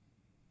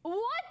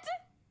 What?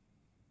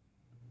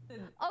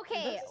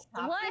 Okay,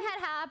 what had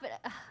happened?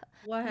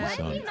 What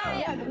happened? Wendy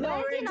and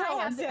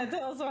I,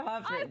 Tell us what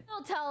happened. I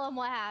will tell him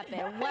what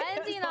happened.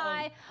 Wendy and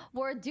I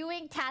were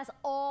doing tasks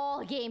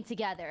all game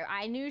together.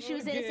 I knew she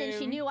was innocent.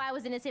 She knew I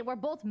was innocent. We're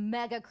both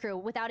mega crew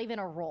without even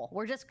a role.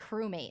 We're just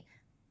crewmate.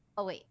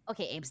 Oh wait,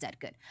 okay, Abe's dead.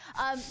 Good.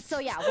 So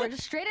yeah, we're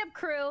just straight up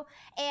crew,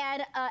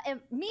 and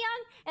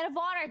miyoung and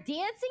Yvonne are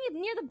dancing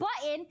near the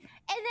button, and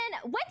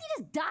then Wendy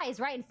just dies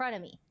right in front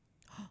of me.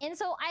 And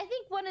so I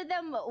think one of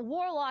them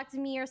warlocked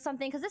me or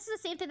something, because this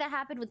is the same thing that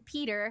happened with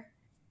Peter.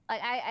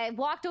 Like I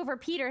walked over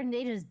Peter and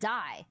they just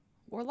die.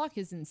 Warlock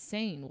is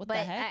insane. What the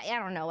heck? I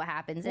don't know what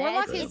happens.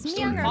 Warlock is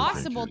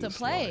impossible to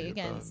play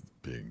against.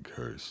 Being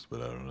cursed,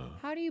 but I don't know.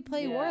 How do you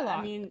play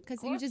Warlock?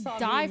 Because you just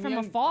die from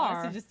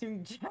afar. Just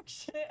doing jack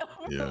shit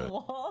over the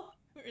wall.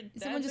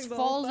 Someone just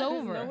falls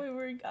over. No, we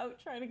were out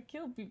trying to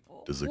kill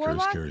people. Does the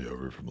curse carry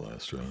over from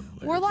last round?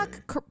 Like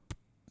Warlock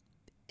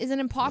is an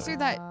imposter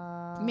that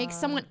makes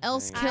someone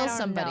else kill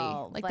somebody.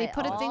 Like they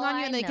put a thing on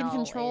you and they can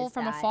control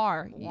from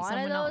afar. One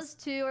of those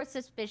two are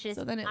suspicious.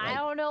 So then I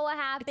don't know what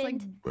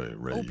happened. Wait,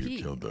 Ray,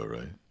 you killed though,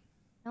 right?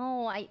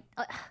 No,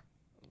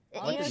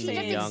 she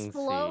just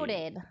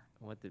exploded.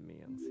 What did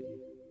miyoung see?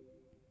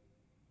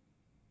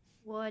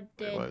 What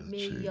did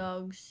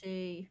miyoung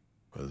see?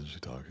 Why isn't she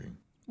talking?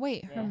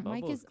 Wait, her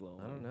mic is.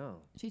 I don't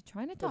know. She's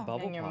trying to talk.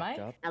 Bubble your mic?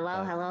 Up,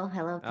 Hello.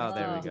 Oh,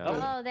 there we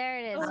go. Oh, there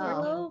it is.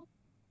 Hello.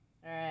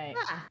 All right.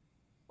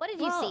 What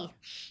did you see?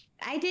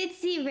 I did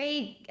see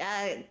Ray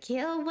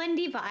kill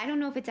Wendy, but I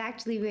don't know if it's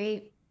actually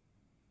Ray.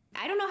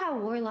 I don't know how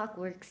Warlock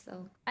works,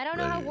 so. I don't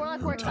know how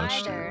Warlock works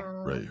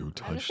either. Ray, who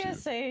touched you?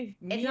 Say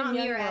it's not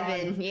Mirror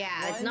Evan.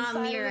 Yeah, it's not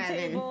Mirror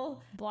Evan.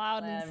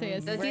 Blau didn't say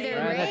a So it's thing. either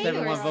Ray Let's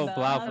everyone or vote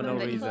Blau for no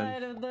reason.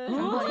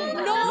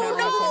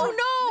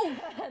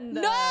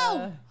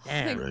 No! Damn,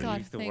 Thank God,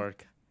 used to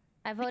work.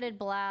 I voted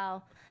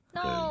Blau.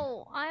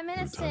 No, I'm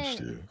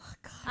innocent.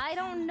 I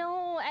don't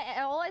know.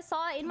 All I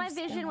saw in my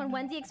vision when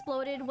Wendy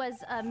exploded was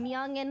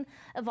miyoung and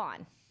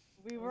Yvonne.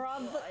 We were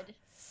on the.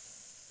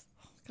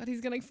 God,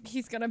 he's gonna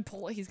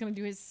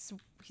do his.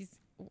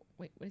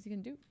 Wait, what is he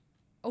gonna do?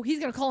 Oh, he's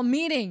gonna call a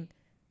meeting.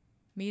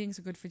 Meetings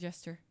are good for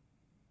Jester.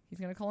 He's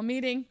gonna call a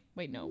meeting.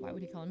 Wait, no. Why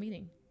would he call a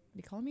meeting?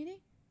 Would he call a meeting?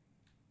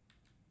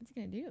 What's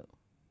he gonna do?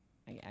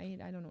 I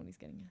don't know what he's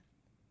getting at.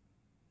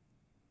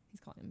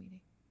 He's calling a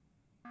meeting.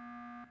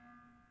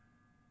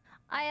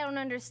 I don't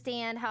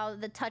understand how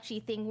the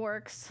touchy thing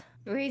works.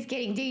 Ray's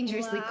getting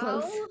dangerously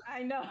close.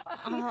 I know.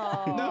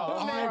 Oh, No,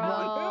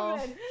 I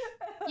won.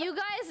 You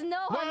guys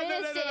know I'm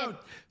innocent. No.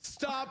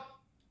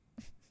 Stop.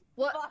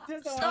 What?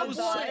 Stop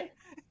what?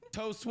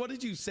 Toast, what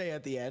did you say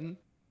at the end?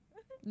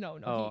 No.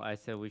 Oh, I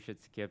said we should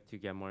skip to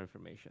get more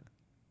information.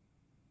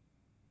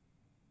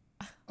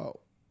 Oh.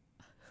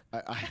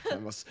 I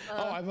must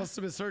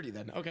have misheard you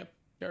then. Okay,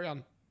 carry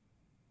on.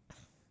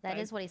 That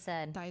is what he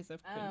said. Dies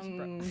of cringe,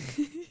 bro.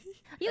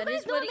 You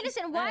guys know I'm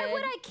innocent. Why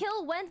would I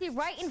kill Wendy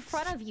right in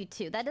front of you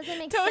two? That doesn't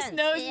make Toast sense.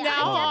 knows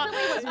now. I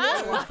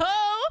definitely was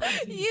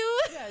You.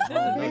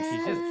 Oh, look,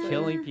 she's just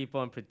killing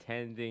people and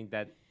pretending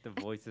that the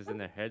voices in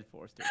their head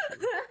forced her to.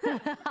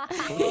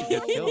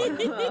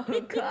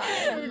 Oh, God.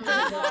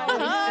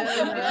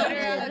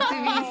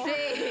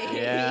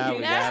 Yeah, we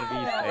gotta be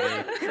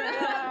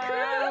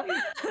safe.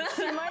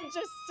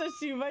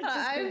 She might just.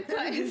 I'm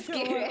kind of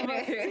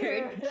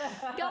scared.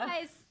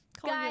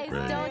 Guys,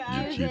 Ray, don't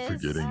you do keep this.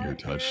 forgetting who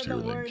touched you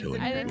and then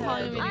killing I didn't people. call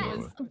him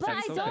anyone. But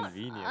I so don't.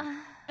 convenient.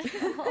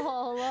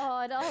 Oh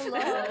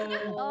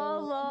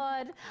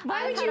Lord.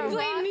 Why would you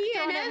blame me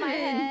and in my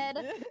Evan? head?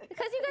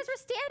 Because you guys were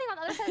standing on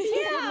the other side of the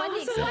table when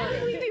Wendy so why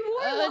would we be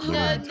warlock?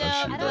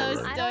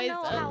 I don't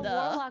know how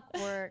warlock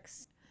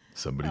works.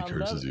 Somebody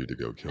curses you to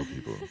go kill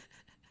people.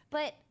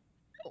 But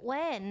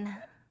when?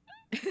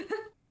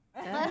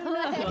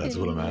 That's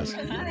what I'm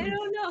asking you. I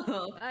don't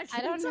know. I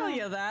I don't couldn't tell know.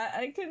 you that.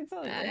 I couldn't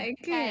tell you. I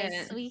Guys,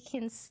 can't. we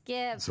can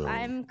skip. So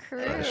I'm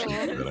cruel.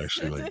 that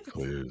actually like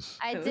clears.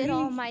 I did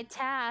all my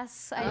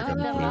tasks. I did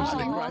them clears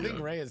all. I think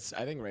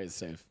Ray is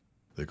safe.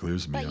 That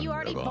clears me. But you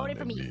already Yvonne voted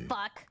for and me, you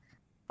fuck.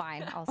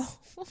 Fine, I'll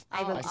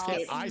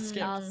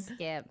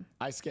skip.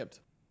 I skipped.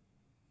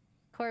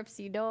 Corpse,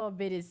 you know I'm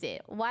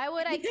innocent. Why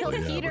would I kill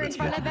yeah, Peter but in it's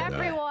front of not that.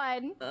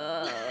 everyone?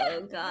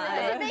 Oh God.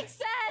 Does it make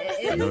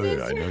sense? I know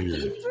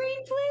you're.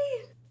 Brain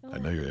play. I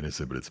know you're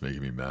innocent, but it's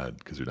making me mad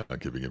because you're not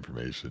giving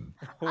information.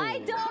 I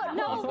don't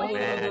know.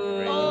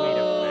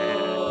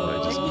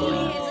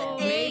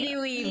 Maybe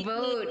we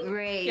vote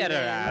Ray. Get her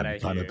out I'm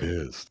of kind here. of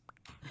pissed.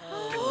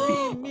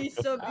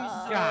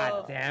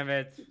 God damn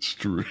it.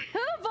 Straight. Who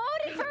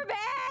voted for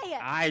me?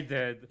 I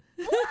did.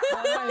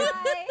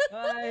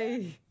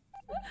 Bye.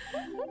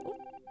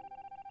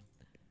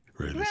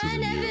 Ray, this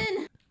isn't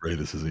you. Ray,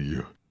 this isn't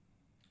you.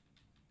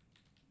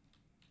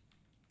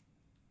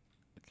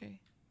 Okay.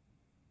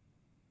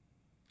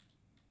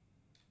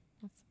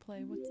 What's the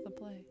play? What's the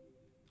play?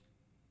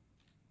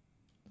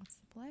 What's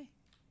the play?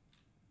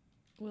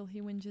 Will he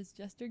win his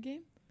jester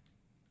game?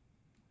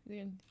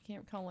 He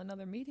can't call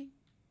another meeting.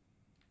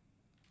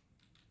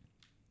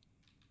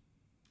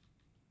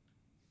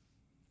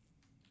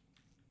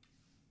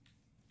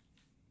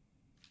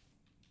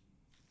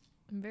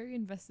 I'm very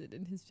invested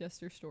in his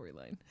jester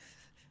storyline.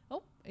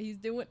 Oh, he's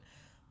doing...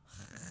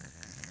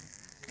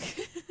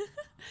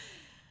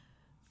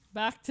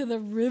 Back to the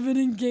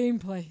riveting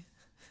gameplay.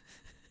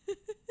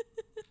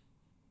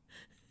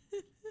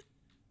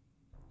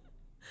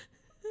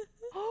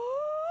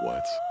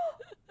 What?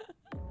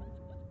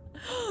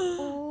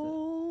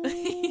 Oh.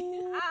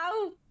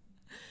 Ow.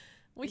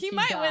 Well, he She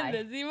might died.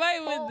 win this. He might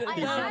win this. I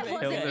Killed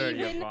wasn't her,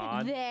 even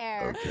Yvonne.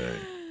 there. Okay.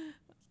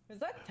 Was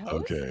that Toast?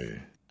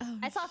 Okay.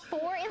 I saw 4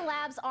 in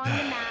labs on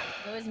the map.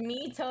 It was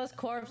me, Toast,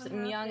 Corpse,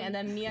 Miyoung, and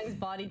then Miyoung's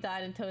body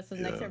died and Toast was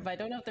next to her. Yeah. But I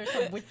don't know if there's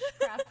some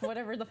witchcraft,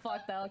 whatever the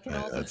fuck, that can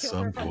also At kill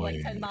some her from like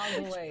point- 10 miles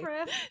away.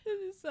 This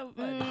is so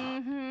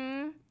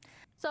funny.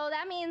 So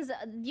that means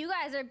you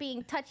guys are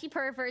being touchy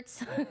perverts.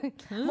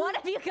 One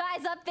of you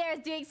guys up there is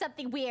doing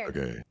something weird.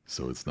 Okay,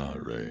 so it's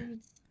not Ray.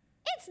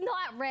 It's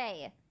not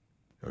Ray.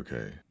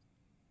 Okay.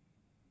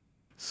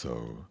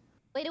 So.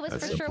 Wait, it was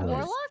at for some sure point,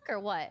 Warlock or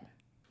what?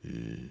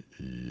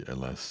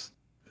 Unless.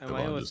 And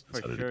mine Yvonne was just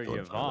for decided to sure kill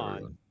in front of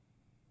Yvonne.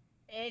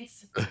 everyone.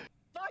 It's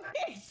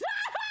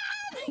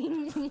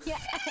fucking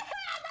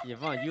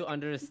Yvonne, you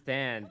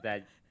understand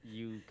that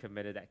you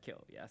committed that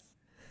kill, yes?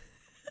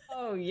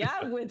 Oh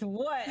yeah, with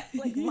what?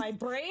 Like my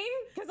brain?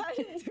 Because I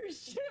didn't do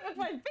shit with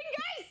my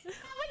fingers.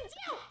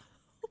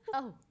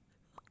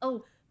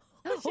 Oh.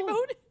 She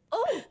voted.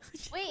 Oh.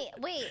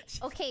 Wait.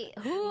 Okay,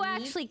 who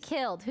actually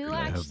killed? Who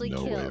I have actually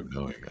no way killed? of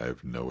knowing. I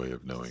have no way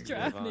of knowing.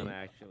 Yvonne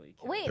actually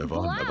killed. Wait, Yvonne-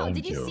 Blau, Yvonne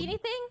did you killed. see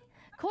anything?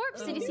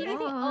 Corpse, did you see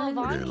anything? Oh,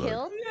 Vaughn Okay, look.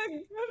 killed.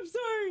 I'm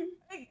sorry.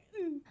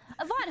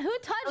 Yvonne, who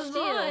touched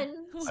you? Yvonne,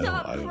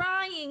 stop I don't-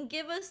 crying.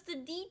 Give us the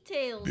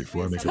details.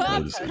 Before I make a Stop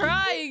poor decision.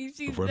 crying,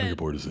 she Before I make a said.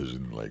 poor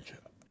decision, like,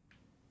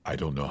 I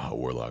don't know how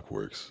Warlock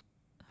works.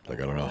 Like,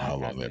 I don't know how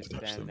long they have to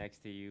touch stand them. next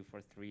to you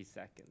for 3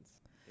 seconds.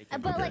 They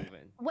can But be like,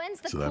 moving. when's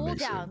the So that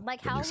makes it, cooldown?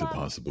 Like, that how makes long? it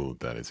possible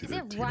that it's Is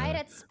either it Tina, right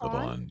at spawn?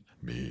 Yvonne,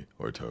 me,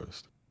 or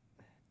Toast.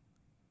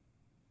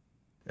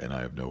 And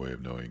I have no way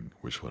of knowing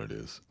which one it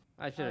is.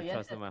 I should have yeah,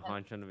 trusted my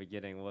hunch from the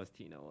beginning. Was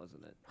Tina,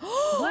 wasn't it?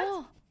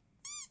 What?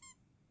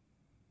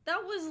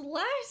 That was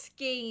last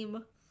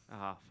game.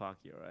 Ah, fuck,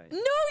 you're right. No,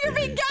 you're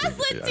being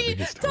gaslit, I think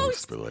T. it's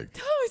Toast, but like,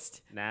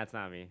 Toast. Nah, it's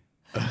not me.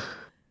 I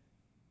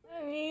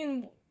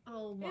mean,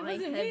 Oh it my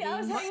wasn't me. I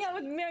was heavens. hanging out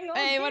with Miyoung.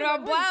 Hey, what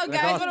about Blau, Let's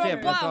guys? all What about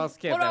skip. Let's all Blau?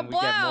 skip, What and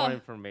about we get more Blau?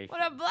 information.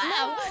 What about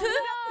Blau?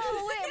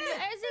 No, wait,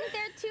 isn't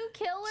there 2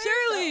 killers?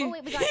 Surely. Oh,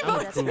 wait, we got He oh,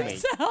 votes that's right.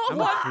 himself. I'm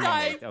a I'm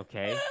dying. crewmate,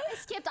 okay? I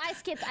skipped.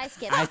 I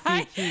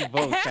see 2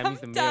 votes. That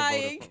means the mayor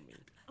dying. voted for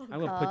me. I'm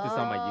gonna put this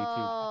on my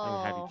YouTube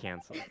and have you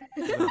cancel it.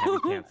 I'm gonna have you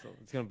cancel.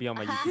 It's gonna be on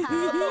my YouTube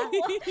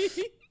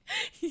channel.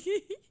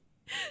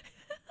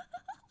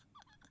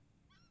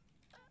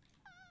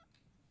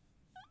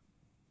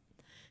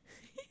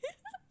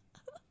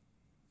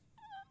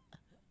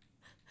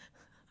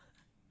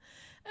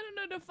 I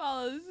don't know to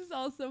follow. This is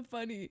all so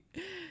funny.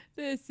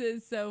 This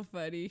is so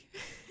funny.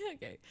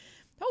 Okay.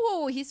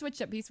 Oh, he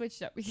switched up. He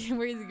switched up.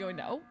 Where is he going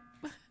now?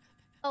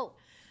 Oh,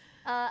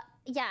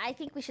 yeah, I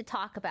think we should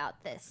talk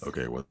about this.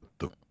 okay, what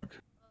the fuck?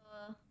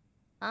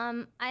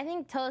 I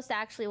think Toast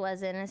actually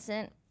was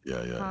innocent.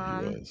 Yeah, he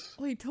was.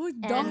 Wait, Toast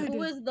And died. Who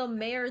was the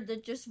mayor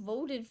that just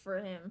voted for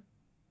him?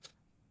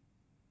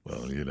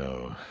 Well, you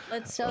know.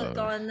 Let's suck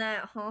on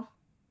that, huh?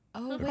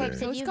 Oh, Okay. wait, Did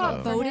Toast you got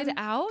vote for voted him?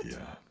 out?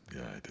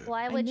 Yeah, I did.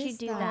 Why would you missed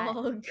do that. that?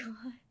 Oh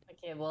god.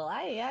 Okay, well,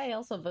 I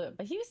also vote,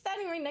 but he was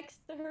standing right next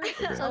to her.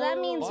 So that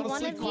means Honestly,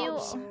 one of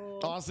Corpse, you.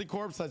 honestly,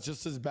 Corpse, that's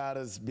just as bad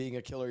as being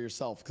a killer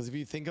yourself. Because if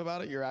you think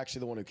about it, you're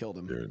actually the one who killed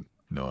him. Dude,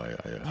 no, I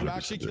You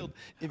actually killed.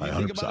 If you I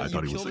think 100%, about I it,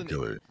 thought you he was killed the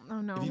killer.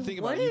 Oh no. If you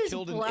think What about it, you is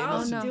killed an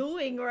Blouse innocent.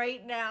 doing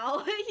right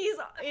now? He's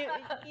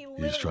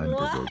He's trying to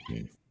provoke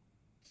me.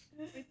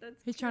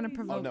 He's trying to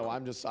provoke. Oh no,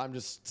 I'm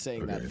just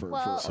saying that for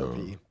Well, for OP.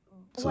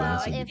 So Wow,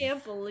 that's I in,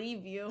 can't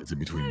believe you. it's in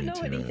between I me, don't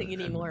know Tina, anything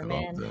and anymore, Bob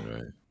man. then,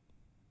 right?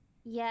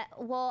 Yeah,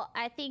 well,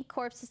 I think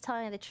Corpse is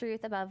telling the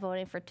truth about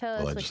voting for Toast,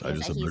 Well, I which just means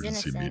that he's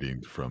emergency innocent.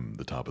 meeting from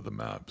the top of the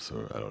map,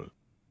 so I don't.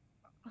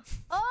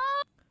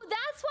 Oh,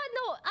 that's what.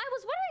 No, I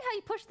was wondering how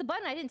you pushed the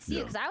button. I didn't see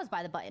it because I was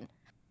by the button.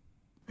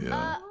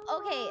 Yeah.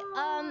 Okay.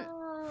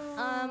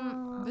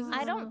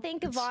 I don't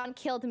think Yvonne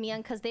killed miyoung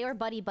because they were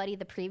buddy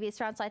the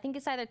previous round, so I think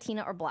it's either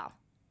Tina or Blau.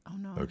 Oh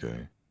no.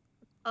 Okay.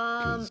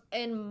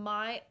 In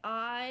my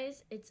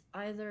eyes, it's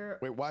either.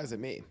 Wait, why is it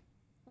me?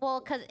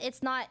 Well, because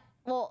it's not.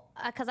 Well,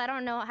 because I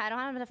don't know. I don't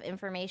have enough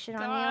information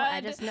on you.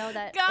 I just know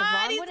that God,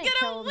 Yvonne he's wouldn't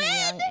kill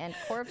miyoung, and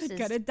Corpse is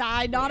gonna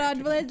die. Not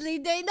on Leslie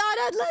Day. Not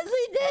on Leslie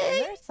Is Day.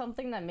 there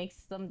something that makes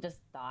them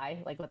just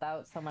die, like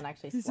without someone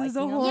actually This slicing is a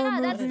them? horror Yeah,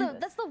 that's movie.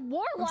 that's the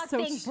warlock so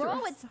thing,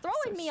 bro. stressed. It's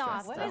throwing me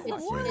off. What is the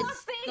Wait. warlock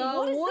thing? The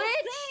What is witch!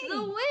 this The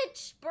thing?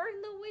 witch!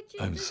 Burn the witch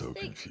at I'm the so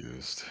stake.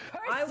 confused.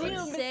 I would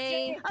Curse you,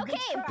 say. Mr.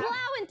 Okay,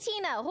 Blau and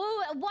Tina.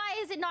 Why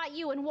is it not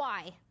you, and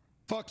why?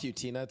 Fuck you,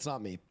 Tina. It's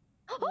not me.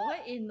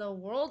 What in the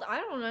world? I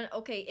don't know.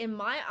 Okay, in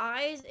my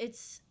eyes,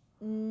 it's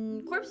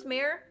Corpse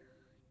Mare,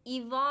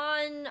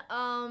 Yvonne,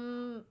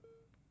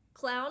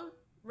 Clown,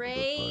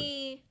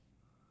 Ray.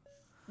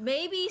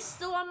 Maybe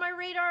still on my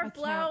radar.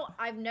 Blau.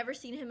 I've never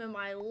seen him in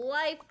my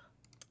life.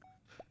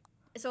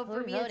 So for Who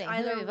are me, voting? it's Who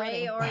either are we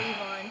Ray voting? or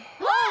Yvonne.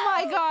 Oh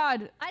my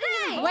God. I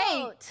didn't even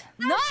Wait. vote.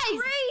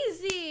 Nice.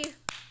 Crazy.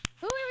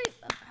 Who are we?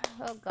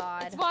 Oh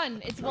God. It's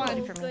one. It's one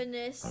Oh for me.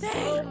 goodness. I'm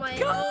Oh my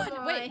God.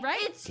 God. Wait, right?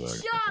 It's Sorry,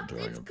 shocked. I'm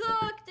It's sorry.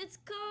 cooked. It's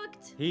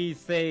cooked. He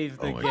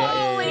saved the Oh my game. God.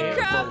 Holy I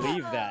crap. can't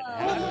believe that.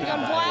 Oh my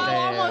God.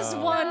 Blau almost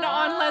won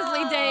on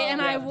Leslie Day,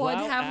 and I would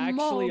Blau have actually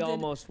molded.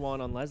 almost won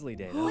on Leslie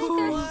Day.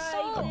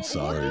 I'm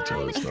sorry,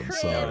 Toast. I'm No,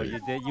 sorry. you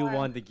did. You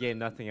won the game.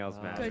 Nothing else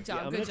matters. Good job.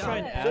 I'm Good gonna try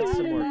job. and add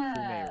some more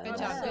crewmate Good roles.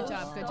 job. Good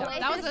job. Good Oh, job. wait,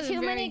 That was there's a too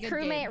very many good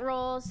crewmate game.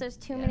 roles. There's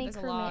too many there's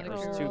a lot crewmate of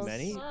roles. There's too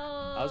many?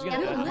 I was Yeah,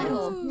 gonna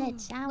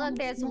add Look,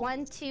 there's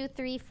 1, 2,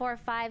 3, 4,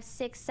 5,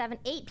 6, 7,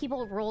 8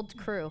 people rolled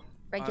crew.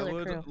 Regular I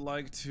would crew.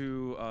 like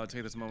to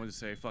take this moment to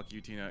say fuck you,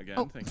 Tina, again.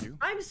 Oh. Thank you.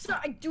 I'm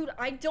sorry, dude.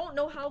 I don't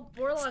know how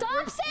Warlock Stop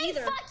works saying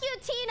either. fuck you,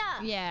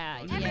 Tina! Yeah,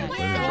 Everyone yeah. say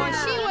Well,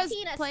 fuck she you, was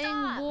Tina, playing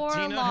stop.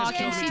 Tina has Warlock,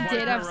 killed and me she twice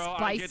did in a a row.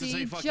 I get to say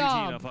spicy fuck you, Tina.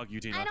 job. Fuck you,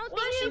 Tina. I don't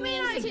What think do she you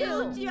mean I means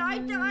killed to. you? I was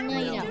just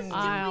doing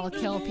I'll the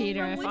kill role Peter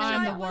from if which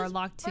I'm I the was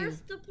Warlock too.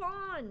 First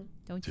upon.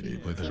 Don't Tina, you you?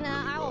 played that Tina,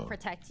 really I will well.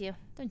 protect you.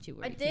 Don't you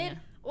worry. I did.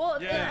 Tina.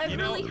 Well, Yeah, it you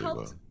know- really Really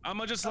helped. well. I'm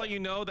gonna just let you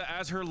know that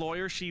as her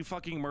lawyer, she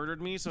fucking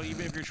murdered me. So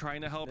even if you're trying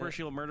to help her,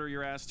 she'll murder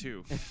your ass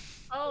too.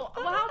 Oh,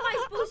 well, how am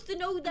I supposed to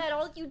know that?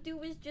 All you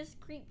do is just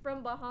creep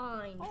from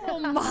behind. Oh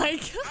my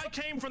God. I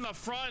came from the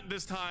front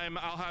this time.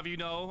 I'll have you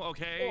know,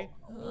 okay?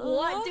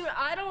 What, dude?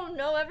 I don't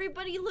know.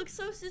 Everybody looks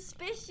so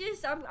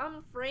suspicious.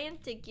 I'm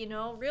frantic, you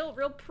know. Real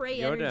prey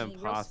You're energy. the real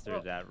imposter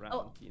slow. that round,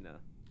 Oh. Tina.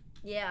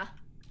 Yeah,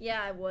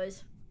 I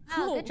was.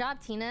 Oh, good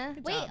job, Tina.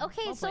 Good Wait, job.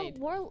 okay, Well so played.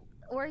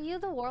 were you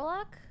the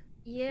Warlock?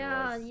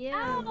 Yeah, yeah. I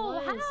How?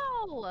 was.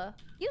 How?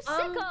 You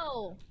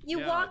sicko! You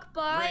Yeah, walk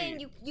by right.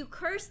 and you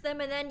curse them,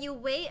 and then you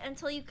wait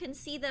until you can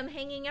see them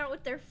hanging out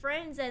with their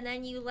friends, and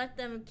then you let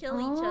them kill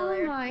each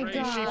other. Oh my Right, she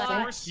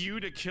God. forced you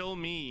to kill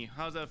me.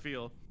 How's that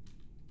feel?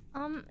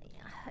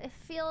 It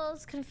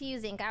feels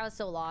confusing. I was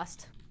so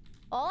lost.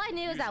 All I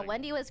knew is that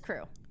Wendy was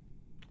crew.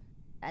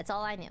 That's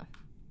all I knew.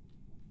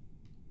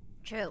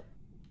 True.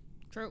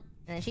 True.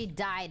 And then she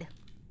died.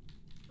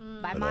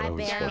 By I my thought it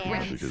was bare fucking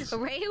hands. because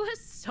Ray was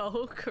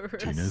so correct.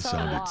 Tina so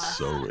sounded lost.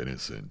 so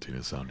innocent.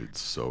 Tina sounded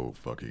so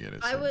fucking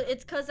innocent.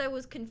 It's because I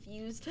was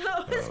confused.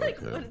 I was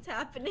like, okay. what is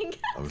happening?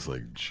 I was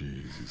like,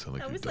 jeez, you sound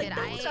like I you was don't like,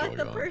 know that's what's not going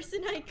the on.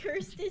 person I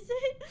cursed, is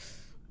it?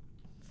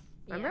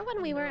 Remember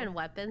when we were in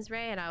weapons,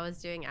 Ray, and I was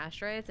doing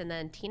asteroids, and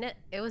then Tina,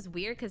 it was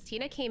weird because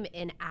Tina came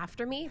in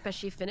after me, but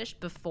she finished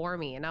before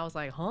me, and I was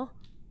like, huh?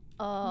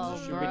 Oh,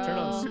 Should we turn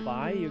on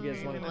spy? You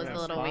guys want It to was turn a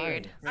on little spy?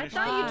 weird. I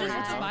thought you just Yeah.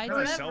 took Spy Kinda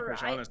forever.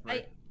 selfish,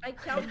 honestly. I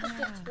counted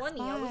to 20.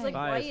 I was like,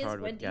 Spy why is is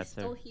hard with Wendy Getzer.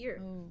 still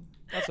here?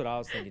 That's what I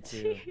was thinking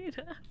too.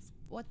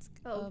 What's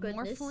Oh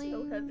goodness, oh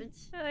morphling?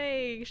 heavens.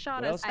 Hey,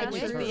 shot What us else I did we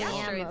after turn the on?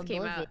 asteroids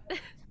came out.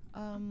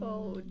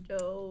 Oh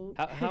no.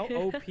 How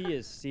OP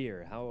is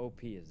Seer? How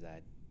OP is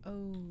that?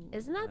 Oh.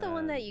 Isn't that the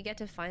one that you get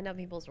to find out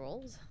people's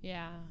roles?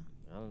 Yeah.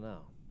 I don't know.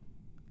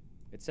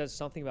 It says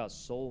something about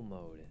soul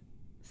mode.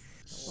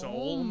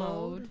 Soul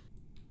mode?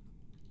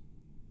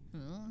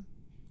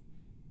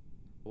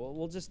 Well,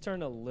 we'll just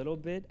turn a little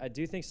bit. I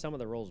do think some of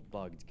the roles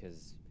bugged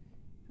because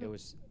it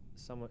was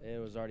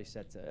already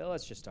set to.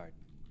 Let's just start.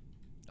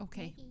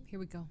 Okay, here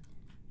we go.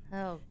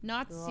 Oh,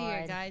 Not Seer,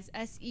 God. guys.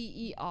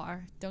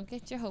 S-E-E-R. Don't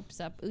get your hopes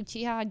up.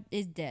 Uchiha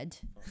is dead.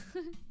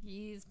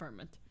 He's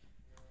permanent.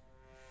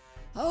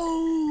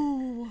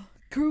 Oh,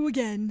 crew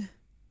again.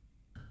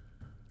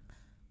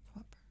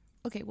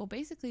 Okay, well,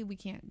 basically, we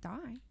can't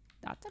die.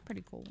 That's a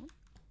pretty cool one.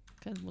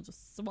 Because we'll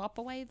just swap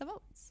away the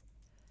votes.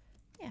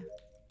 Yeah.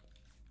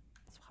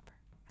 Swapper.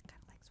 I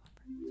kind of like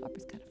Swapper.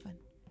 Swapper's kind of fun.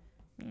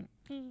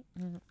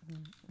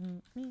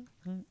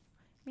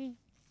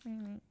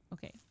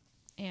 Okay.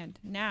 And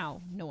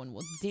now, no one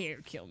will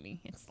dare kill me.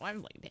 It's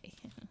Lovely Day.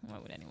 Why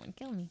would anyone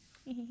kill me?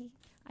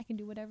 I can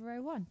do whatever I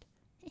want.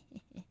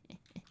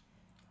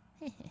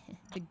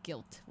 The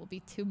guilt will be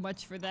too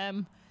much for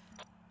them.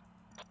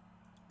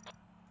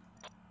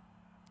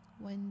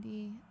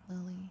 Wendy,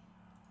 Lily,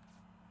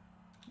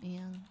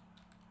 Miyoung,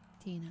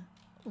 Tina.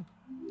 Ooh.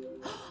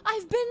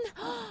 I've been...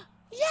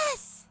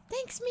 Yes!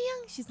 Thanks,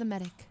 Miyoung. She's the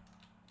medic.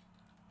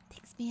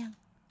 Thanks, Miyoung.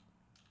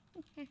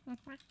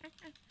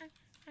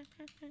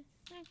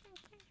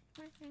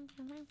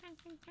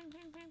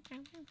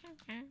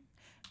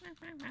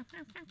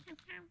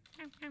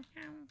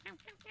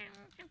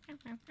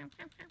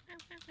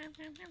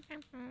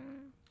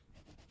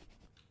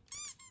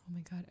 Oh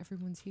my god,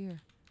 everyone's here.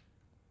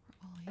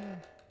 We're all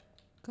here.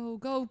 Go,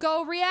 go,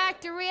 go!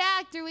 Reactor,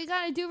 reactor! We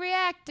gotta do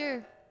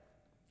reactor!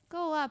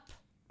 Go up.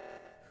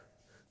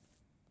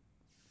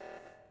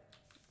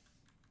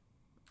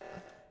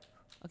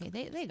 Okay,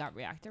 they got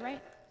reactor,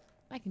 right?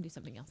 I can do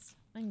something else.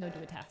 I can go do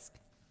a task.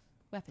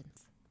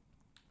 Weapons.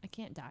 I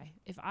can't die.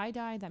 If I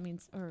die, that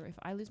means... Or if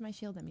I lose my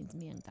shield, that means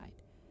Miyoung died.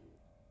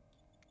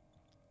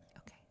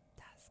 Okay,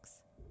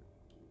 tasks.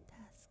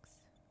 Tasks.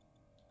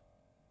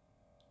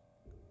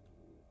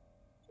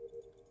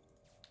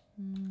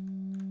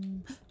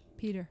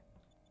 Peter.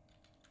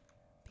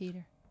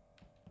 Peter.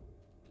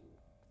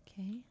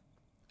 Okay.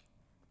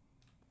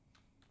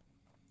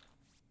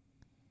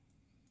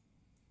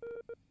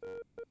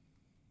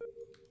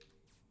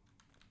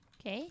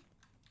 Okay.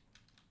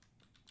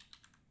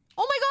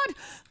 Oh my god!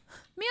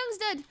 Miyoung's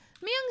dead!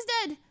 Miyoung's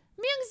dead!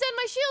 Miyoung's dead!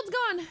 My shield's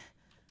gone!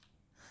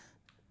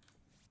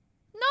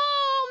 No!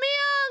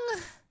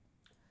 Miyoung!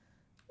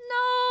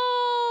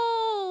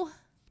 No!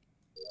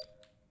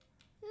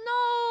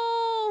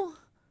 No!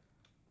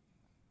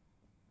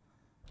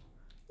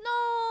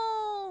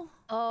 No!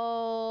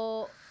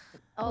 Oh.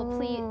 Oh,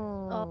 please.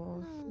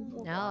 Oh.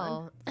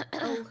 No.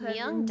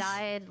 Miyoung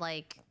died,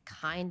 like,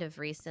 kind of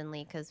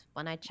recently, because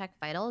when I checked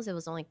vitals, it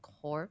was only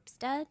corpse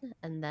dead,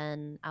 and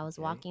then I was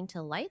walking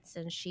to lights,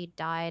 and she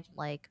died,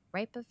 like,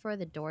 right before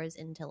the doors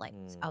into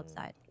lights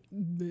outside.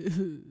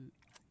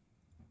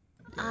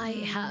 I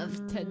have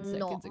 10 seconds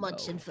not ago.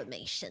 much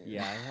information.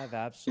 Yeah, I have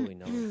absolutely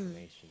no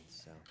information,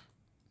 so.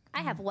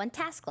 I have one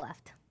task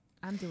left.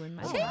 I'm doing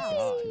my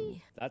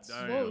That's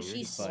Whoa,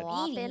 she's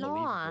swapping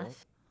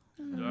off.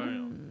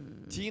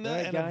 Tina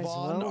Alright, and guys,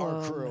 Yvonne well,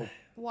 are crew.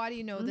 Why do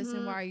you know this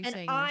and why are you And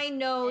saying I this?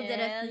 know that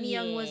Hell if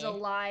Miyoung was yeah.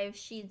 alive,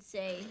 she'd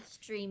say,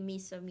 stream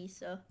Misa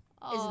Misa.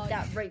 Oh, Isn't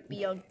that right,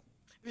 Miyoung?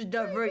 Isn't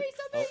that right?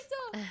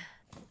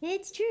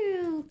 It's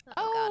true.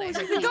 Oh,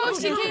 God,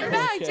 she came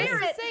back. Okay. Just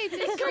to say,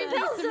 to scream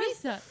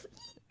Misa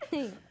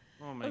Misa.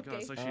 Oh my god,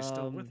 it's like she's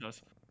still with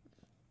us.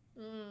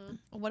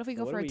 What if we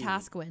go What for do a we-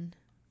 task win?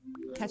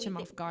 Catch him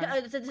off guard.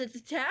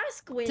 The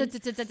task win.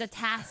 The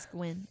task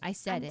win. I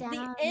said it.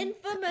 The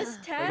infamous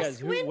Hey task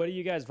guys, win. what are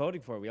you guys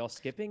voting for? Are we all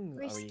skipping?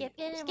 We're Are we...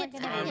 skipping and we're Skip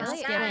gonna time. Skip.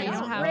 Yeah, You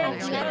don't have Red, one.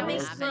 you gotta You make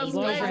don't have some any. As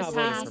long as you're not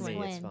Task voting for me,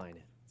 win. it's fine.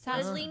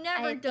 Leslie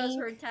never does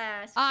her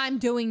task. I'm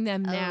doing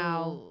them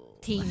now,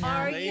 Tina.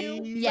 Are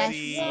you? Yes.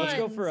 Let's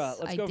go for a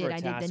I for did a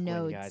task the win,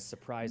 notes. guys.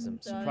 Surprise them.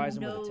 Surprise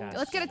them with a task.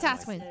 Let's get a win.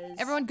 task win.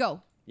 Everyone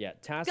go. Yeah,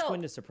 task Go.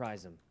 win to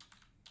surprise them.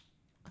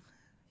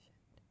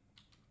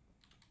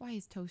 Why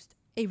is toast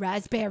a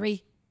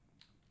raspberry?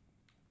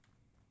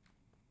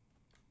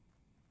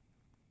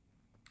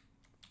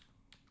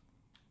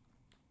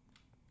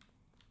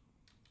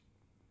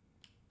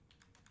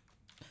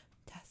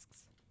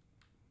 Tasks.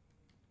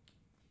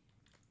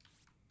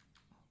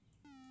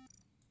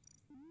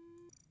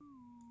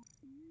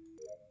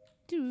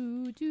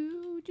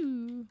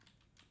 Do.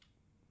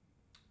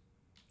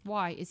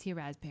 Why is he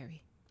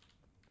raspberry?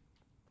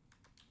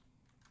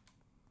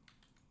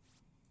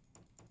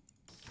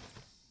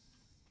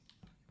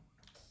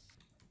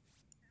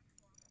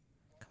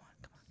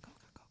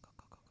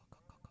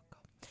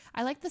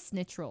 I like the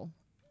snitch roll.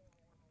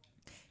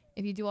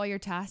 If you do all your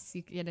tasks,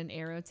 you get an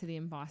arrow to the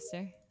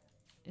imposter.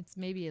 It's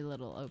maybe a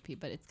little OP,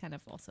 but it's kind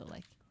of also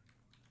like...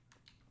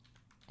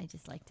 I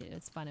just liked it. It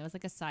was fun. It was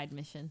like a side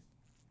mission.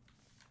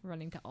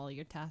 Running to all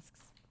your tasks.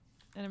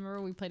 And I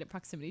remember we played at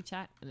proximity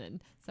chat, and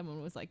then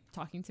someone was like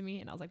talking to me,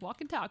 and I was like,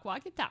 walk and talk,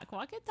 walk and talk,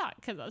 walk and talk,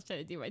 because I was trying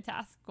to do my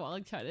task while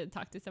like trying to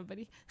talk to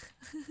somebody.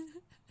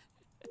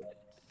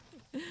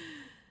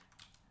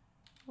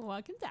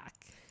 Walk and talk.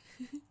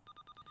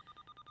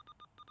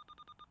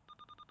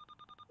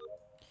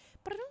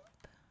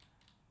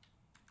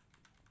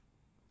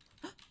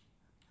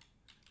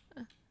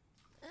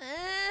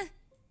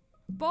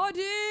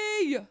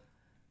 Body!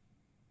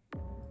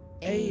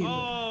 Abe.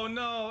 Oh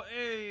no,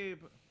 Abe.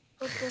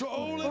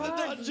 All in the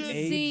dungeon.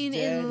 Abe's Seen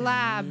dead, in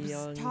labs,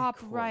 Miyoung top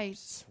corpse.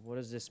 right. What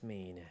does this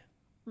mean?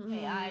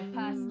 Okay, I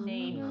pass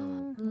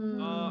name.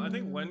 I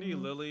think Wendy,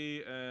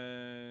 Lily,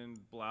 and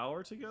Blau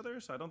are together,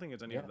 so I don't think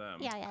it's any of them.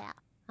 Yeah.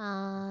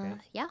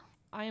 Yeah.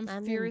 I am I'm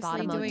in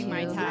furiously bottom doing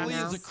my two. task.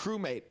 Lily is a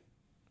crewmate.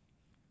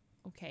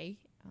 Okay.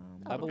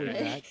 I believe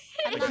that.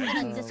 I'm not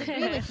gonna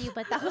disagree with you,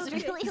 but that was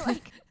really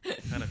like.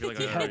 Kind of feel like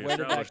I Yeah, already where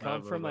did that established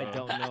come from? I but,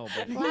 don't know,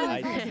 but Blau I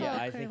is think, also yeah,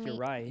 a I think you're crewmate.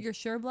 right. You're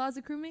sure Blau's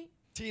a crewmate?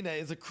 Tina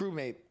is a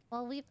crewmate.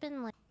 Well, we've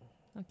been like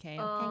Okay.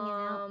 hanging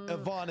out.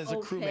 Yvonne is a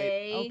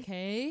crewmate.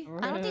 Okay.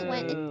 I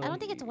don't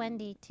think it's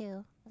Wendy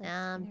too.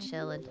 I'm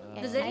chilling.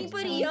 Does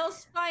anybody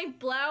else find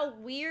Blau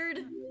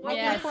weird? What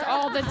Yes, the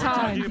all the fuck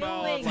time. are you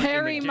doing?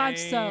 Very much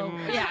so.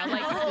 Yeah,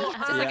 like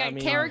just like Yeah, a I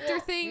mean, character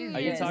thing. Are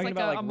you is talking like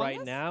about a like Among right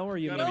Us? now, or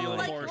you Gotta mean be a like?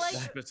 little more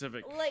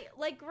specific.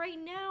 Like right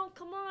now.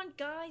 Come on,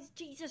 guys.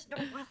 Jesus, no,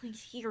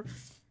 Riley's here.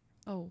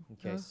 Oh.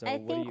 Okay, so I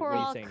what think are we're you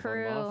all saying?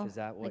 crew Hold 'em off? Is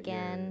that what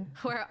again.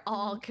 We're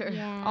all crew.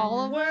 Yeah.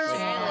 All of We're us?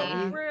 all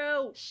Really?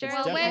 crew. Sure, It's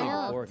Well, definitely wait.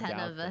 a borked 10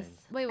 out of us. thing.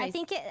 Wait. I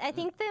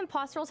think the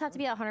imposter rolls have to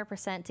be at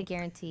 100% to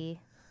guarantee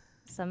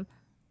some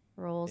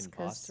rolls.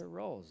 Imposter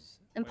rolls.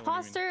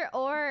 Imposter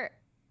or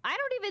I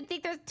don't even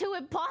think there's two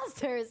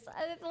imposters.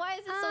 Why is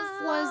it so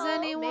slow? Was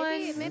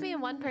anyone? Maybe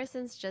one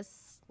person's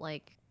just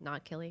like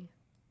not killing.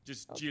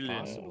 Just chilling.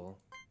 Possible.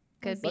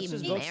 Could Let's be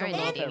just vote someone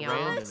off at marinating y'all.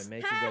 random and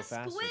make you go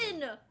faster.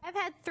 Squin. I've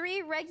had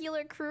 3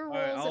 regular crew rolls All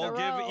right, in a I'll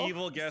row. give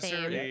Evil Guesser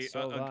Same. a. Yeah,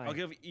 so have I. I'll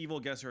give Evil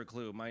Guesser a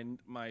clue. My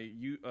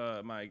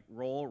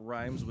role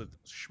rhymes with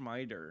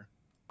Schmeider.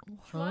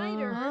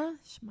 Schmeider. Huh?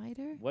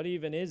 Schmeider? What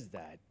even is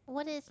that?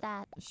 What is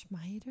that?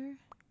 Schmeider?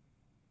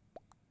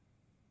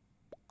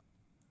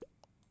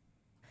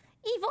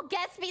 Evil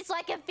gets me so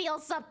I can feel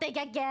something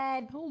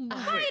again. Oh my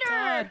Spider!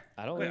 god.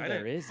 I don't Wait, think I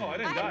there didn't- is. oh, I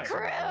didn't any. die. I'm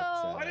crew.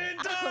 I didn't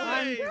I'm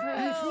die.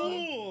 crew. You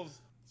fools!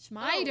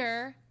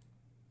 Schmeider?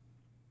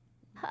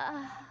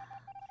 I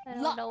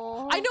don't Lo-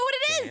 know. I know what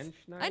it is!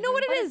 I know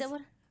what it is!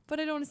 What? But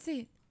I don't want to see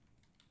it.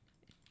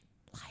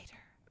 Lighter.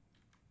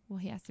 Well,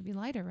 he has to be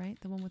lighter, right?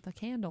 The one with the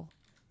candle.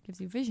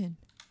 Gives you vision.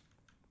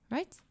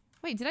 Right?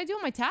 Wait, did I do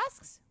all my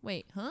tasks?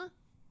 Wait, huh?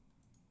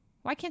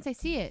 Why can't I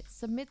see it?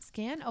 Submit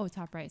scan? Oh,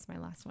 top right is my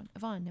last one.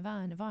 Yvonne,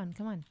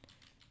 come on.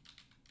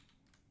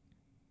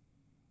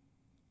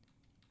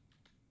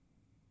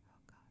 Oh,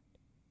 God.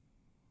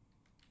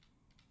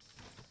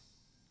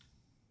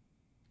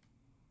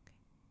 Okay.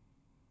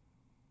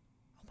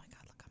 Oh, my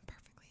God, look, I'm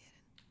perfectly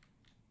hidden.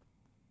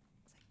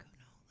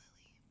 Sykkuno,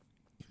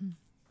 Lily.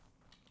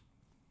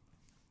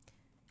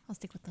 I'll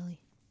stick with Lily.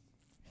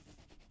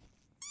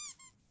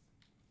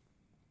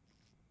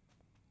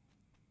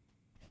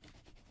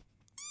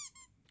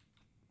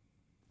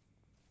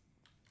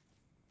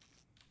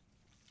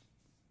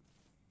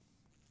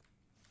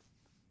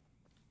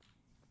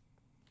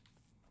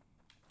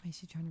 Why is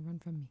she trying to run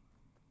from me?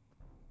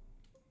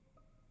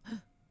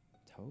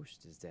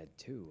 Toast is dead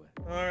too.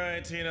 All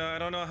right, Tina. I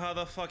don't know how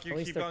the fuck you At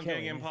least keep they're on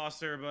getting killing you.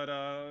 imposter, but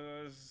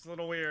it's a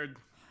little weird.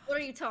 What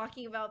are you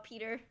talking about,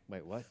 Peter?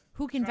 Wait, what?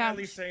 Who can At vouch?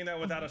 least saying that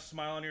without a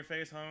smile on your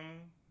face, huh?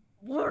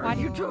 What are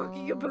you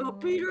talking about,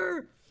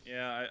 Peter?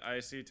 Yeah, I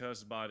see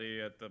Toast's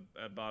body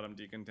at bottom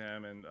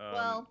decontam, and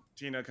Well-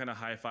 Tina kind of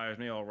high fives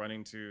me while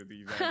running to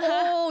the vent.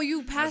 Oh,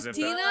 you passed if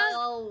Tina?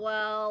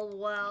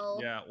 Well.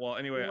 Yeah, well,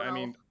 anyway, I Well.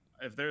 mean,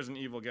 if there's an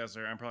evil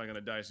guesser, I'm probably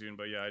gonna die soon,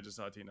 but yeah, I just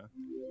saw Tina.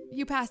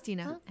 You passed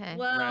Tina. Okay.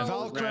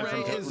 Well,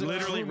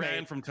 Literally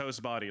ran from Toast's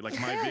body. Like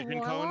my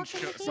vision cone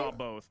saw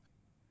both.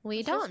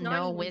 We So it's don't not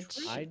know even which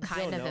I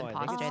kind don't of know.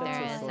 imposter I think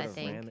there it's is, sort I of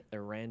think. a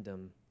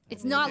random.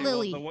 It's not Okay, well,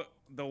 Lily.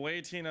 the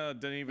way Tina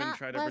didn't even Not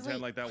try to Leslie.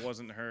 pretend like that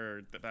wasn't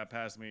her, that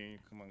passed me.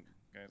 Come on,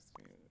 guys.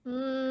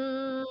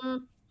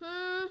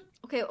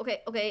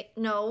 Okay.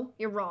 No,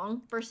 you're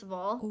wrong. First of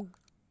all. Ooh.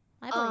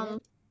 I believe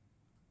it.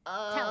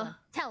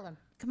 Tell him.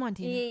 Come on,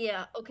 Tina.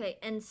 Yeah. Okay.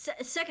 And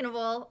second of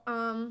all,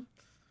 Come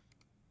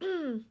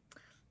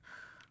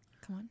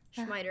on.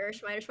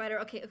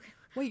 Schmeider. Okay.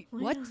 Wait,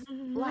 what?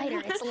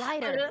 Lighter. It's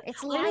lighter.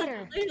 It's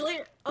lighter.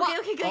 Later.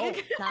 Okay,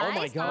 good. Oh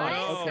my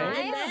God.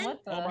 Okay. And then,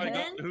 Oh my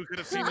god, who could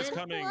have seen this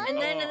coming? And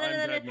then- Oh,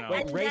 I'm dead now.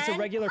 Wait, Ray's a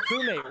regular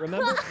crewmate.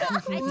 Remember? I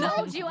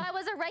told you I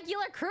was a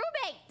regular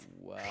crewmate.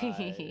 What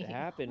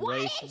happened? Why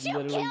Ray didn't you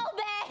literally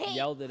kill me?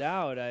 yelled it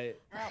out.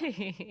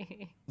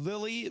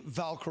 Lily,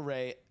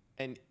 Valkyrie,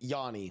 and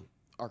Yanni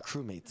are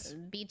crewmates.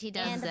 BT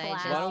does And say Blau.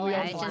 Why don't we all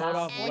I just just vote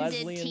off ended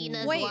Leslie and-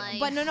 Tina's Wait, life.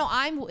 but no,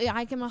 I am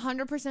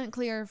 100%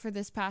 clear for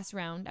this past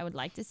round. I would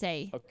like to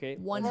say. Okay,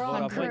 One let's vote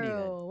off hundred. Wendy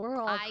then.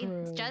 We're all I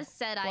crew. just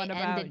said I What ended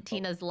about-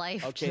 Tina's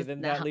life. Okay, just then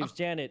now. that leaves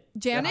Janet.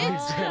 Janet? That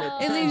leaves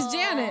Janet. It leaves What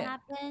Janet.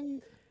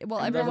 happened? Well,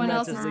 And everyone then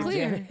else that is just leaves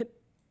clear. Janet.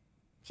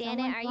 Janet,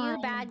 Someone's are you a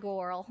lying. bad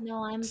girl?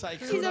 No, I'm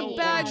Sykkuno She's a or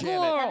bad Janet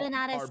girl. 7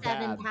 out are of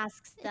 7 bad.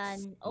 tasks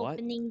done. What?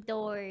 Opening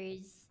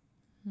doors.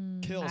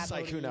 Kill I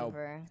Sykkuno. believe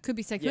her. Could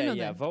be Sykkuno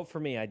Yeah, then. vote for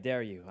me. I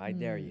dare you. I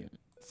dare you.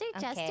 Is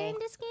there Jester Okay. in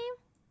this game?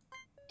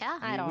 Yeah.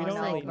 I don't We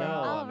don't really know. know.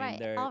 All I mean, right,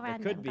 there, all there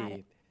random, could got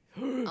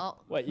be. Oh.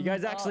 What, you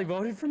guys actually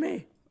voted for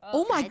me?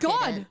 Oh my I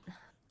God. didn't.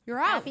 You're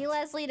out. Happy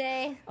Leslie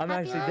Day. I'm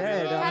Happy actually Leslie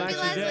dead. Day. I'm Happy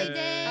actually Leslie dead.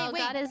 Day. Oh Wait.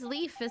 God, his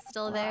leaf is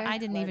still there. I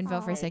didn't even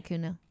vote for Leslie.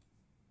 Sykkuno.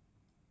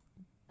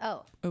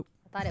 Oh. Oh.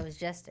 Thought it was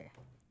Jester.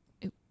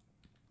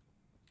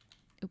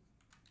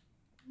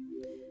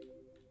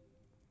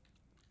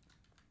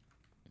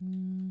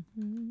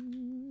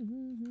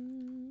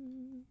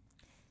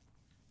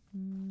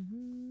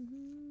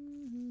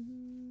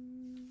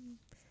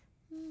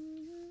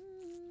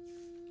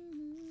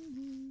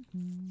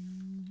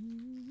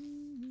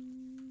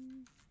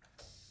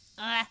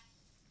 Ah.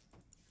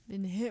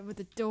 Been hit with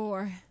the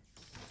door.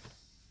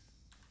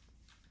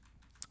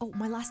 Oh,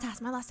 my last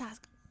task, my last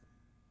task.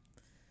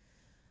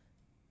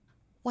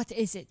 What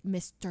is it,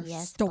 Mr.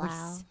 Yes,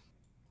 Stoice?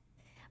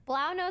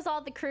 Blau knows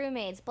all the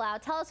crewmates. Blau,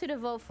 tell us who to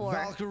vote for.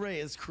 Valkyrie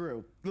is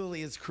crew.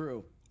 Lily is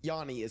crew.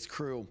 Yanni is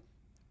crew.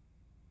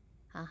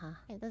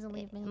 It doesn't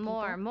leave many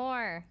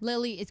More.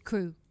 Lily is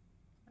crew.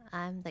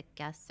 I'm the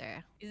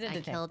guesser. He's a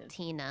I killed detective.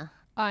 Tina.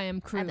 I am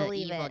crew. I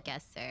believe the evil it.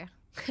 guesser.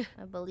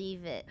 I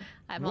believe it.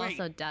 I'm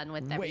also done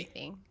with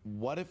everything.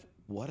 What if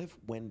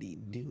Wendy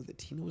knew that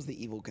Tina was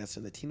the evil guest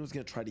and that Tina was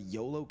gonna try to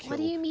YOLO kill What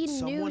do you mean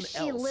someone new?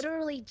 She else?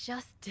 literally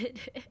just did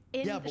it.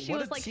 Yeah, but She what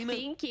was if like Tina-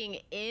 thinking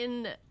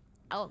in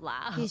out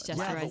loud. He's just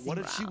Yeah, but rising. what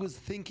if she was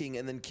thinking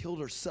and then killed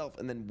herself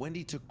and then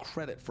Wendy took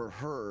credit for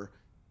her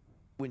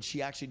when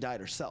she actually died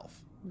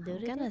herself?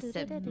 I'm gonna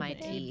sip my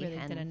tea really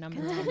did a and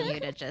number. continue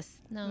to just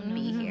No,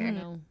 be here.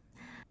 No.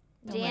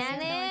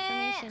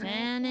 Janet.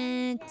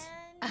 Janet.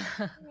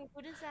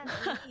 What does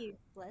that mean?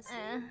 Leslie?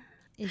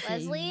 Is it-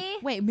 Leslie?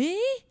 Wait, me?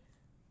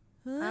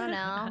 I don't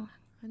know.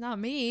 Not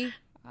me.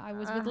 I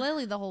was with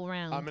Lily the whole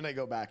round. I'm gonna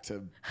go back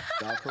to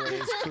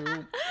Valkyrie's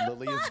crew,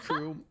 Lily's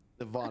crew,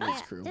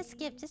 Ivana's crew. Just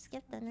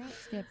skip then,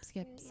 right?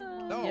 Skip.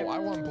 No, I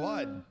want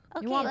blood.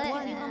 Okay, You want but-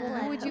 blood?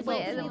 Who would you vote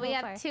Wait, for? we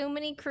have too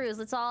many crews.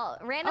 Let's all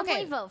randomly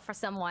Okay. vote for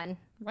someone.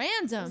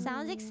 Random.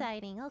 Sounds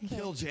exciting. Okay.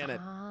 Kill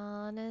Janet.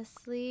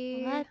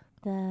 Honestly, What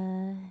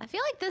the? I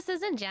feel like this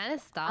isn't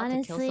Janet's style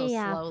to kill so Honestly,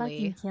 yeah, slowly.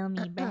 fucking kill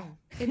me, bro.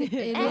 It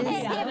is.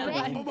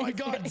 Oh my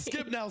god,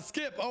 skip now,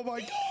 skip. Oh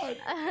my god.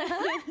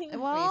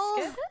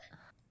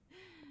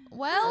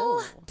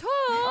 Well, two.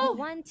 Oh,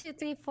 1, 2,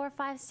 3, 4,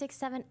 5, 6,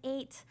 7,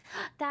 8.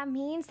 That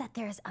means that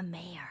there's a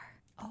mayor.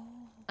 Oh.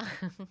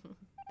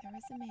 There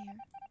is a mayor.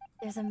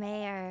 There's a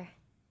mayor.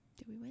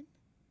 Did we win?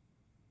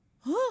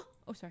 Huh?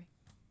 Oh, sorry.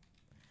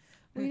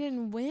 We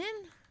didn't win?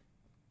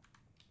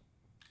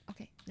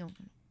 Okay. No.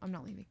 I'm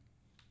not leaving.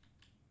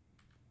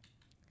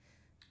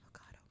 Oh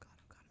god.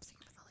 I'm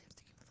sticking with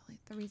Lily.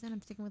 The reason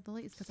I'm sticking with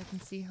Lily is because I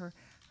can see her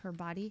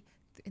body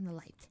in the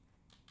light.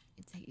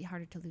 It's like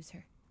harder to lose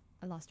her.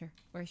 I lost her.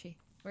 Where is she?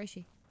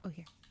 Oh,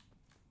 here.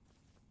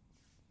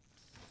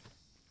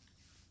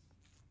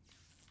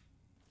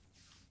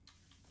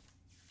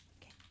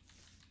 Okay.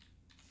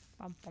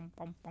 Bum.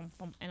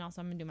 And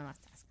also I'm gonna do my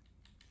last task.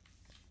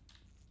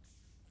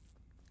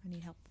 I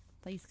need help.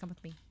 Please come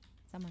with me.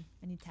 Someone.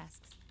 I need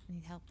tasks. I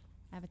need help.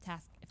 I have a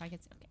task. If I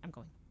get... Okay, I'm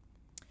going.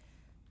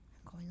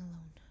 I'm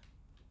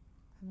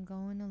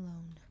going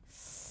alone.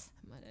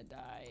 I'm gonna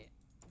die.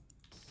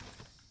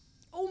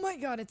 Oh my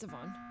god, it's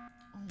Yvonne.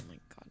 Oh my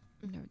god.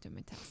 I've never done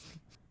my task.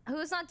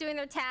 Who's not doing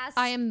their task?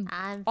 I am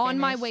on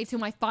my way to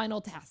my final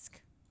task.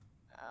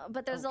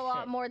 But there's a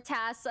lot more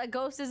tasks. A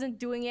ghost isn't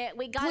doing it.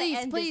 We gotta Please,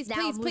 end please, this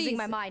now. please, I'm losing please.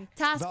 my mind.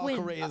 Task win.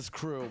 Valkyrie is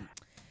crew.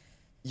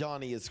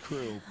 Yanni is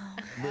crew.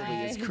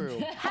 Lily is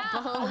crew.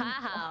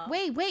 How?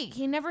 Wait.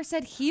 He never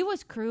said he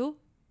was crew.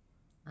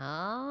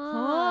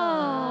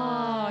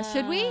 Oh.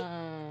 Should we?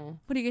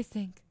 What do you guys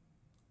think?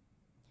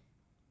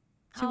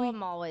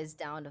 I'm always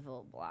down to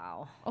vote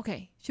Blau.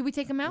 Okay. Should we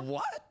take him out?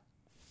 What?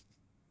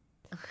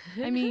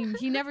 I mean,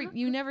 you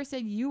never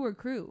said you were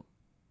crew.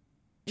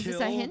 Is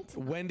this a hint?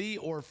 Wendy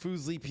or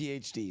Fuslie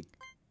PhD?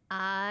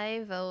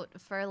 I vote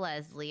for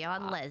Leslie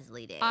on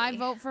Leslie Day. I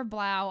vote for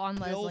Blau on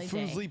Kill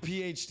Leslie Fuslie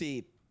Day.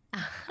 PhD.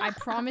 I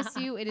promise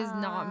you, it is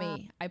not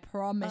me. I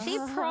promise. She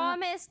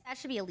promised that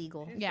should be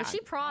illegal. Yeah. If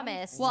she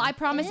promised. Well, I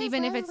promise It is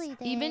even if Leslie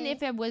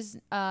it was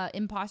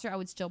imposter, I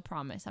would still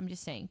promise. I'm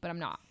just saying, but I'm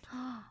not.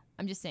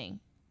 I'm just saying.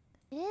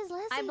 It is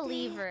Leslie. I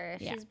believe Day. her.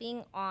 Yeah. She's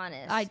being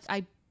honest.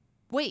 I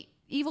wait.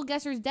 Evil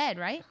guesser's dead,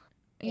 right?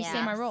 You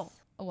say my Yes. role.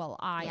 Well,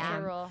 I Yeah. am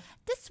Your role.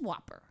 the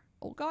swapper.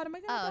 Oh God, am I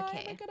gonna die?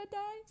 okay. Am I gonna die?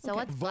 So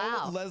what's Vote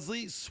Blau?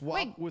 Leslie,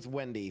 swap with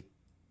Wendy.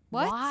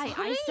 What? Why?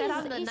 I said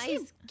I'm the Is she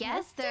nice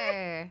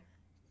guesser.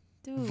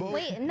 Dude. Vote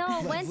Wait, no,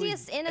 Wendy Leslie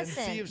is innocent.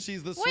 And see if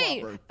she's the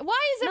Wait, swapper.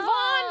 why is No,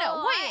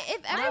 Yvonne? Wait,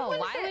 if No, everyone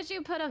why would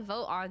you put a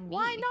vote on me?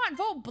 why not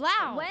vote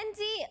Blau?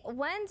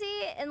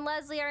 Wendy and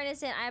Leslie are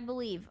innocent, I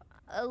believe.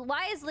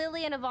 Why is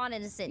Lily and Yvonne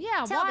innocent?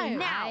 Yeah, Tell why? me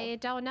now. I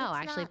don't know.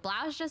 It's Actually, not-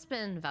 Blau's just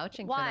been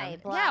vouching Why?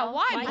 for them. Blau? Yeah,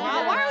 why Blau?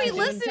 Yeah. Why are we Doing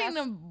listening to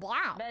tests.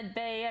 Blau? Bed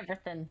bay,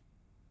 everything.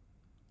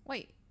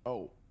 Wait,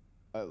 Oh.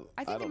 I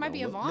think it don't might know.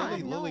 be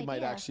Yvonne. Lily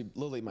might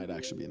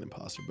actually be an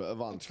imposter, but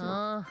Yvonne's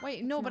true.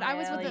 wait, no, but I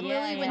was with Well,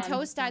 Lily yeah, when yeah.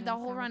 Toast died the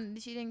whole run.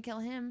 She didn't kill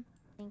him.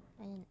 I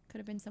didn't- Could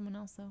have been someone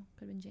else though.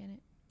 Could have been Janet.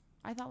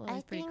 I thought Lily I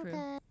was pretty think crew.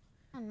 I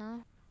don't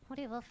know. What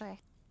do you vote for?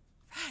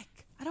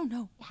 Heck, I don't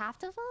know. You have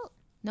to vote?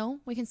 No,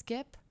 we can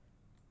skip.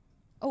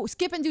 Oh,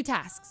 skip and do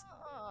tasks.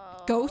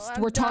 Oh, Ghost,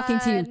 I'm we're talking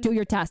to you. done. Do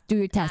your task. Do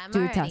your task. I'm do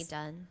your already task.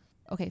 done.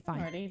 Okay, fine.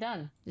 Already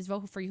done. Just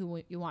vote for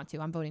who you want to.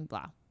 I'm voting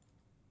Blau.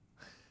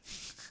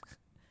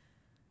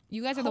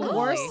 You guys are the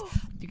worst.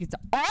 You guys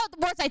are all the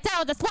worst. I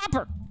tell the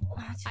swapper.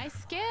 I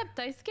skipped.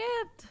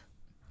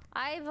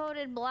 I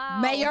voted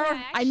Blau. Mayor,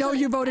 I know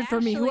you voted for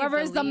me. Whoever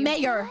is the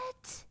mayor.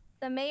 What?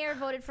 The mayor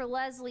voted for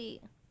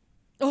Leslie.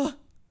 Ugh.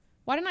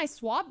 Why didn't I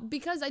swap?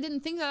 Because I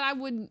didn't think that I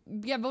would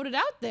get voted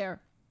out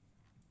there.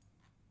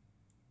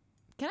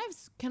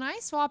 Can I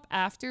swap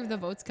after the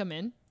votes come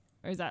in?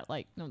 Or is that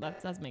like, no,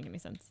 that doesn't make any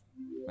sense,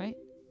 right?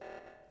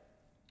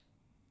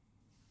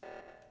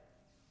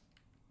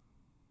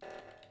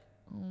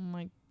 Oh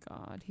my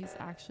god, he's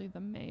actually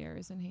the mayor,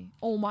 isn't he?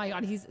 Oh my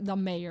god, he's the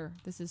mayor.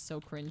 This is so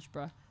cringe,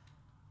 bruh.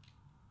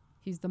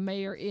 He's the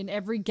mayor in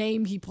every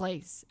game he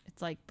plays.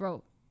 It's like,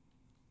 bro.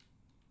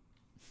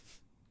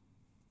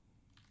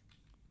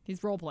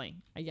 He's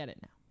role-playing. I get it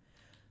now.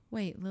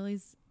 Wait,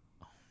 Lily's...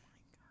 Oh my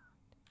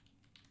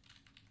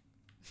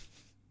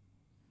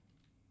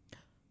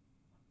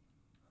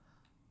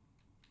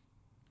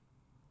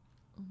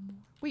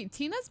god. Wait,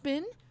 Tina's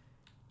been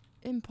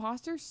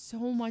imposter so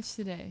much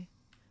today.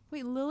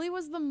 Wait, Lily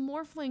was the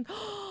morphling.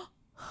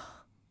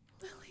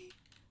 Lily's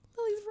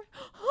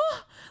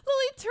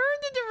Lily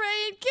turned into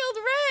Ray and killed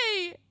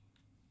Ray.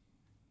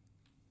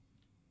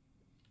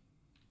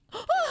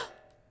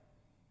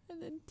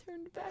 And then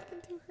turned back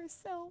into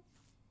herself.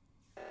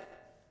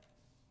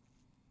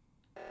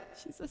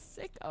 She's a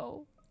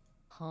sicko.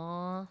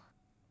 Huh?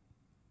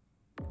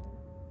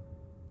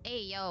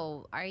 Hey,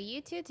 yo, are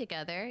you two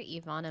together,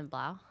 Yvonne and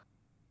Blau?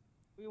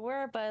 We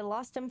were, but I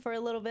lost him for a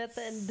little bit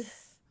and...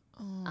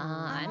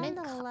 I'm in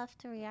the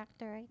left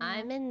reactor right now.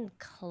 I'm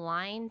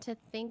inclined to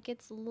think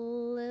it's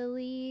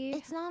Lily.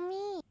 It's not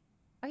me.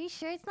 Are you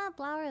sure it's not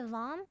Blau or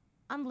Yvonne?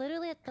 I'm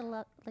literally at the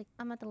left, like,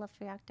 I'm at the left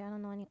reactor. I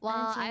don't know any.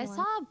 Well, I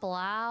saw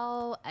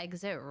Blau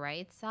exit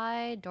right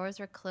side. Doors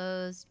were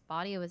closed.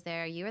 Body was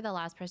there. You were the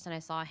last person I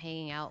saw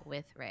hanging out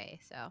with Ray,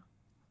 so.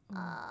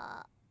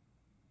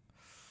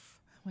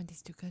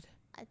 Wendy's too good.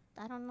 I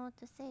don't know what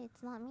to say.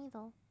 It's not me,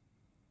 though.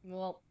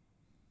 Well,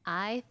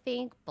 I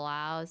think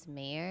Blau's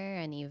mayor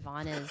and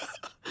Yvonne is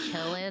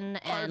chilling, and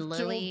I've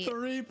Lily. killed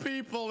 3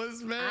 people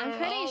as mayor.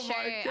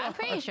 I'm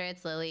pretty sure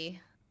it's Lily.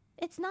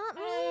 It's not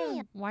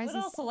me. Why is I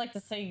would also like to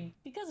say,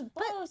 because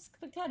Blau's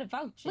kind of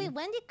vouching. Wait,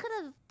 Wendy could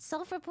have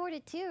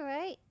self-reported too,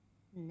 right?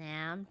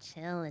 Nah, I'm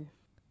chilling.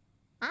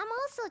 I'm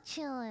also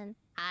chilling.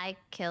 I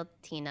killed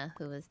Tina,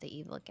 who was the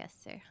evil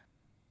guesser.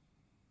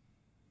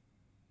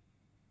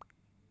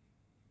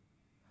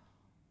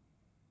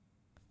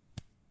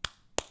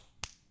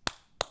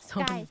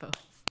 So many votes.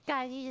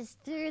 Guys, you just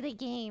threw the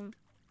game.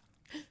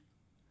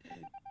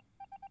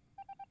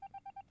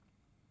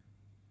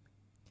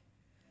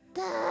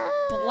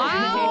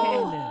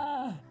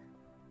 Blau!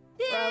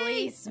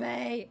 Release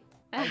me!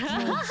 I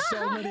killed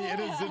so many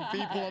innocent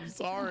people. I'm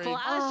sorry.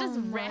 Blau's just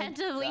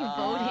randomly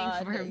voting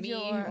for me.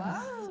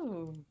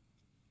 Wow.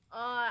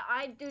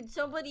 Dude,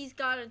 somebody's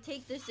gotta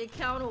take this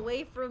account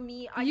away from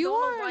me. You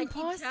don't are know why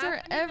imposter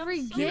it keeps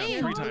every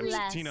happening. I'm so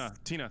game.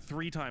 Tina,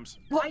 3 times.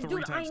 What? 3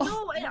 Dude, times. I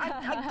know.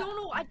 I don't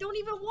know. I don't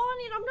even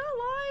want it. I'm not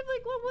live.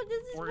 Like, what is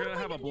this? We're gonna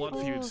have a blood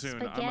feud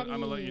soon. I'm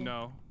gonna let you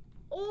know.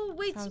 Oh,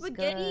 wait, Sounds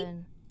spaghetti?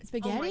 good.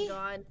 Spaghetti? Oh my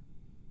god.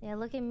 Yeah,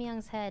 look at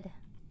Miyoung's head.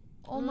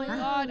 Oh my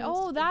god.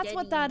 Oh, that's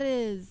what that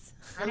is.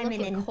 They're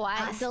looking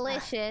quite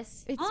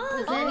delicious. It's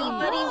Does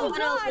anybody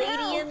want a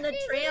Lady in the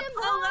Tramp?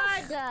 Oh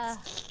god.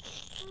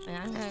 Oh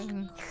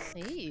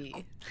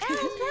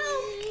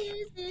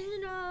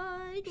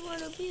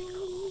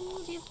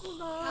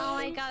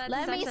my god,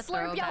 Let me such a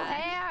slurp your throwback.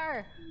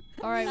 hair.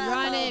 All right,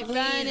 run it,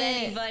 run it.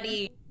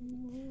 Anybody.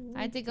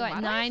 I have to go Why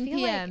at do I 9 feel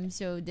p.m. like-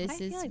 so this I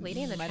feel is like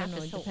Lady in the I don't Tramp know.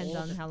 is It so depends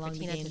old on how long for the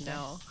Tina to game's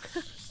know.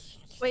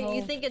 Wait, Oh.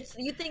 you think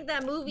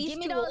that movie's Give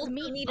me too those old for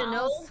me to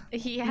know? meatballs.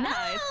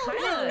 Yeah, it's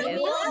kind of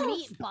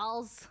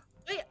meatballs.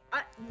 Wait,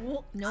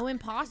 No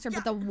imposter,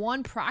 but the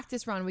one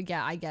practice run we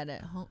get, I get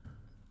it. Huh?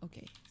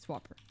 Okay,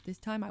 swapper. This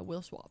time I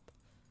will swap.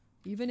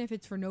 Even if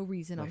it's for no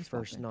reason, My I'm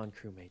first swapping.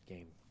 non-crewmate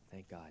game.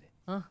 Thank God.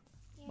 Huh?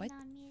 You're What?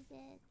 not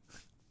muted.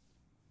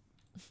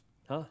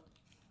 Huh?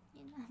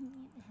 You're not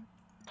muted.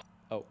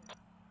 Oh.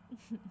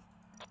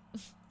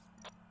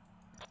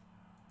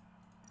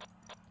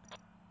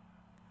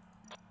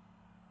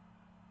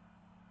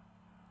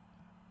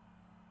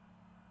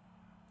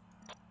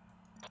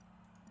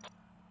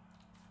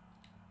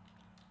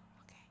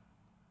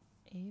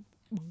 Abe.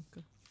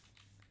 Okay.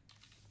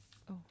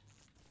 Oh.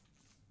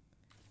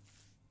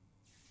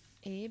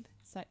 Abe.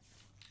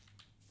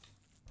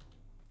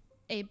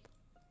 Abe.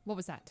 What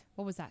was that?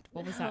 What was that?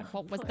 What was that?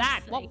 What was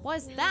that? What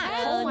was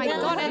that? Oh my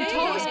god, and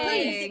toast,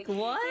 please.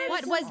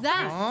 What was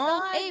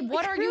that? Abe,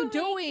 what are you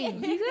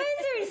doing? You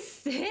guys are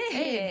sick.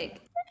 Abe.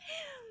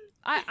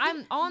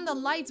 I'm on the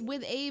lights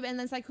with Abe, and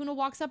then Sykkuno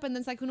walks up, and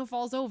then Sykkuno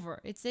falls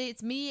over. It's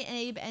me,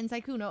 Abe, and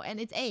Sykkuno, and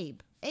it's Abe.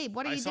 Abe,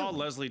 what are I you saw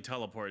doing? Leslie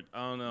teleport. I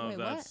don't know Wait, if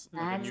what? that's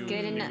like That's a new,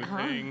 good new enough, huh?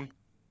 thing.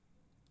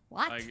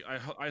 What?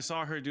 I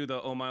saw her do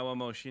the Omawa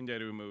Mo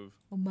Shinderu move.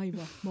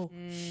 Omawa mo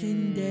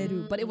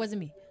shinderu, but it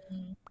wasn't me.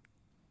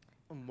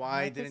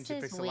 Why This didn't you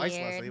is fix the lights,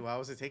 weird. Leslie? Why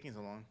was it taking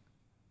so long?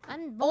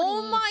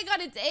 Oh my god,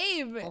 it's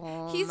Abe.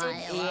 He's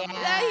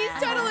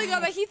totally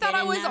on that. He thought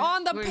I was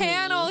on the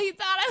panel. He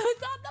thought I was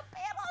on the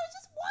panel. I was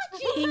just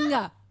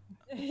watching.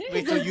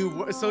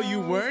 Wait, so you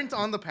weren't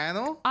on the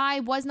panel? I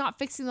was not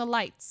fixing the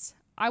lights.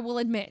 I will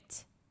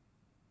admit.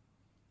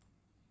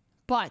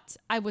 But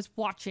I was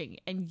watching,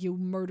 and you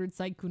murdered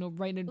Sykkuno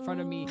right in front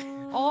of me.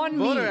 On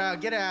me. Vote her out.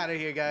 Get her out of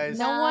here, guys.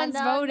 No one's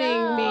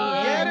voting me.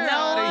 Get her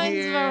out of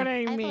here.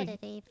 Voting me. I voted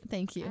Abe.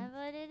 Thank you. I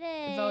voted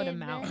Abe. Vote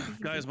him out.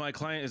 Guys, my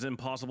client is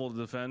impossible to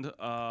defend.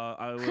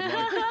 I would like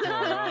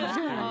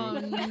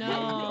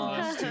no.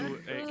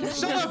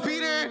 Shut up,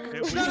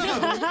 Peter! Shut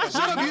up!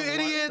 Shut up, you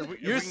idiot!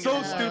 You're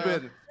so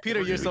stupid.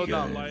 Peter, you're so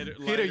dumb.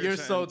 Peter, you're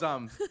so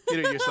dumb.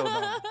 Peter, you're so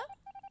dumb.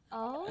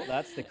 Oh. Well,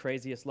 that's the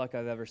craziest luck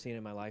I've ever seen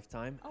in my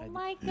lifetime. Oh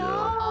my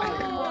god.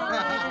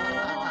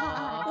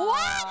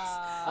 What?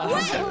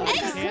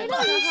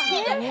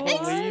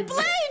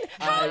 Explain!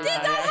 How did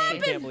that happen? I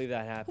can't believe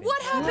that happened.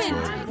 What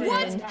happened?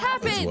 What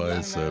happened? That's why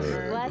I said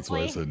that's why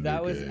I said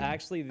that new was game.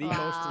 actually the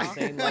most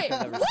insane luck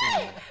I've ever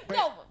seen.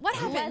 No, what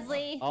happened?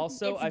 Leslie,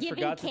 Also, I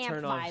forgot to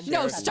turn off.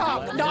 No,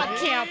 stop! Not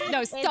camp!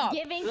 No, stop!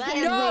 It's giving No, camp.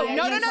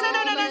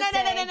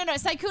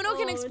 Sykkuno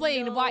can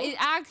explain why it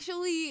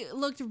actually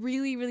looked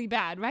really, really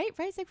bad, right?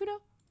 Right, Sykkuno?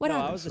 What no,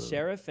 happened? I was the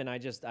sheriff, and I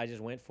just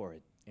went for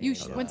it. You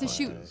went to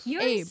shoot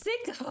You're Abe.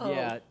 sicko.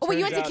 Yeah. Oh, wait,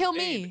 you turns went to out- kill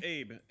me.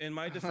 Abe, in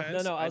my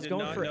defense, No, I was did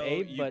going not for know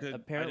Abe, you but could-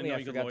 apparently I I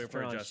didn't know forgot you to could lawyer turn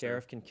for a on jester.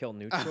 sheriff can kill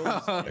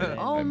neutrals.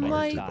 Oh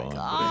my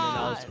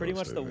God. Pretty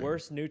much the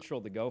worst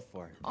neutral to go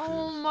for.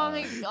 Oh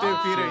my Dude,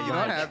 god. Peter, you know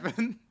what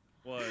happened?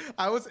 What?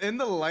 I was in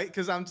the light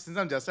since I'm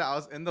Jester. I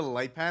was in the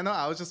light panel.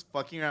 I was just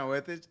fucking around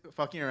with it,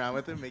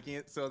 making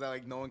it so that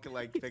like no one could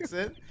like fix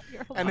it,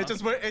 and it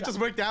just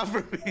worked out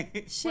for me.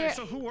 Wait,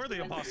 so who were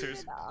the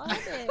imposters?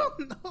 I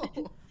don't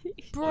know.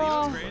 Bro. Well, you know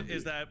what's great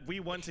is that we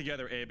went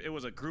together, Abe. It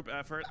was a group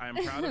effort. I am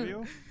proud of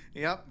you.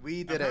 Yep,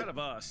 we did I'm it. proud of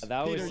us.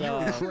 That Peter, was you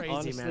were crazy,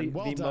 honestly man.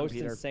 Well the done, most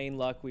Peter. insane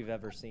luck we've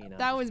ever seen.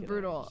 That was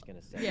brutal. Just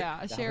gonna say. Yeah,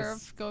 a That sheriff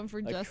was going for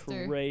a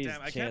Jester. crazy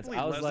Damn, I can't chance. believe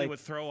I was Leslie like, would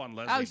throw on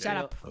Leslie. Oh, shut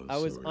up. I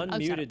was shut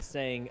unmuted up.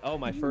 saying, "Oh,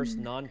 my first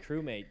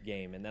non-crewmate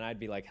game," and then I'd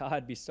be like, "Oh,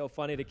 it'd be so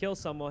funny to kill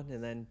someone,"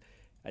 and then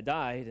I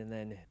died, and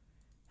then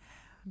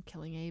I'm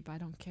killing Abe. I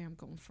don't care. I'm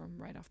going for him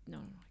right off. No,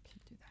 I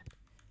can't do that.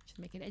 Should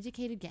make an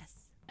educated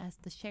guess as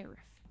the sheriff.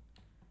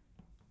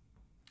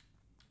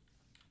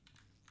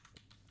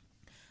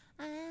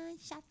 I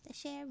shot the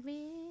sheriff.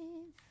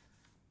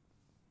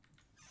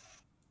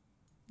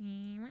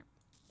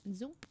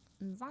 Zoop,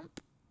 zomp,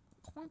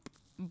 clump,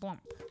 blump.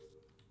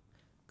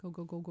 Go,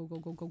 go, go, go, go,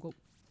 go, go, go.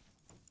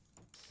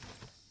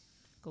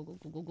 Go, go,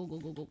 go, go, go, go,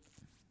 go, go.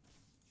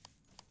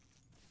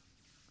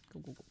 Go,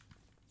 go, go.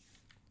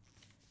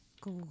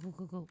 Go, go, go,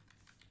 go, go.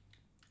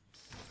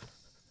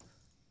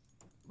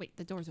 Wait,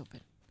 the door's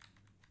open.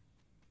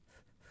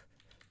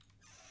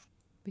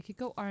 We could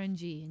go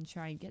RNG and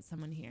try and get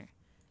someone here.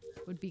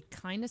 Would be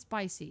kind of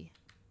spicy.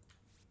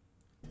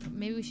 But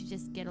maybe we should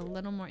just get a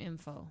little more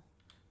info.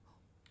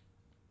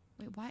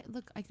 Wait, why?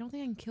 Look, I don't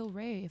think I can kill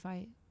Ray if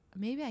I...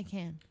 Maybe I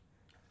can.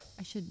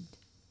 I shouldn't.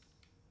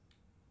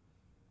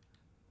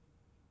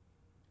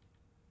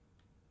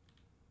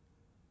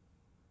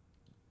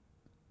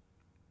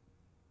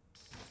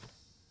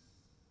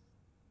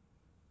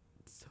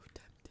 It's so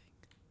tempting.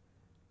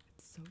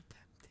 It's so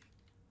tempting.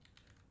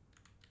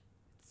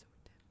 It's so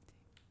tempting.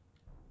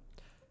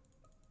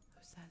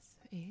 Who says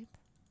Abe?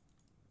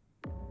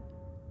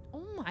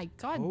 Oh my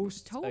god,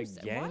 Toast Toast.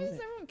 again? Why is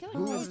everyone killing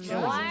Who Toast? is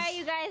killing Why are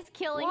you guys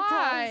killing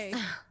Why?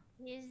 Toast?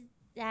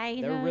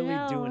 they're really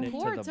doing it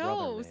Poor to the brother man.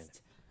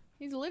 Toast.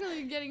 He's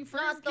literally getting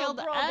first Not the killed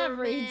brother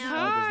every man. Oh,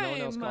 does no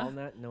one else time. call him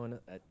that? No one.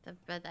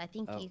 But I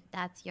think Oh.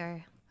 that's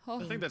your.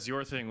 I think that's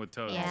your thing with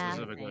Toast Yeah.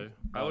 specifically.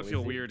 I Oh, would is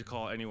feel it? weird to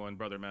call anyone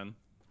brother man.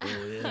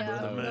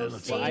 Yeah, no Well,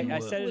 shame. I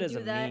said it Would as do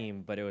a that.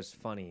 meme, but it was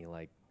funny,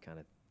 like kind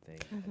of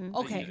thing.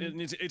 Okay.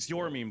 It's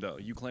your meme though.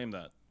 You claim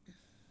that.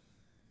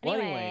 Well,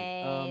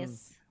 anyway,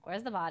 Anyways,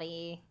 where's the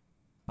body?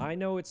 I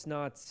know it's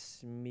not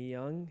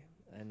miyoung,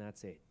 and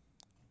that's it.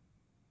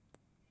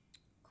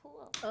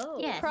 Cool. Oh,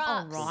 Yes.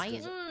 Props.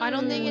 Alright. I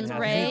don't think it's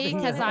Ray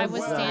because I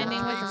was standing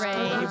with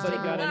Ray. Anybody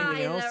got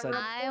anything Nah, else? that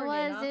I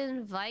was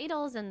in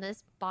vitals and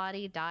this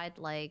body died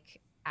like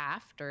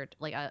after,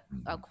 like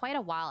quite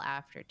a while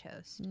after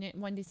Toast.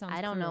 Wendy sounds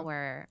I don't know crew.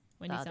 where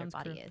Wendy the other sounds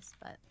body crew. is,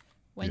 but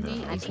Wendy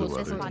Tina, I how's the think this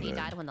weather body today?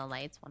 died when the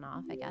lights went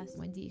off, I guess.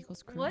 Wendy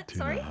equals crew. What? Tina,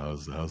 Sorry?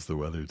 how's the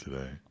weather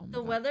today? Oh my The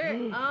God. weather?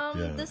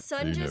 Yeah. The Are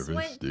sun you just nervous?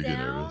 went Do you get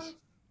down. nervous?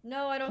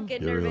 No, I don't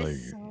get You're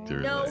nervous. you're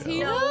No, like,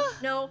 Tina? oh,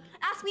 no.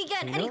 Ask me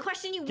again. Any Tina?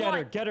 question you Get her,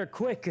 want. get her,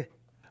 quick!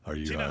 Are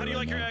you Tina, high how do you right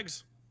like your now?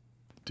 eggs?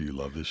 Do you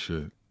love this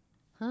shit?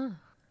 Huh?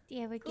 Do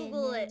you ever get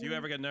Google it. Do you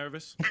ever get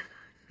nervous?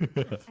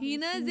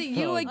 Tina, is it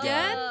you Oh,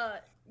 again?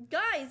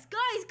 Guys,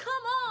 come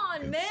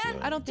on, man.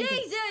 I don't think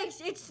it-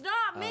 Jesus, it's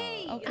not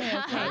me. Okay,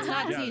 okay, it's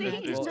not Yeah, Tina.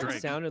 it's Well, Drake.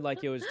 it sounded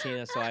like it was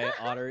Tina, so I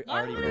already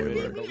Why would it voted be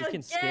her, but me we can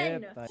again?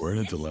 skip. but- We're in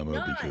a It's dilemma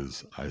not.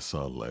 because I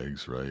saw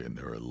legs, right, and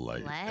they were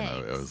light,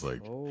 and I was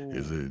like, Oh.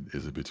 is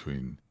it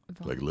between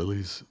like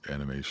Lily's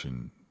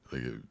animation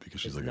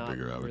because she's It's like a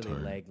bigger not avatar.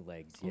 really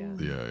legs, yeah.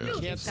 Yeah. You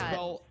can't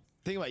spell.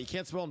 Think about it. You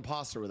can't spell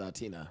imposter without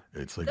Tina.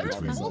 It's like There's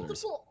between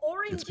multiple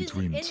oranges it's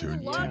between in Tina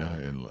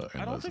Mulan. and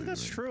I don't Leslie think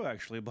that's to me. true,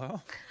 actually,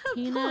 Blau.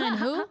 Tina and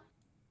who?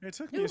 It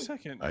took me a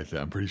second.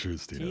 I'm pretty sure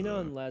it's Tina. Tina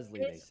and Leslie,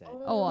 they say.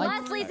 Oh,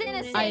 Leslie's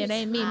innocent. it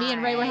ain't me. Me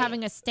and Ray were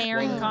having a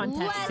staring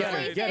contest. Get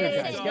her,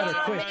 guys, get her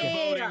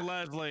quick. Voting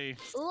Leslie.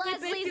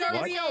 Leslie's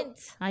What?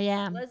 innocent. I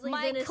am.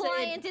 My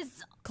client is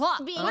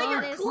being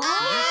honest.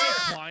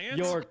 Client?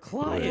 Your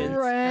client.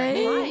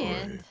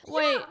 Ray?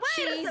 Wait.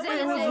 She's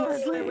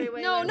innocent.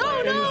 Wait, No,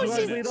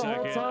 Leslie she's the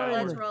whole time.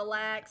 Let's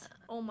relax.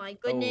 Oh my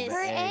goodness.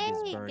 Her egg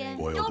is burning.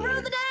 Don't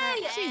ruin the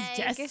day. She's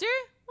Jester?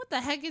 What the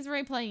heck is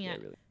Ray playing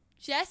at?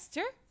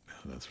 Jester?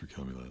 That's for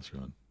Kill Me Last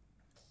Round.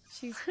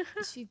 She's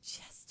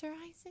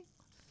Jesterizing?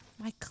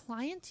 My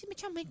client? She's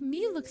trying to make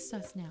me look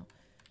sus now.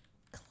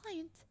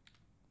 Client?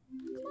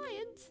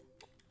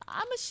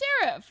 I'm a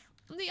sheriff.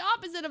 I'm the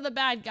opposite of the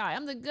bad guy.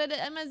 I'm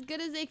as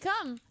good as they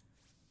come.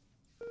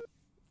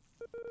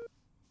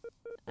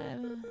 I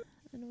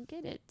don't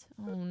get it.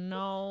 Oh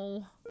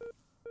no.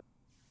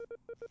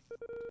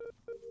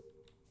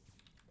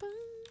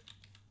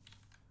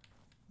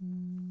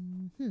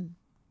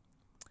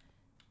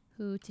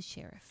 Who to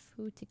sheriff?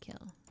 Who to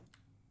kill?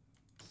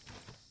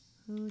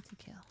 Who to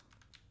kill?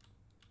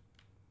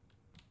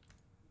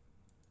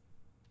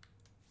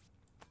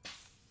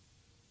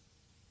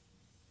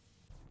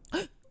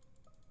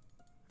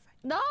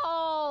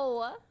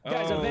 No!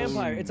 Guys, a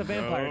vampire. It's a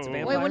vampire. It's a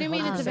vampire. Wait, what do you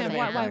mean it's a 100%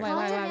 vampire?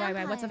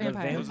 Why? What's a The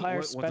vampire?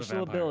 vampire's What's a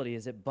special vampire? ability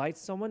is it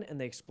bites someone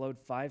and they explode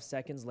 5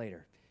 seconds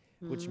later.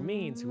 Which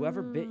means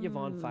whoever bit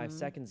Yvonne 5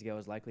 seconds ago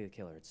is likely the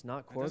killer. It's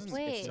not corpse.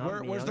 It's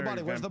not Where's the Miyoung,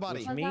 body? Where's the body?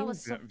 Which That means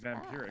was so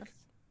vampiric.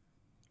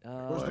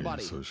 Where's the I'm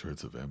body? so sure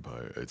it's a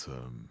vampire. It's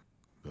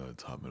the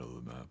top middle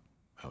of the map,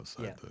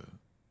 outside the.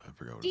 I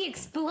forgot what She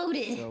it's called.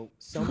 exploded. so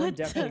someone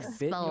definitely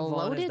bit Yvonne as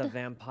the Exploded?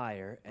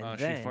 vampire, and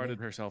She then farted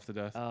herself to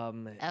death.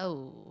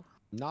 Oh.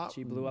 Not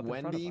She blew up in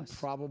front of Wendy. us.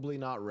 Probably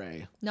not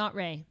Ray. Not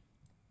Ray.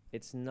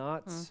 it's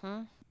not.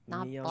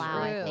 Not Miyoung Blau,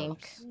 I or think.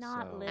 corpse,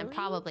 Not so- Lily. And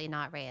probably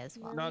not Ray as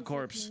well. Not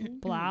corpse.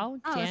 Blau?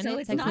 Oh, Janet? so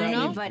it's not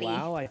Sykkuno? anybody.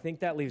 Blau, I think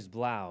that leaves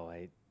Blau.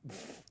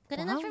 Good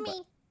enough for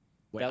me.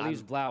 Wait, That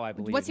leaves Blau, I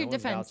believe. What's your No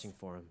one's defense? vouching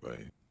for him.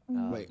 Right.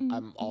 Wait,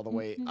 I'm all the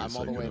way. I'm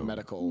all the way in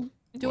medical.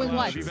 Doing Well,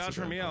 what? She vouched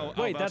for me. I'll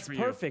Wait, vouch that's for you.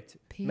 perfect.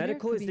 Peter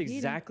Medical could is be Peter.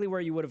 exactly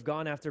where you would have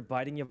gone after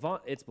biting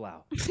Yvonne. It's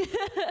Blau.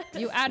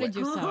 You added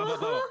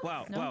yourself.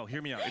 Blau,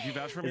 hear me out. If you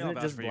vouch for me, Isn't I'll it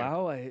vouch just for you.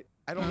 Blau?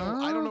 I don't know.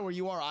 I don't know where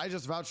you are. I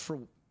just vouched for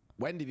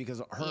Wendy because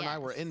her and I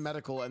were Yes. in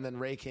medical, and then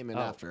Ray came in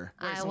after.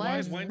 I So why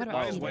was. is Wendy, What why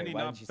about is you? Wendy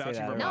Why not didn't you say vouching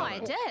that for No, earlier? I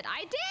did.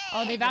 I did.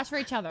 Oh, they vouched for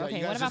each other. No, Okay,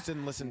 you what guys about? just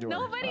didn't listen to her.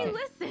 Nobody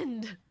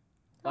listened.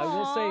 I will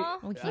Aw.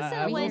 say, he said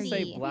I will Wendy.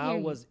 say We Blau hear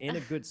you. was in a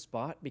good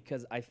spot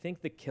because I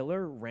think the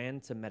killer ran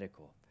to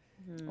medical.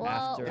 Well,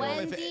 After- Well,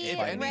 Wendy, if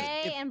any-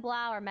 Ray, if- and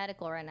Blau are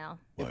medical right now.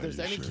 If there's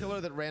Are you any sure?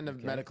 killer that ran to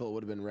medical, it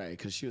would have been Ray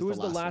because she was Who was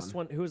the the last last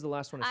one? Who was the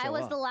last one to show I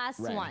was up? the last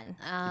Ray. one.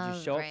 Did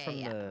you show up Ray, from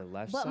yeah. the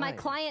left But side? my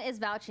client is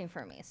vouching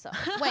for me, so.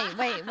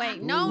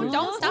 Wait. No,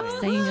 don't stop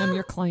saying I'm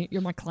your client.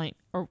 You're my client.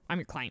 Or I'm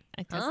your client.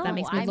 Oh, That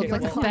makes me I'm look your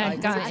like a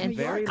client. bad guy. It's And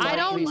very I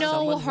don't likely know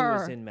someone who her.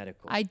 was in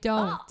medical. I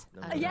don't.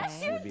 No,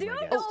 Yes, you would be do my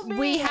guess. know me.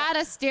 We had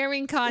a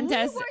staring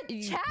contest. We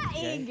were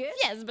chatting.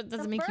 Yes, but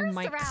doesn't The make you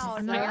my first round.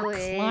 I'm not your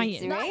Wait,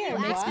 client. Ray It or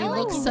makes me Blau?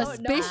 look You don't know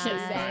suspicious.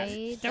 that.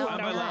 I I'm don't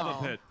a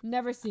lava know. pit.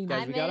 Never seen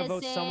Guys, that. we gotta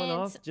vote someone off.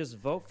 innocent. Just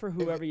vote for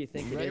whoever you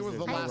think it Ray is. was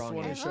the There's no last wrong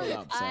one who answer. showed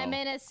up. So. I'm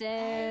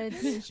innocent.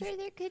 I'm sure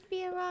there could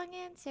be a wrong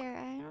answer.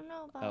 I don't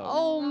know about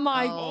Oh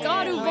my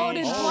God, who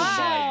voted Oh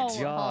Blau?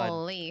 my God.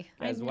 Holy.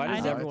 Guys, why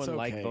does I- everyone It's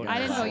like okay, voting? I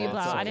didn't vote you,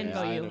 Blau? Blau. I okay, didn't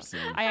vote I you.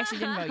 understand. I actually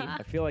didn't vote you.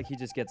 I feel like he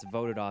just gets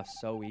voted off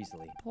so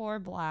easily. Poor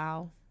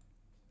Blau.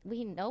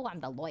 We know I'm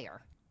the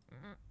lawyer.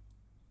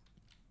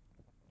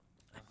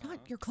 I'm not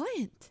your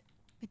client.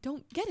 I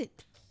don't get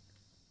it.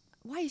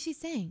 Why is she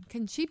saying?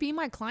 Can she be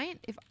my client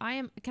if I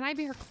am? Can I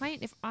be her client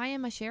if I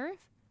am a sheriff?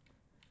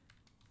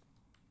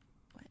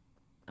 What?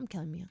 I'm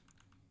killing Mia.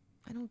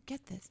 I don't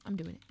get this. I'm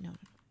doing it. No.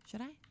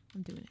 Should I?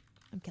 I'm doing it.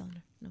 I'm killing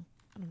her. No.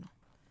 I don't know.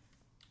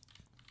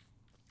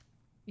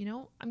 You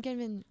know, I'm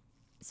giving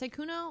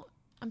Sykkuno.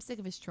 I'm sick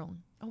of his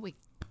trolling. Oh wait,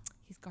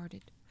 he's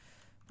guarded.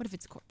 What if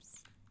it's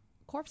corpse?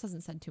 Corpse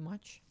hasn't said too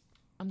much.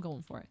 I'm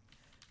going for it.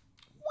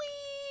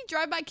 Whee!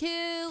 Drive-by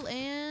kill,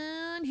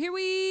 and here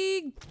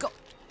we go.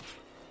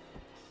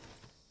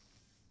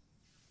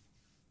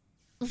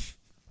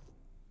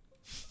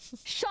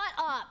 Shut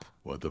up!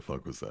 What the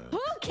fuck was that? Who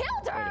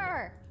killed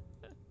her?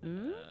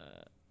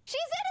 She's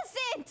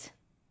innocent!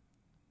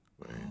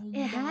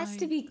 It has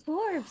to be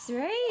corpse,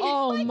 right?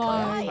 Oh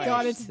my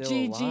God, it's Still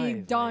GG,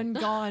 alive, done,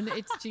 gone.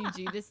 It's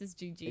GG. This is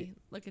GG.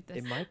 Look at this.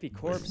 It might be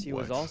corpse. He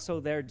was What? also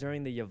there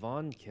during the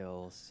Yvonne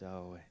kill,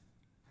 so.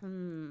 I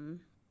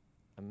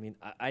mean,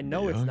 I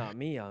know it's Miyoung? not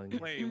Miyoung.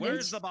 Wait,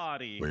 where's the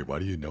body? Wait, why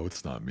do you know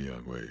it's not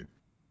Miyoung? Wait,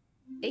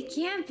 It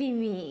can't be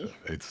me.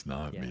 it's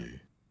not me.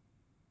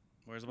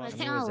 Where's the Let's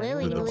body? tell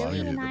Lily. The Lily body-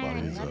 and the I are body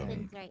in is,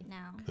 weapons right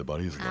now. The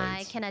body is light.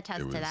 I can attest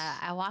It to was- that.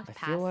 I walked I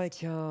past feel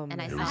like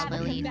and I It saw was-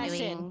 Lily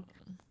confession. doing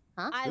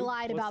I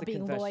lied about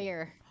being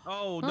lawyer.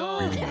 Oh no!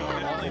 I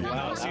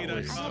didn't see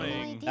that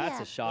coming. That's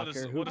a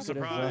shocker. What a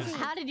surprise!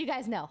 How did you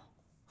guys know?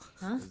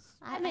 Huh?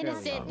 I'm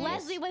innocent.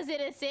 Leslie was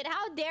innocent.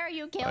 How dare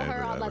you kill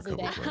her on Leslie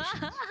Day?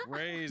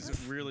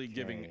 Ray's really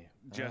giving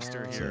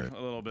Jester here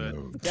a little bit.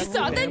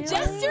 So the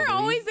Jester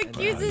always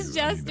accuses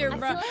Jester,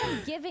 bro.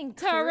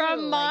 To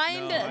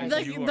remind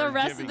the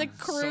rest of the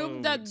crew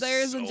that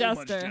there's a Jester.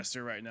 Much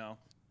Jester right now.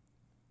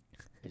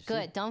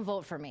 Good. Don't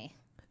vote for me,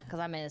 because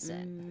I'm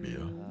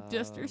innocent.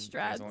 Jester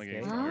strats.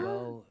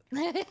 Well,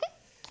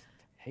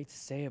 hate to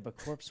say it, but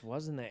Corpse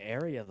was in the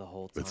area the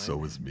whole time. But so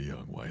was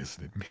miyoung. Why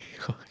isn't it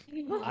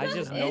miyoung? I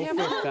just know for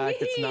a fact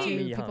it's not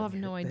Dude, miyoung. people have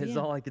no idea. That's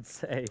all I could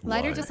say.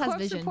 Lighter just has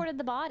Corpse vision. reported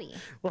the body.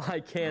 Well, I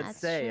can't That's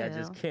say. true. I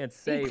just can't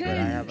say, but I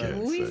have a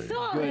We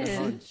saw good it.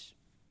 hunch.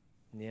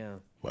 Yeah.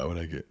 Why would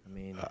I get? I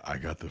mean, I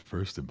got the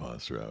first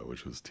imposter out,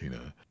 which was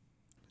Tina.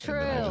 True.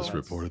 And then I just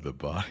reported the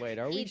body. Wait,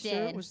 are we He sure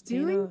did. it was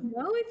Tina?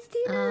 No, it's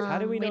Tina. How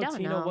do we we know don't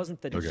Tina know.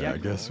 wasn't the Okay, general? I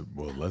guess.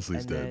 Well,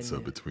 Leslie's And dead, so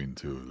then- between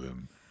two of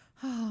them,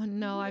 Oh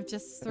no, I've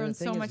just But thrown the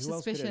thing so is, much who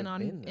else could it suspicion have on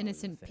been, though,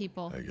 innocent you think?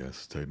 people. I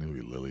guess technically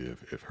Lily,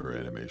 if her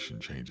animation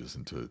changes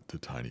into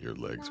tinier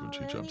legs when she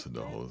jumps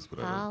into holes,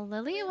 whatever.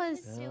 Lily was.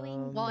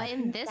 Well,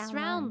 in this Down.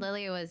 round,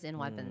 Lily was in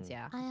weapons.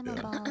 Yeah. I am a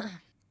Yeah. ball.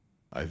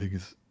 I think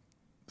it's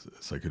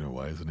Sykkuno.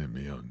 Why isn't it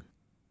miyoung?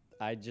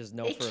 I just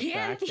know It for a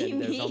can't fact be that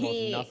there's almost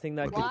me. nothing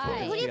that could Why?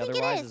 convince Who do me you think it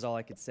otherwise is? is all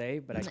I could say,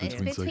 but I It's can't.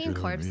 between between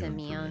Sykkuno Corpse and and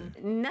Miyoung for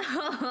miyoung.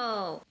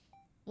 No.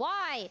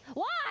 Why?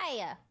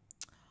 Why?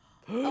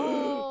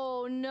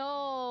 Oh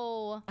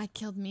no! I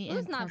killed me Who's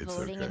and not Corpse. It's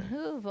voting, okay. and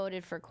who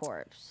voted for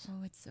Corpse?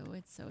 Oh, it's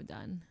so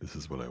done. This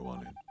is what I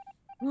wanted.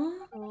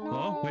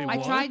 Oh, wait, I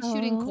what? tried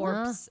shooting Oh.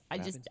 Corpse. I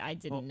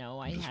happened? didn't know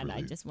I just had. I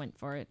really- just went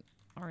for it.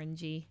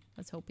 RNG.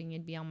 Was hoping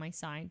it'd be on my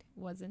side.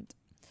 Wasn't.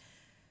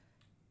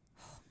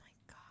 Oh my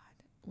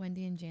god.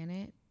 Wendy and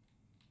Janet.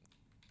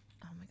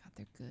 Oh my god,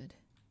 they're good.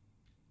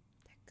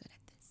 They're good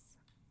at this.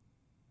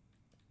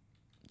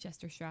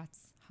 Jester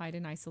strats. Hide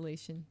in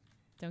isolation.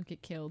 Don't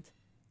get killed.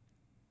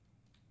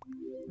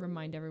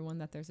 Remind everyone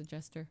that there's a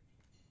Jester.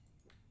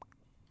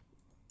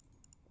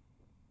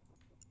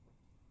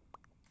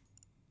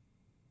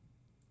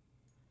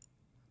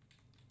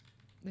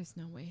 There's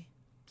no way.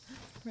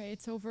 Ray,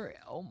 it's over.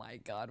 Oh my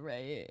god,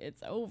 Ray,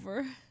 it's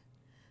over.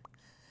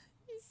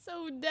 He's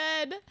so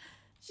dead.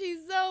 She's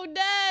so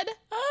dead.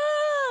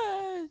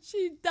 Ah,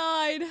 she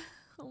died.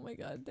 Oh my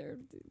god, they're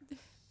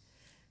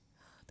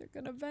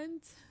gonna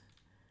vent.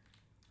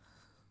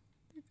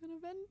 They're gonna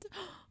vent.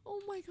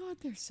 Oh my god,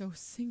 they're so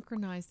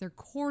synchronized. They're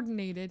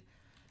coordinated.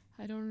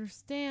 I don't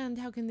understand.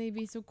 How can they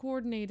be so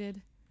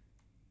coordinated?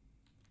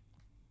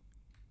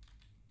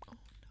 Oh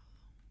no.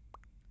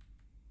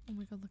 Oh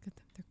my god, look at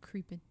them. They're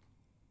creeping.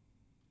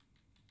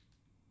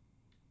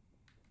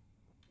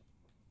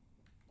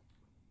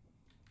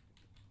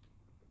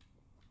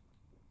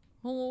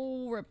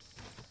 Oh, rip.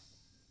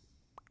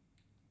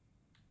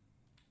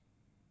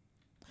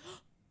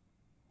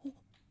 Oh,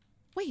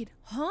 wait,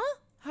 huh?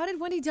 How did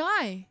Wendy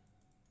die?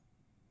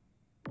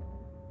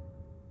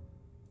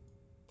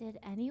 Did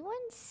anyone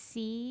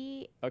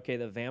see? Okay,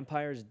 the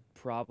vampire's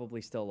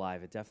probably still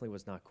alive. It definitely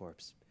was not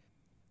Corpse.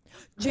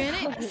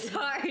 Janet,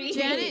 Sorry.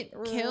 Janet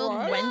killed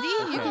Wendy?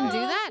 You Okay. can do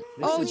that?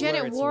 This Oh, is where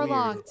Janet it's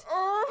warlocked.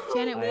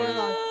 Janet I-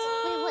 warlocked.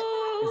 Wait,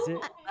 what? Is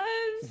it?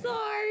 I'm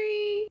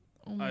sorry.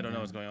 Oh my I don't know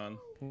God. what's going on.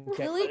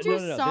 Okay. Lily No, drew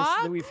no, no.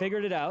 sock? We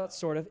figured it out,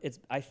 sort of.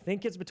 I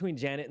think it's between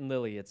Janet and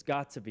Lily. It's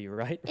got to be,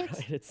 right? It's-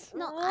 Right? It's.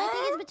 No, I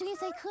think it's between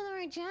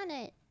Sykkuno or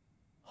Janet.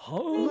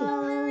 Oh.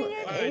 All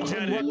right,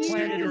 Janet, What state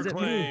planet your is it?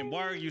 claim.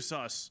 Why are you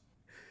sus?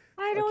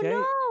 I don't Okay.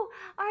 know.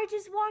 I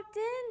just walked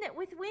in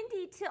with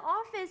Wendy to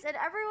office and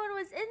everyone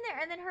was in there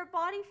and then her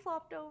body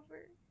flopped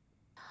over.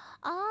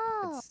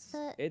 Oh,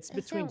 It's is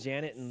between there-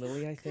 Janet and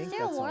Lily, I think. Is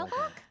there a That's all I think.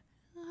 warlock?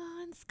 Oh,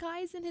 and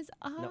Sky's in his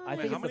eyes. No, I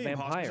Wait, think how it's the many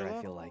imposters vampire. are I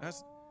left? feel like.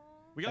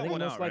 We I got think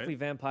one most out, likely right?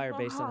 vampire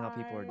based on how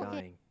people are Okay.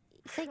 dying.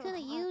 Sykkuno,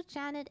 you,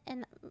 Janet,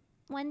 and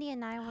Wendy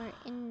and I were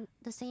in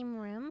the same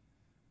room.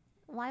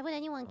 Why would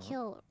anyone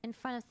kill in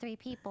front of 3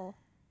 people?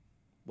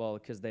 Well,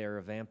 because they are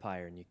a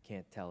vampire and you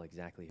can't tell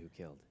exactly who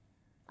killed.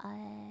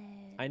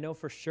 I know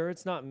for sure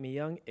it's not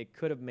miyoung. It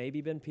could have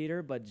maybe been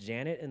Peter, but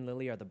Janet and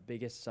Lily are the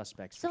biggest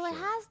suspects So for it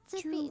sure.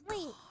 has to be. Wait,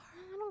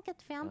 I don't get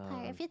the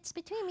vampire. If it's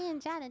between me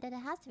and Janet, then it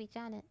has to be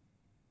Janet.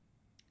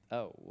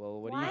 Oh,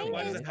 well, what do Why you think?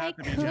 Why does is it have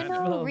to be Janet?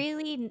 Sykkuno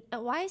really?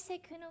 Why is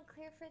Sykkuno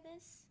clear for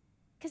this?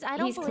 Because I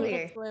don't He's believe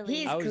clear. it's Lily.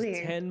 He's I was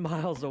clear. 10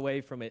 miles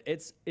away from it.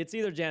 It's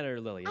either Janet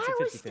or Lily. It's I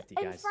a was 50-50,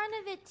 in guys. front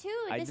of it too.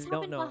 I This don't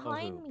happened know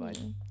behind who, me. but-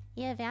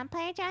 You a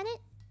vampire, Janet?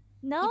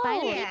 No. You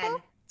biting Yeah.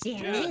 people?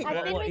 Janet.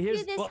 I've been with you here's,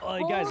 this guys, whole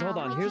hold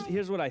on. time.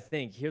 Here's what I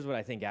think. Here's what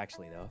I think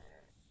actually though.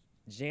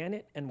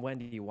 Janet and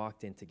Wendy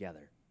walked in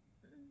together.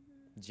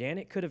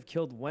 Janet could have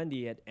killed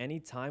Wendy at any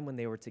time when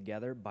they were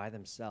together by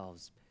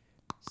themselves.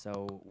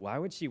 So why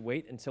would she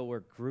wait until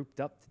we're grouped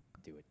up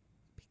to do it?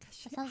 That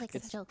sounds like a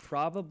It's joke.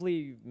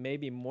 probably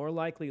maybe more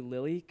likely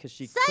Lily because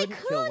she couldn't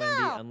kill Wendy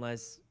Sykkuno!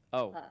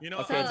 Oh, You know,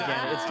 okay, it's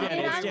Janet. It's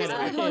Janet. It's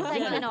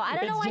Janet. I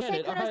don't know why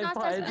Sykkuno's not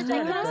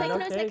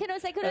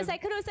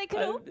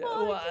Sykkuno.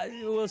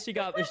 Well,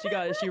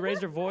 she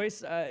raised her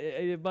voice.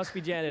 It must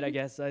be Janet, I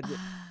guess. Oh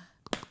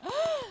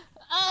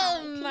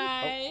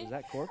my. Oh, is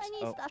that corpse? I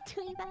need to stop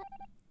doing that.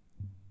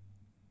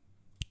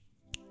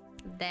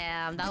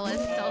 Damn, that was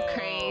so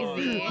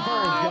crazy.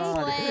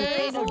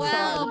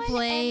 Well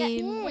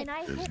played.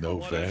 There's no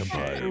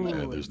vampire,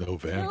 man. There's no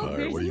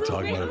vampire. What are you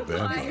talking about,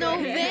 vampire? No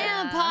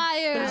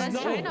vampires. I was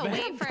trying to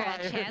wait for a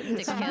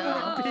chance to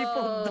kill.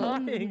 People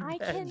dying. I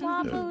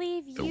cannot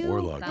believe The you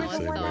warlock were is the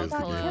saying one that raise the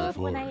got game killed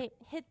when before. I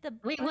hit the.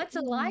 Wait, what's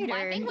a lighter?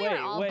 I think we were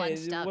all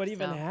bunched up. What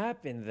even so.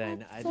 happened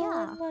then? So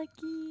lucky.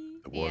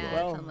 The warlock. Yeah,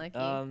 Well, unlucky.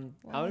 I'm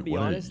gonna be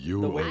One of honest. you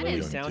The way or you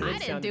Miyoung sounded killed? I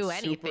didn't sounded do super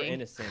anything.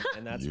 innocent,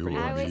 and that's You pretty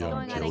or I was Miyoung going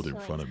on a killed in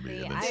killing front of me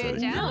and then I said it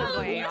don't know killed what's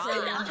me.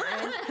 going on.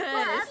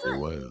 It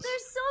was.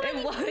 There's so many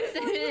It wasn't.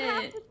 people you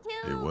have to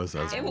kill. It was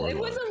as a It warlock.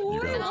 was a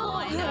You guys No, were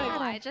I blame. know.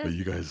 I just.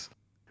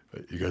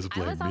 But you guys I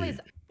blame was me. always,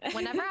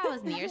 whenever I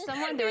was near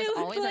someone, there was It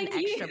always looked an like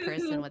extra you.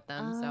 person with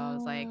them. So I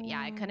was like,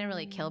 yeah, I couldn't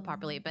really kill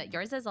properly. But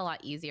yours is a lot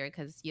easier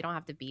because you don't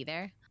have to be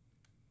there.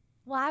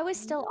 Well, I was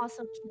still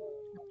also killing.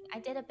 I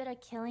did a bit of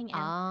killing.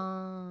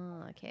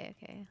 Oh, okay.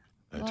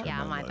 I turned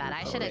Yeah, my light bad.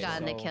 I on. should have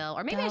gotten the So- kill.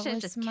 Or maybe I That should have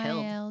was just my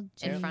killed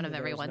LG. in front of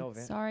There was everyone. no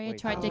Sorry, I Wait,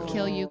 tried to oh.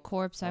 kill you,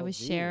 corpse. I was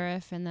LG.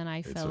 sheriff, and then I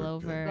It's fell okay.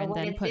 over, But and what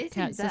then if put this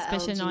is the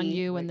suspicion on LG?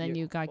 you, and then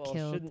you got Well,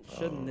 killed.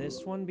 Shouldn't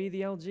this one be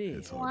the LG?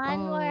 It's all One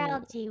more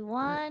Oh. LG.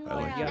 One more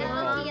like that. LG.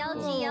 Yeah, LG.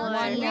 One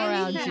LG. more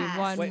LG. LG.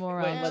 One Wait,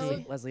 more Leslie,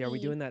 LG. Leslie, are we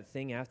doing that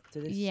thing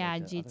after this? Yeah,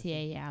 Like the other thing?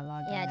 GTA. Yeah,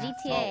 log in Yeah, after.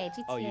 GTA.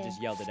 Oh, you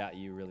just yelled it out.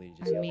 You really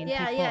just I yelled mean, it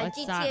out. people, Yeah,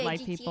 it's not GTA,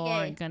 like people GTA.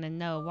 aren't gonna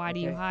know. Why do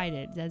you Okay. hide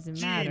it? Doesn't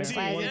matter.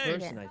 Maybe one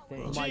person, I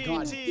think. Oh my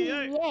god.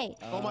 Yay.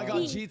 Oh my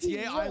god,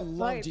 GTA. I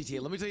love GTA.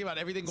 Let me tell you about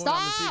everything going on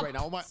in the sea right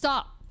now. Oh my.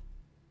 Stop!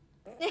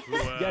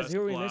 Guys,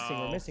 who are we missing?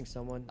 We're missing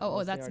someone. Oh,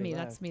 unless they that's already me.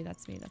 left. That's me.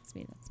 That's me. That's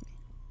me. That's me.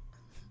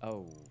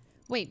 Oh.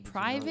 Wait,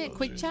 private,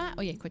 quick chat?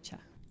 Oh yeah, quick chat.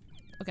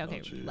 Okay.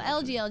 LG. LG. Right,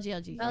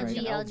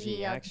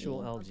 LG.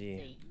 Actual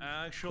LG.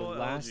 Actual The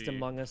last LG.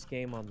 Among Us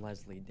game on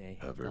Leslie Day.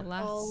 Ever. The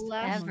last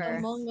Ever.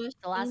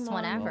 The last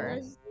one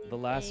ever. The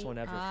last one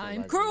ever. for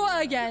I'm Leslie.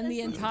 Krua again the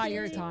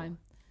entire time.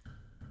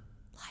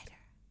 Lighter.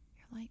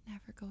 Your light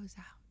never goes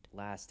out.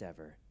 Last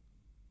ever.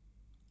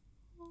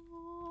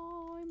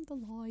 I'm the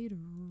lighter.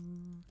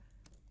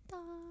 Da.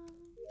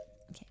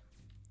 Okay.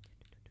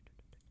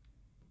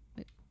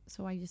 Wait,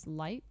 so I just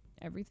light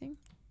everything?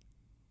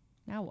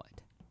 Now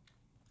what?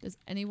 Does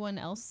anyone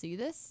else see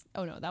this?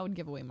 Oh no, that would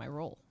give away my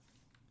role.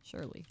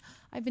 Surely.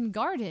 I've been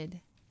guarded.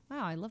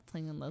 Wow, I love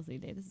playing on Leslie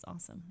Day. This is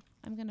awesome.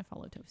 I'm gonna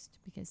follow Toast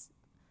because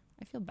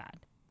I feel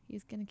bad.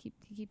 He's gonna keep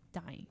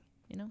dying,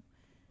 you know?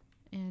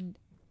 And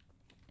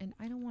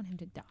I don't want him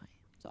to die.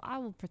 So I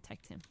will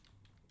protect him.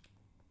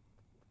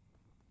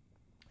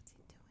 What's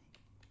he doing?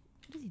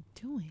 What is he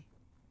doing?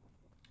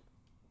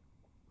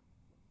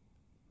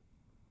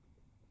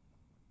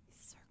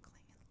 He's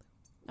circling and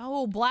looping.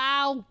 Oh,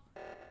 Blau!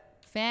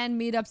 Fan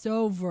meetup's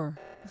over.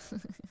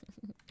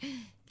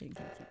 Kidding.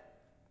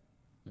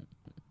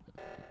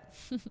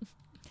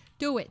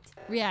 Do it,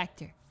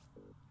 reactor.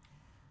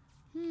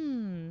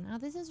 Now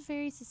this is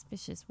very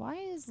suspicious. Why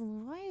is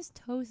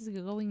Toast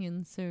going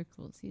in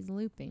circles? He's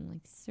looping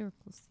like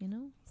circles, you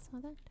know? Saw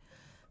that?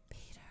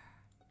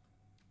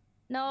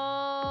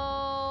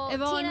 No.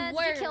 Yvonne, Tina,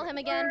 did you kill him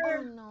again?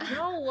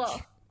 No.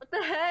 What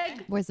the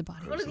heck? Where's the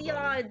body? What are the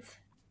odds?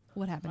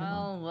 What happened?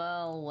 Yvonne?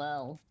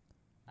 Well.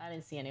 I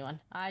didn't see anyone.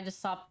 I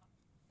just saw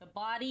the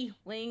body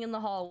laying in the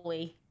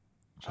hallway.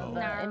 In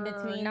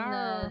between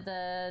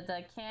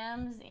the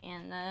cams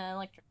and the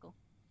electrical.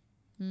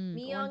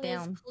 Miyoung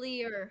is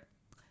clear.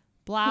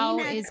 Blau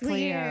is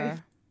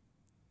clear.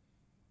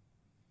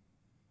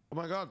 Oh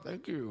my god,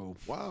 thank you.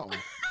 Wow.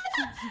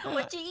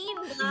 What you eating,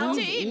 What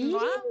you eating,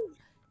 Blau?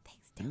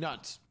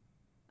 Nuts.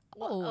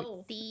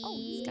 Oh,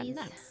 he's got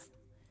nuts.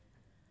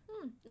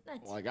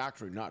 Nuts. Like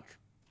actually nuts.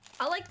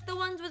 I like the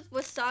ones with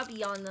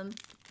wasabi on them.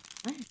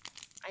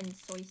 And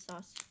soy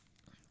sauce.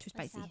 Too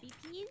spicy. Wasabi,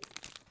 please?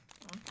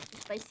 Oh, too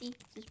spicy.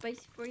 Too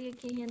spicy for you.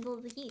 Can handle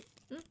the heat.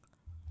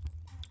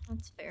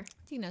 That's fair.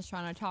 Tina's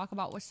trying to talk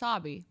about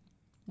wasabi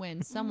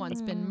when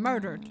someone's been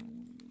murdered.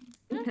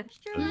 That's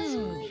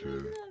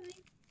true.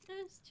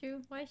 That's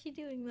true. Why is she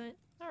doing that?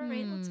 All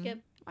right, let's skip.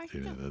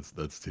 Tina,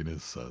 that's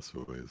Tina's sus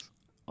voice.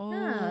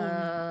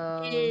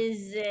 Oh.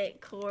 Is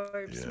it,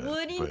 corpse? Yeah,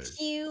 Wouldn't but-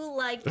 you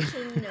like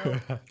to know?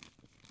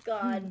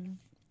 God.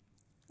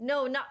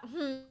 No, not.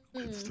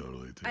 It's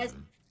totally Tina.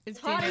 As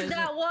hot as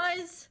that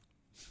was,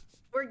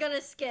 we're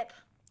gonna skip.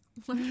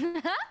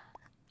 Okay.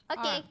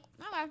 Okay.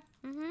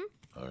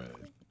 All right.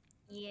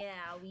 Yeah,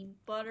 we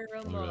butter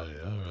them All up.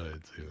 right,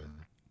 Tina.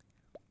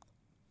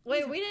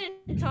 Wait, we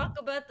didn't talk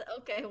about the.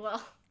 Okay,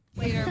 well.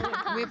 Peter,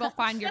 we will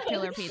find your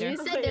killer, Peter. You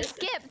said to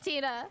skip,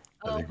 Tina.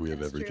 I think we have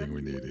that's everything true.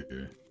 we need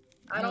here.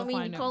 I don't We'll mean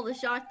find to him. call the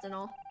shots and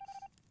all.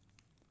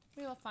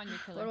 We will find your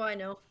What killer. do I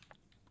know?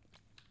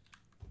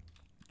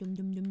 Dum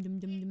dum dum dum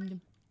dum dum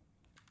dum.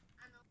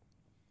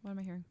 What am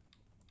I hearing?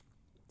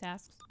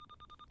 Tasks.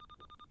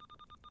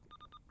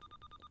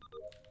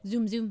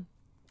 Zoom, zoom.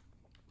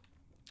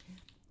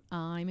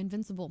 I'm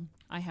invincible.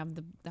 I have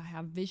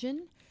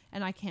vision,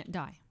 and I can't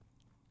die.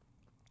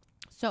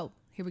 So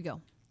here we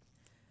go.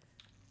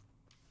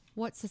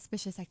 What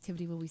suspicious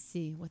activity will we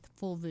see with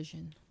full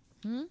vision?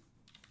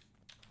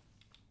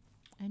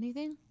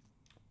 Anything?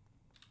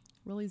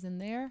 Lily's in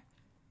there.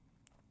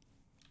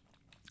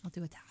 I'll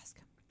do a task.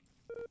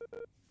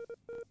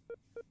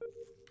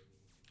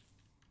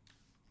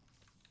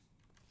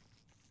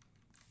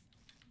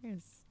 You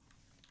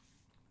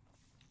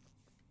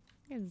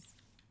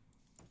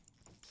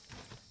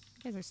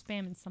guys are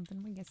spamming something.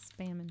 What are you guys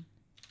spamming?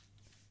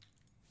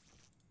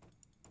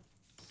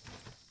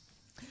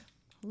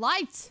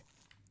 Light!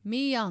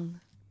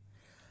 Miyoung.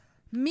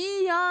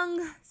 Miyoung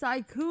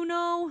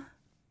Sykkuno.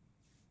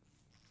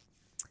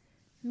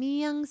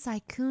 Miyoung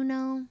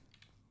Sykkuno. I'm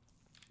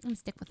gonna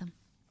stick with him.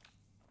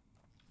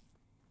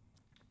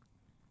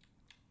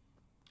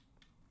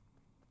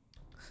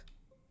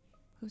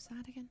 Who's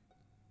that again?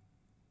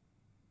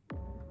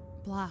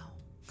 Blau.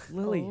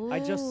 Lily, I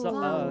just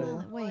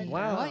saw. Wait,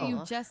 wow. what?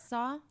 You just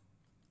saw?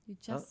 You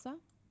just saw?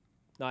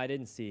 No, I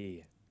didn't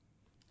see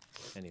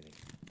anything.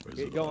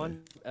 Go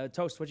on.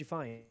 Toast, what'd you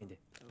find?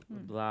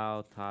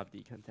 Blau top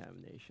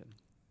decontamination.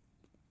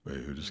 Wait,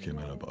 who just came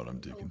out of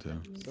bottom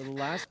decontam? So the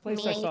last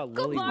place I saw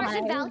Lily was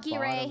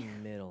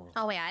bottom middle.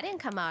 Oh wait, I didn't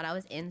come out. I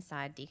was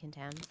inside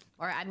decontam.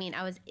 Or I mean,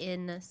 I was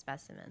in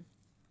specimen.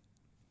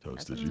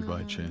 Toast, did you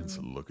by chance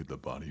look at the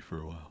body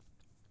for a while?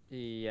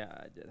 Yeah,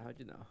 I did. How'd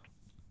you know?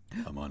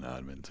 I'm on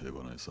admin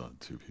table and I saw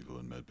 2 people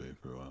in medbay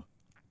for a while.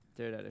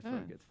 Stared at it for a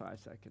good 5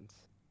 seconds.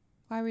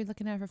 Why are we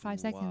looking at it for 5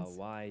 seconds?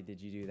 Why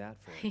did you do that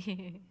for?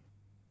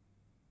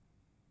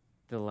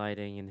 The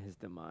lighting and his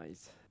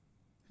demise.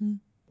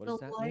 What does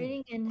that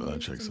mean? That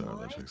checks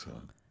out. That checks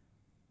out.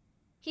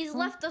 He's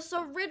left us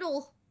a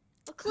riddle.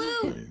 A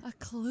clue. A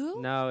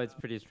clue? No, it's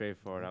pretty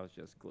straightforward. I was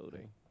just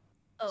gloating.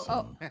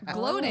 Oh,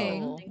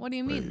 gloating? What do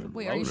you mean?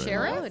 Wait, are you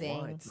sheriff?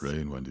 Ray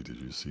and Wendy,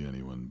 did you see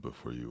anyone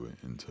before you went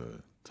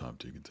into top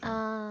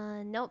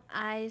decontam? Nope.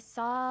 I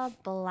saw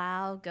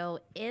Blau go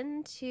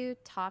into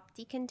top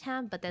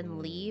decontam, but then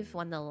leave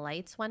when the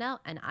lights went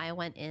out, and I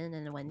went in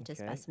and went to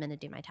specimen to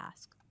do my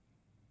task.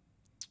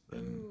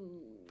 Then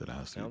that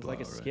has to be Sounds Blau,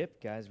 like a right?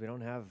 skip, guys. We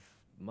don't have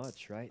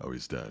much, right? Oh,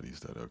 he's dead. He's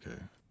dead. Okay.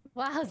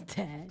 Blau's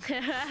dead.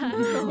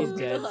 He's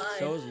dead.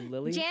 So is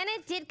Lily.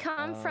 Janet did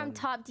come from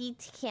top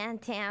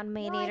decontaminator.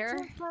 No, I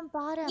came from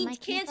bottom. He I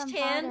came from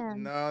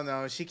can't bottom.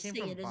 No, she came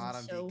from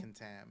bottom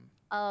decontam.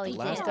 Oh, The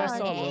last I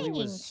saw Lily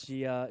was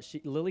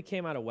Lily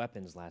came out of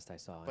weapons last I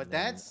saw. But and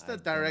then that's I the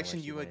don't know where direction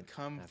she you would went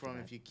come after from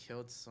that. if you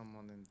killed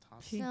someone in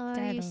top. So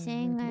are you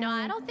saying that? No,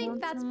 I don't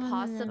think that's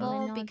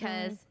possible know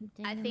because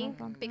that I they think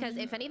didn't because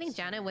if anything,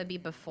 Janet would be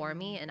before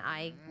me and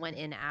I went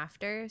in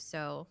after.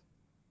 So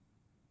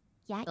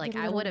Yeah, like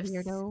you I would have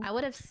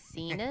weirdo.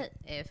 seen it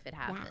if it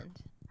happened.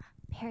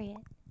 Period.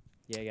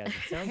 Yeah, guys.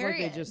 It sounds like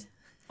they just.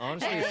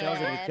 Honestly, it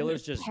sounds like the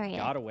killers just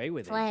got away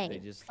with it. They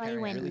just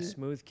really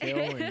smooth kill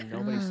and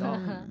nobody saw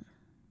them.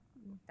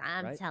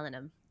 I'm telling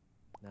him.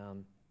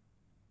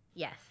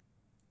 Yes.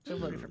 Who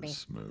voted for me?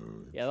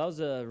 Yeah, that was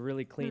a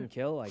really clean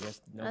kill. I guess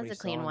That nobody was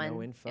a clean saw, one.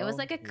 no info. It was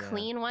like a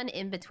clean one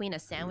in between a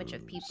sandwich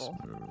of people.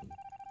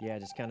 Yeah,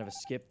 just kind of a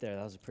skip there.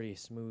 That was a pretty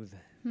smooth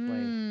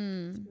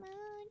play.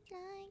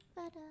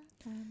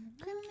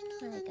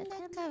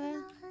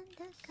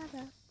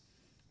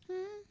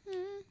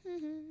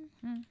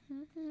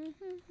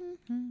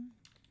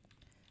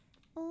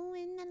 Oh,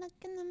 when I look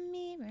in the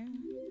mirror.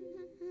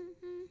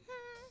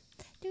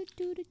 Do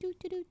do do do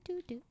do do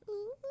do do.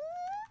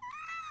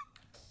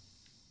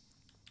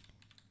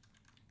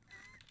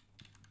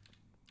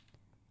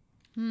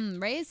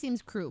 Ray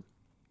seems crew.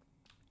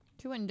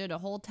 She went and did a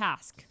whole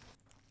task.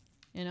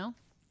 You know?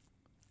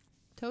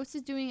 Toast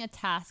is doing a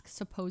task,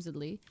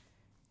 supposedly.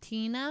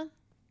 Tina.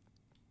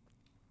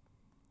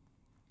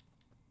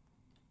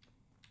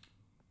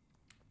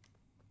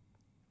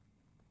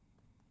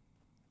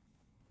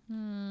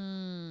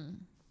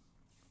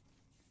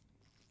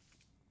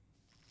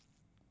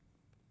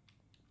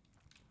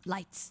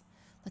 Lights.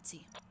 Let's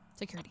see.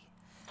 Security.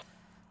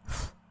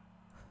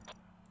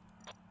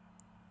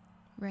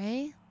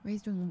 Ray?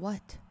 Ray's doing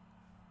what?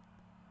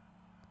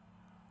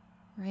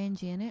 Ray and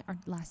Janet are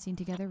last seen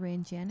together. Ray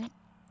and Janet.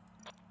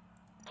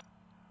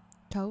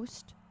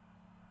 Toast.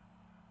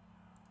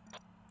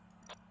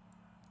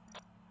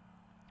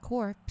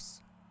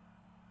 Corpse.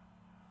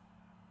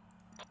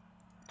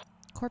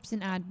 Corpse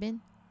and admin.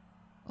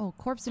 Oh,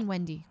 Corpse and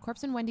Wendy.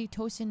 Corpse and Wendy,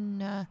 Toast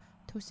and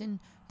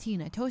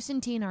Tina. Toast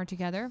and Tina are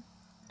together.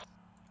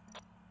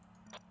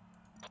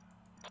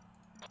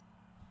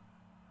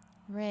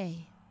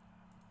 Ray.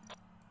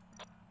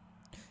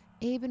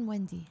 Abe and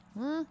Wendy.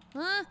 Huh?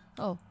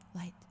 Oh,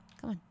 light.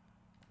 Come on.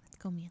 Let's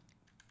go, Mia.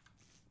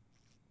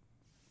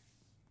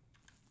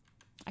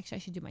 Actually, I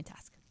should do my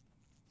task.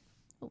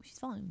 Oh, she's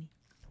following me.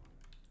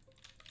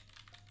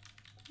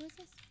 Who is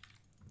this?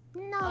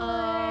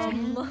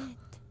 No.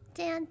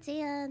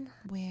 Dan.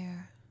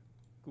 Where?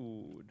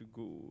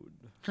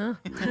 Good.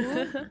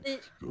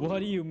 What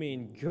do you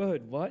mean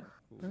good? What?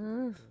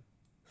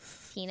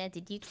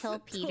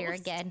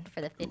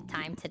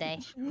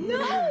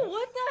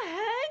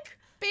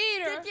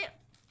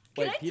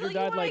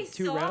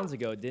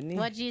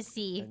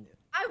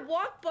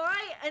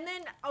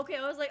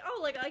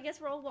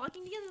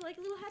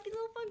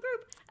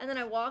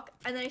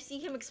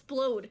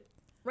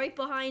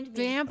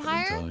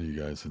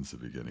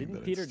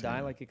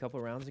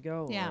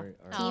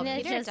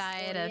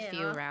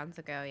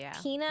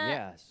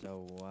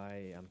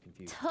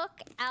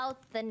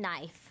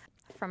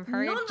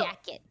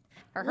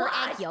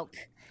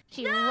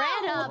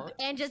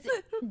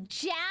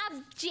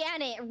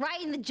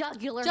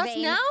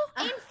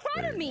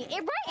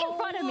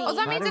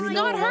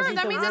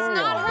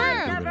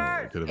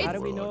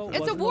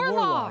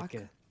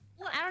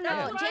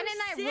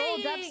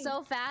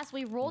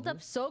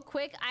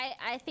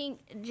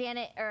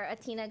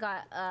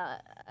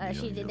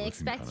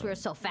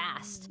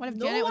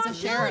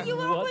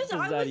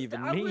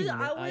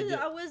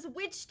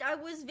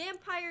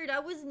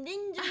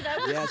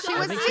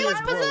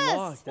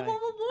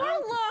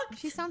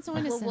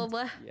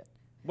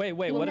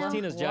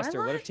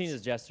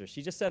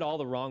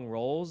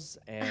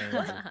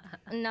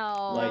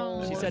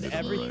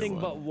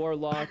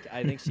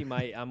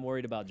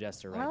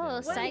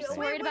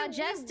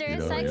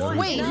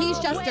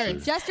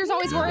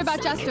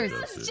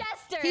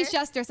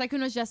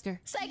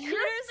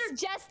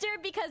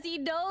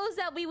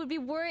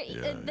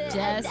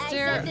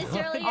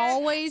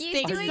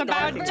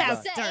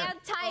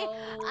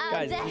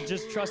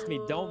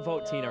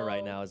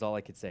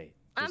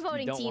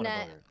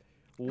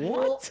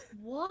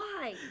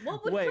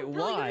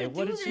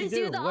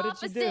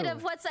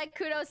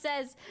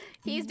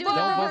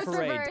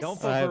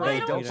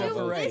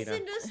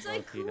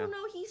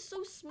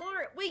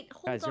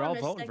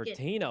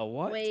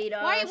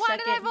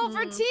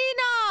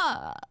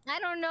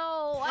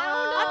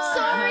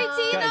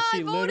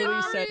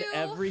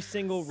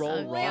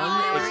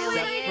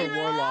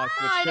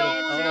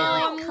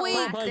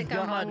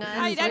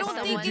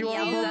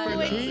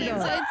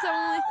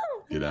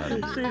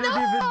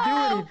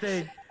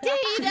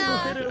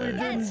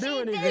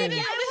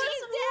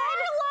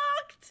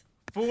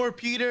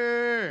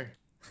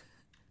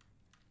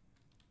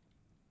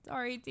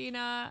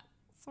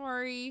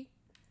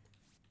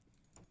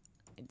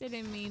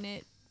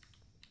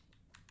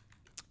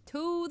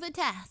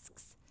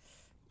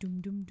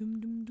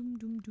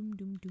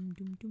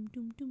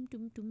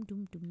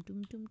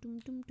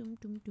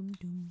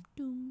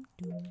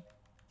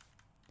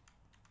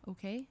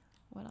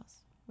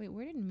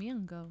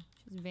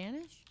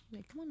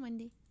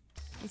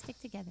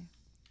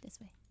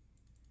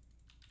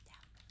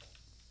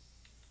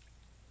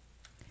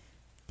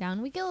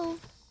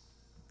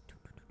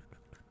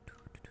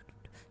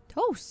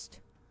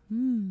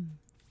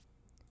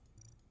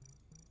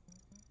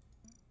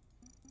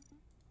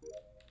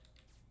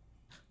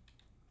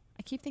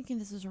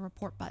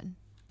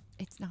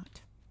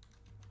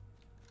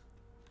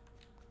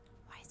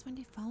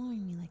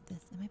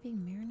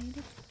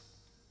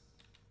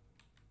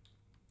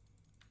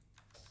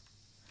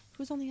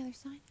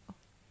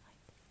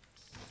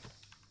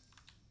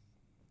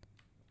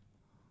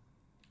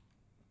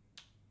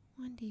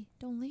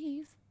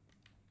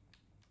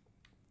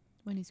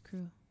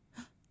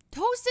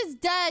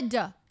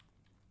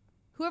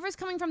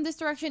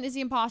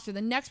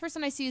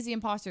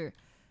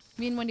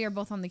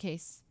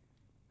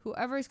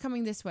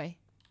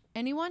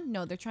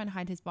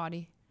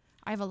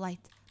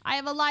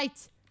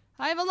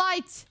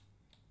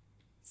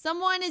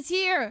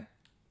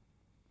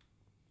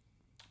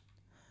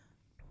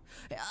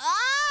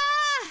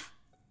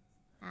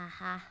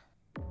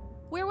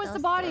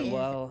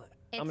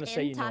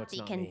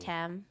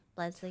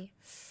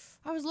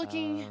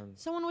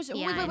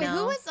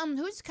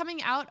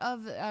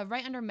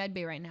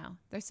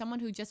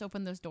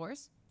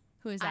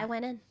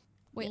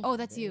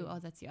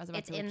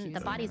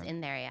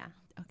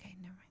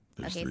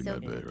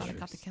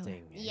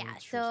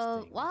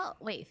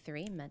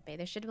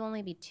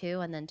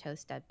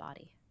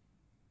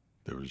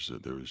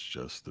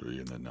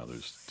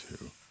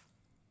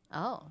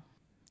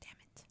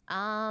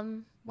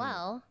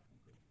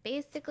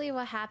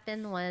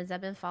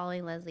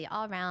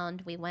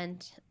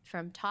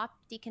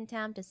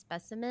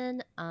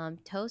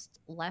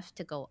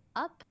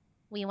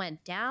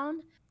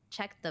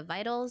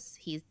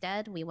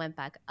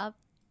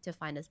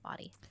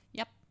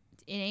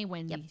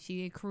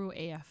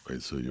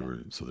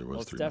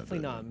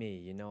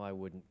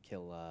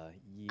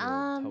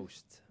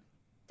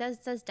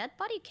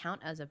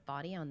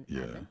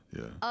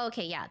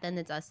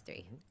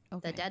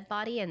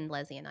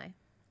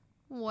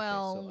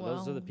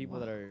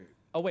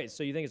 Oh wait,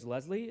 so you think it's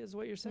Leslie? Is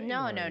what you're saying?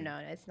 No, or- no, no,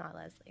 it's not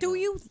Leslie. Do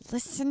you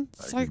listen,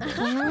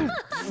 Sykkuno?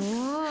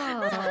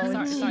 Oh, sorry, that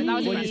was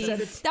Well, you aggressive. said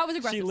it's- That was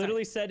aggressive. She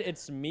literally said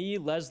it's me,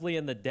 Leslie,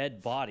 and the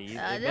dead body. It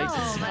no, makes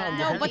it sound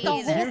No, but the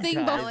whole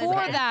thing guys. before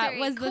that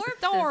was the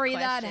story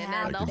that question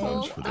and happened. the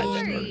whole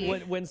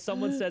story. When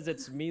someone says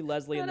it's me,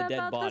 Leslie, and the dead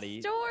about the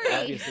body, story?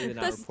 obviously they're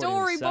not The reporting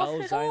story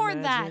themselves, before I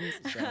that.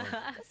 imagine,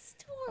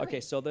 so.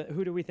 Okay, so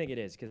who do we think it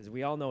is? Because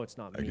we all know it's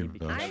not me.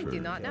 Because I do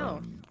not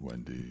know.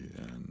 Wendy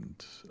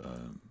and.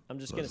 I'm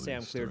just gonna say I'm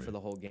Leslie's cleared story. for the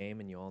whole game,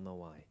 and you all know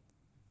why.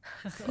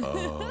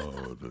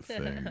 Oh, the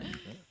thing.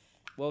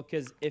 Well,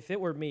 because if it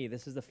were me,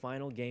 this is the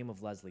final game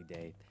of Leslie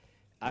Day.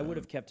 I would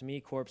have kept me,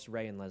 Corpse,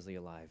 Ray, and Leslie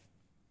alive.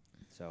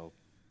 So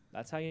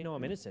that's how you know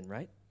I'm innocent,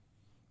 right?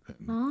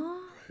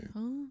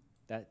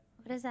 That.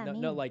 What does that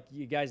mean? No, like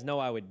you guys know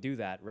I would do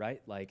that,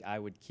 right? Like I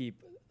would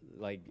keep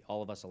like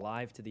all of us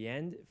alive to the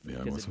end. Yeah,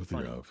 because what's it'd be with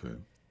your funny. outfit?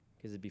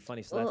 Because it'd be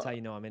funny. So that's how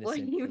you know I'm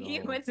innocent. What do you for the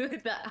mean? whole What's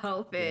with the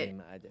outfit?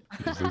 game. I did.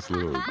 This looks a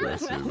little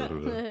aggressive. I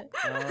don't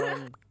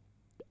know.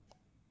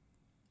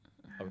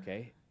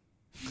 Okay.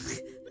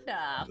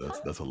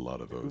 That's a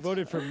lot of votes. Who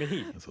voted for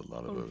me? That's a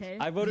lot of votes.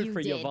 I voted You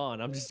for did. Yvonne.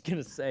 I'm just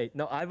gonna say.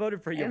 No, I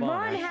voted for Yvonne.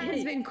 Yvonne actually.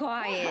 has been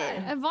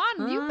quiet.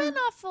 Yvonne, you've been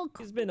awful.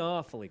 She's been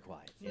awfully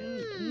quiet.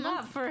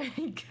 Not for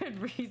any good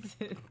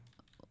reason.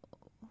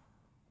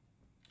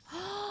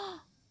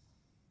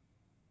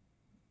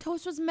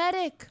 Toast was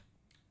medic.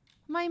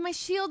 My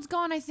shield's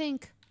gone, I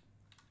think.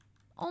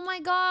 Oh my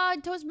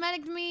god, Toast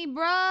medic'd me,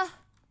 bruh.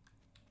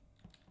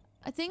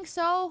 I think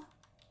so.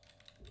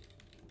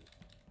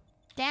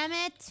 Damn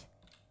it.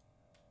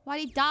 Why'd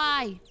he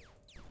die?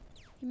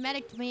 He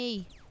medic'd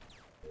me.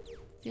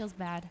 Feels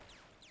bad.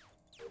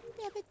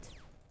 Damn it.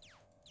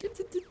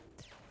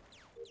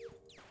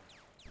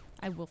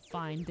 I will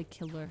find the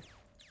killer.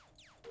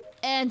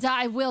 And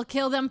I will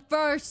kill them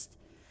first.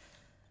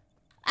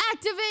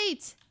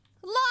 Activate!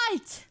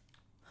 Light!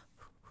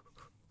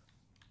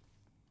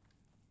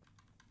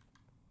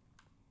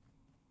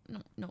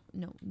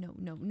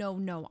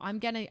 No.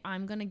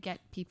 I'm gonna get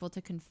people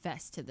to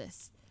confess to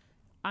this.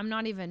 I'm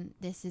not even,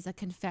 this is a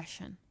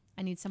confession.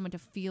 I need someone to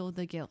feel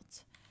the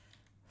guilt.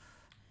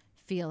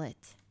 Feel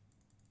it.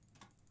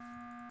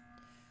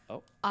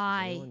 Oh,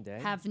 I anyone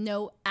dead? have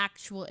no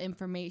actual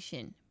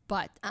information,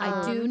 but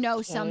I do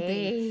know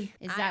something.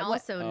 Is that I what?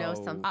 also know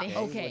something. What do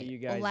Okay. you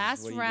guys-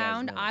 Last what do you guys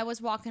round, know? I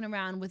was walking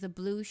around with a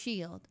blue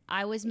shield.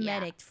 I was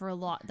medicked for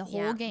the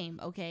whole game.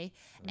 Okay,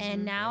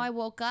 and now I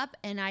woke up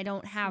and I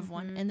don't have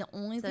one. And the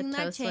only So thing that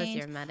Toast was your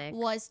changed medic.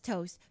 was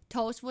Toast.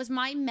 Toast was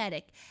my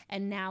medic,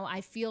 and now I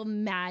feel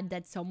mad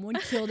that someone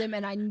killed him,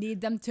 and I need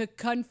them to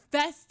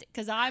confess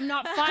because I'm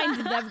not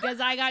finding them because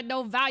I got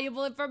no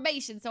valuable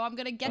information. So I'm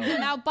gonna get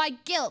them out by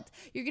guilt.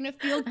 You're gonna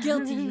feel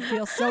guilty. You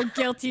feel so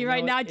guilty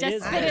right now.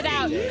 Just spit it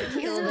out. It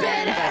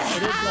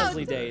is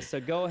Leslie Day,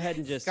 so go ahead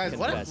and just Guys,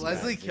 what if confess,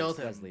 Leslie guys. killed It's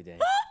him? Leslie Day.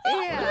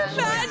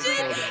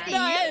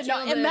 Imagine.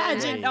 No,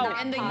 imagine. No.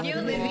 And the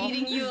guilt is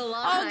eating you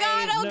alive. Oh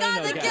God, No,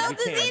 the guys, guilt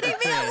we is can't. eating We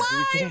me can't.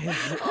 We alive.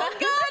 can't. Oh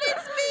God,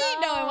 it's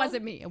me. No, it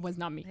wasn't me. It was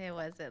not me. It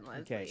wasn't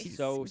Leslie. Okay,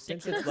 so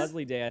since it's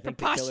Leslie Day, I think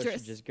the killer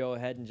should just go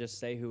ahead and just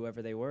say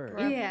whoever they were.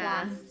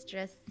 Yeah.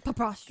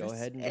 Preposterous. Go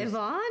ahead and just...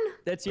 Yvonne?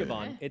 That's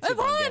Yvonne. It's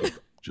Yvonne. Get it.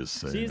 Just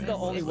saying. She's the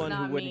only one who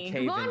not wouldn't me.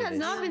 cave Yvonne into has this.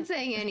 not been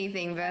saying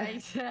anything, bro.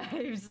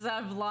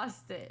 I've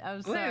lost it. I'm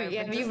What sorry.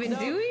 have but you just been know-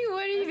 doing?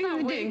 What have you It's not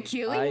been me. doing?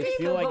 Killing I people?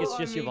 feel like it's on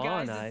just me,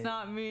 Yvonne. guys. It's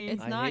not me.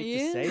 It's I not hate you.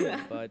 to say it,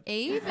 but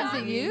Abe, is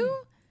it you?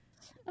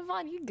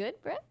 Yvonne, you good,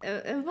 bro?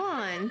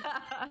 Yvonne.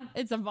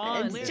 It's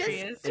Yvonne. It's just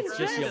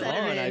it's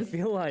Yvonne. I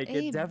feel like Abe.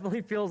 it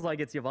definitely feels like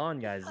it's Yvonne,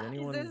 guys.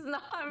 Anyone? This is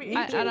not me.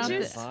 I don't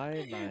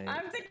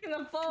I'm taking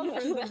the fall for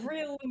the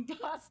real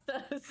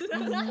imposters.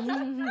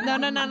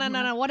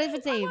 No. What if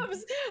it's Abe? I'm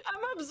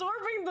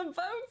absorbing the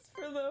votes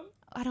for them.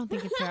 I don't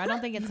think it's her. I don't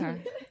think it's her.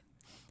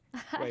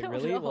 Wait,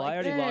 really? Well, I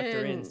already locked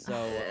her in, so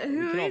we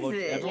Who can all is vote.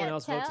 it? Everyone Can't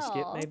else vote to skip,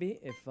 tell. maybe.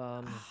 If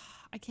I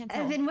can't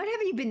tell. Evan, what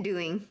have you been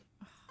doing?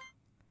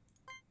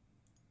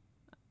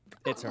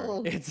 it's her.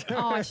 Oh. It's her.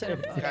 Oh, I should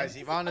have. Guys,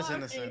 Yvonne is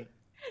innocent.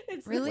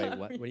 Really? Wait,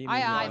 what do you mean?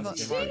 I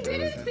Yvonne's vote. innocent? She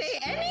didn't say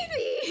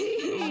anything.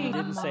 She didn't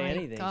Oh say my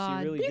anything. God.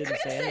 She really You didn't could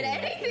have say said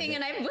anything. anything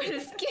and I would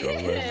have skipped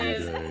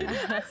Leslie it.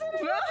 Day.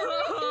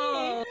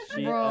 Bro.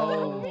 She,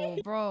 oh,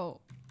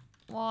 Bro.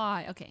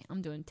 Why? Okay,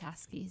 I'm doing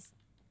taskies.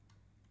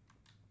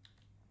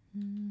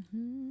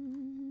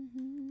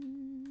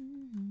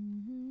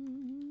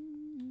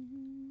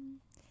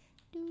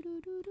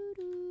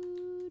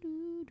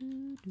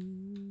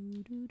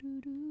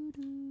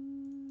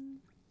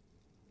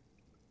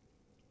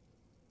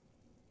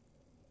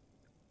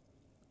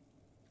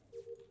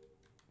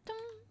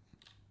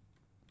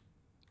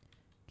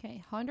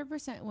 Okay,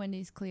 100%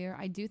 Wendy's clear.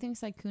 I do think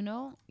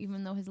Sykkuno,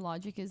 even though his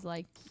logic is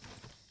like,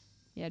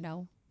 yeah,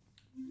 no,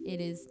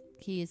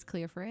 he is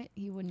clear for it.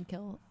 He wouldn't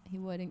kill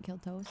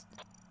Toast.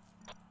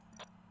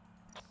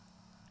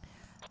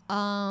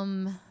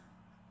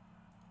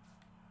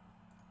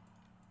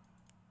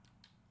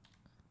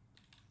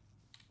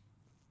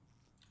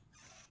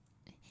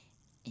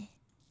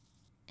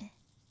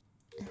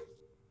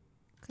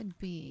 Could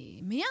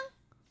be miyoung?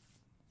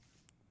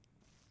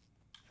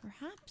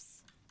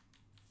 Perhaps.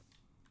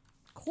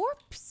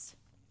 Corpse?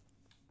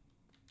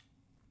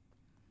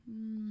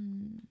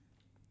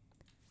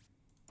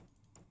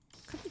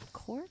 Could be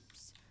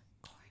corpse.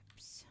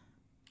 Corpse.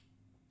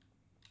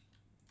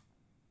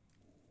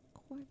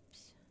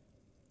 Corpse.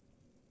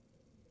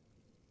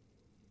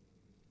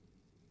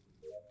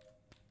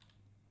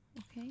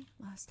 Okay,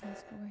 last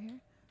task over here.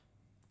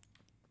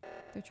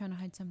 They're trying to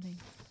hide something.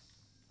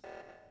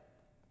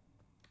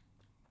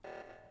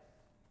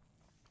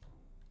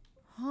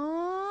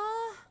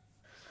 Huh?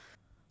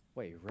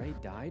 Wait, Ray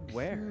died?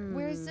 Where?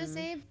 Where is this,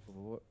 Abe?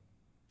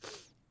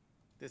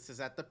 This is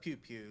at the pew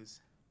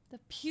pews. The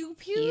pew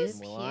pews?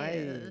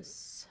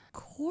 Pews.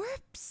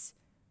 Corpse?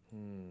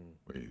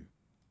 Wait.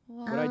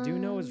 What I do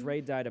know is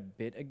Ray died a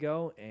bit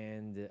ago,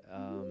 and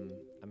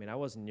I mean, I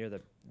wasn't near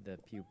the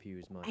pew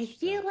pews much. I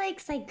feel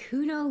like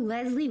Sykkuno,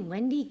 Leslie,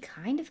 Wendy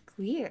kind of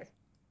clear.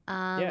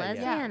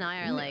 Leslie and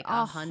I are like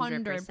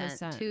 100%,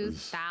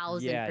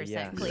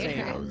 2000%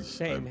 clear.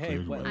 Same. Hey,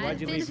 why'd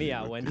you leave me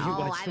out, Wendy?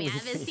 Oh, I mean, I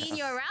haven't seen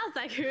you around,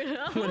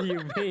 Sykkuno. What do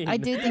you mean? I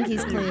do think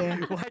he's clear.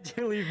 Why'd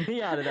you leave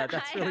me out of that?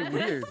 That's really weird. I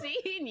haven't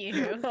seen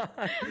you.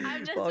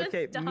 I'm just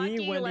okay,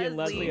 me, Wendy, and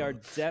Leslie are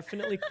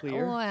definitely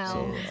clear. Wow.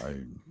 So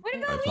What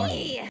about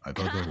me? I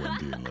thought that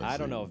Wendy and Leslie I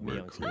don't know if were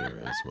Miyung's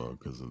clear as well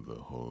because of the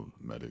whole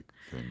medic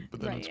thing.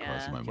 But then it's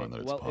crossing my mind that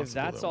it's well, possible if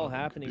that's that all one could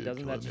happening, be a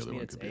doesn't killer that and the just other mean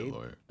one it's could be a Abe?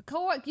 lawyer.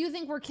 You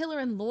think we're killer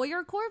and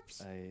lawyer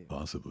corpse?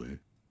 Possibly.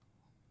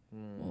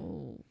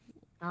 Oh.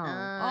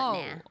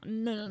 Nah.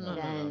 No.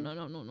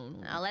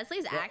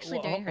 Leslie's actually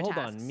doing her hold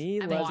tasks. on. Me,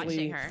 I've been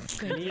Leslie, watching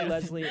her. me,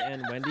 Leslie,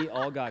 and Wendy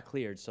all got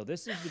cleared. So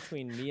this is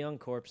between Miyoung,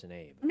 Corpse, and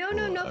Abe. No,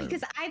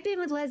 because I've been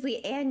with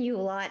Leslie and you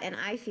a lot, and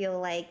I feel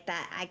like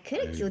that I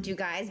could have killed you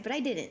guys, but I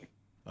didn't.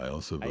 I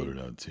also voted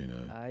out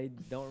Tina. I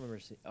don't remember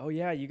seeing. Oh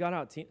yeah, you got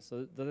out Tina.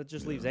 So that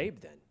just leaves Abe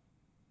then.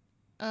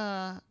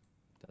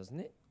 Doesn't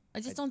it? I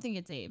just don't think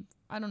it's Abe.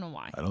 I don't know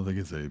why. I don't think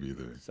it's Abe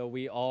either. So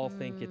we all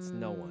think it's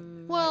no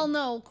one. Well,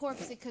 no,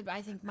 Corpse. It could.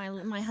 I think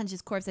my hunch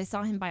is Corpse. I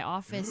saw him by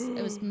office.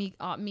 It was me,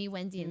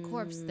 Wendy, and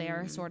Corpse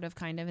there, sort of,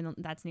 kind of, and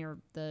that's near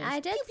the. I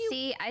did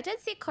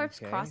see Corpse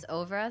cross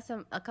over us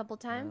a couple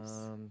times.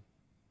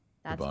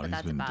 The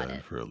body's been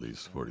dead for at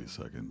least 40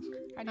 seconds.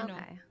 I don't know.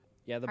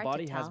 Yeah, the Hard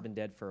body to has tell. been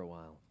dead for a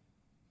while.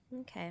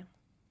 Okay.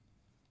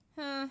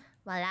 Well,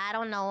 I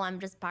don't know. I'm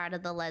just part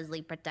of the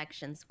Leslie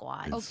protection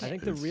squad. I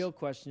think the real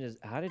question is,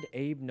 how did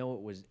Abe know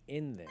it was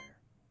in there?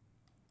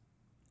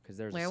 Because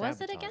there's Where a was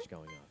sabotage it again?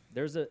 going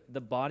on.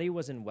 The body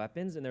was in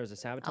weapons, and there was a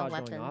sabotage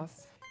going off.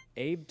 weapons.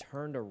 Abe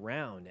turned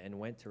around and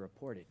went to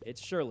report it.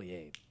 It's surely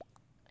Abe.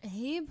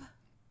 Abe?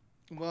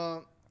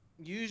 Well,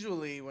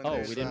 usually when Oh,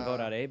 there's we didn't vote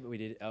out Abe. We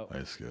did. Oh,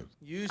 I skipped.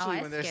 Usually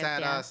I when there's skipped,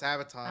 that yeah.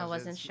 sabotage, I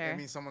wasn't sure. It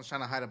means someone's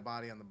trying to hide a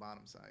body on the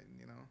bottom side,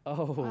 you know?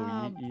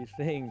 Oh, you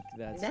think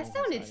that's That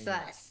sounded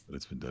sus. But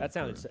it's been dead. That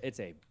sounded. It's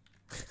Abe.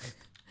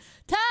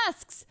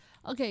 Tasks.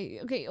 Okay.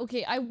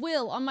 I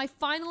will on my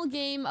final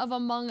game of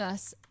Among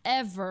Us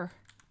ever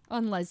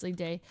on Leslie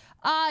Day.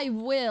 I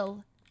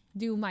will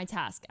do my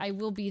task. I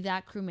will be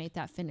that crewmate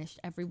that finished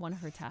every one of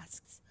her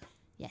tasks.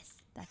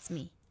 Yes, that's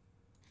me.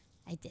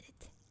 I did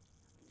it.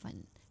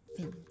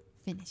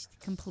 Finished.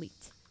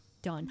 Complete.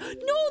 Done. No,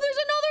 there's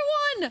another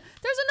one!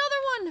 There's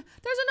another one!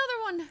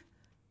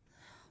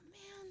 Oh,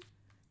 man.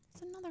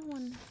 There's another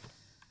one.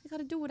 I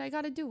gotta do it.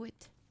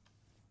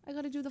 I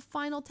gotta do the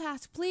final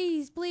task.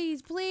 Please.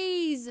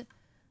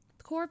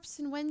 Corpse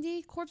and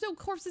Wendy. Corpse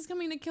is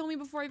coming to kill me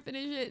before I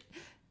finish it.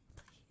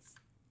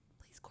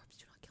 Please, Corpse,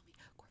 do not kill me.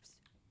 Corpse.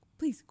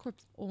 Please,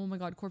 Corpse. Oh my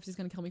god, Corpse is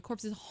gonna kill me.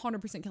 Corpse is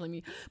 100% killing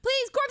me.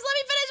 Please, Corpse, let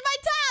me finish my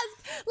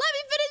task! Let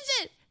me finish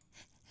it!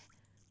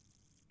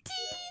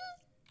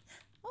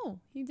 Oh,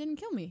 he didn't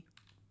kill me.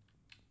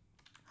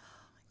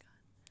 Oh my god.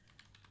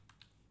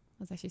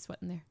 I was actually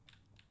sweating there.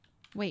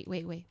 Wait.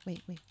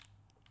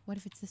 What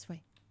if it's this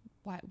way?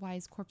 Why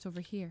is Corpse over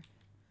here?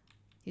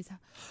 He's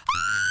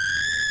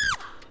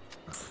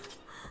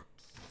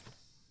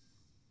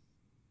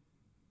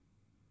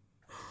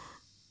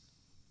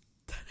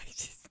That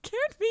actually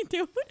scared me,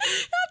 dude.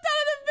 Hopped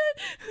out of the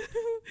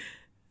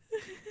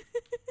bed.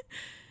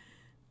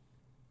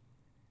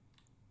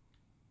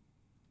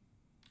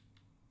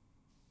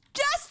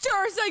 Gesture,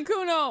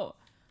 Sykkuno!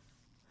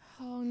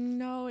 Oh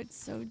no,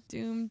 it's so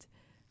doomed.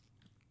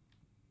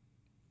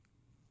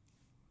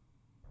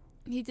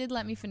 He did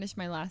let me finish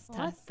my last What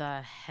task.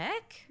 the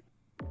heck?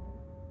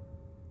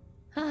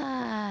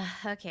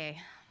 Okay.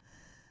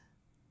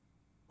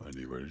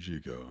 Wendy, where did you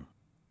go?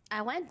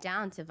 I went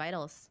down to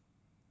vitals.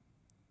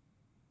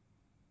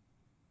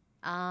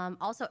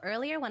 Also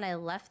earlier when I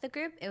left the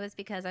group, it was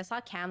because I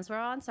saw cams were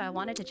on, so I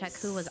wanted to check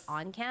who was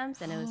on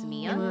cams, and it was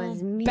Mia. It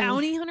was me.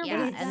 Bounty hunter? Yeah,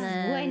 What is and that?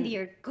 then Wendy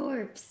or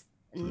corpse.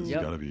 So it's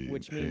Yep, gotta be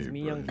which means Abe,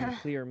 Miyoung right? can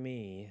clear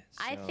me.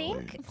 I so-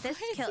 think this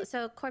kill.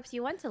 So Corpse,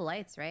 you went to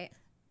lights, right?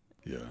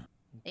 Yeah.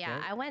 Yeah,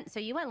 Okay. I went. So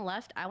you went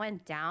left. I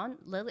went down.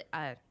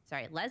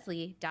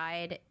 Leslie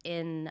died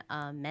in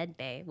med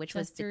bay, which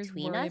Jester's was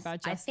between worry us. about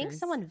I think Jesters.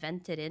 someone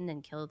vented in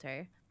and killed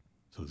her.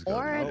 So it's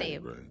Or gotta be they-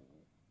 Abe, right?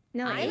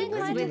 No, Abe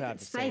was with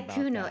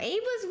Sykkuno.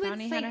 Abe was with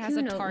Bounty Sykkuno. hunter has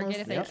a target.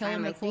 If they kill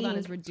him, the cooldown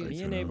is reduced.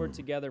 Me and Abe were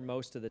together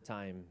most of the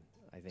time,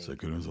 I think.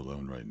 Sykkuno's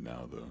alone right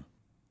now, though.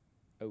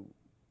 Oh.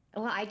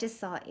 Well, I just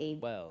saw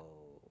Abe. Well.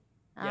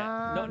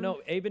 Yeah.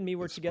 No. Abe and me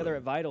were together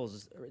at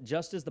Vitals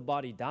just as the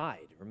body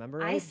died.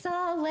 Remember? I Abe?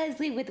 saw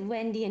Leslie with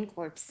Wendy and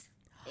Corpse.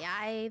 Yeah,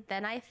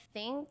 I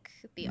think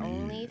the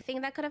only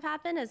thing that could have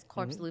happened is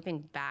Corpse looping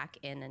back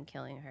in and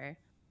killing her.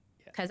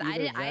 Because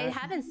I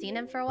haven't seen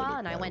him for a while,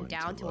 and I went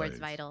down towards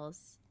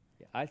Vitals.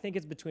 Yeah, I think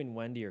it's between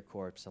Wendy or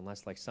Corpse,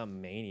 unless like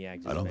some maniac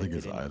just I don't think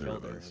it's invented either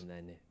killed of her us. and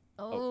then.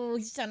 Oh,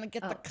 he's trying to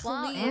get the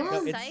Well,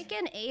 clear. if Syke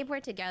and Abe were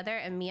together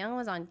and Miyoung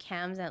was on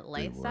cams at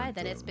light side,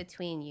 then it's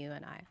between you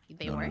and I.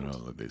 They weren't?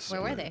 No, they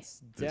Where were they? It's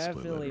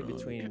definitely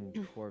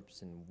between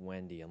Corpse and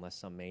Wendy, unless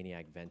some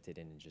maniac vented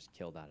in and just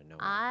killed out of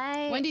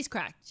nowhere. Wendy's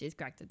cracked. She's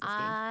cracked at this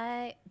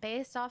game.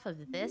 Based off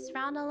of this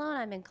round alone,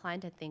 I'm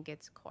inclined to think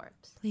it's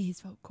Corpse.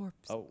 Please vote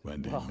Corpse. Oh,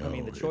 Wendy, well, I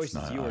mean, the no, choice it's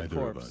is not you or either of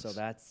Corpse, so us.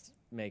 that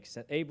makes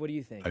sense. Abe, what do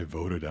you think? I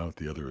voted out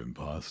the other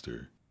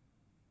imposter.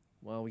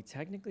 Well, we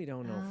technically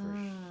don't know for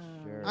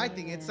sure. I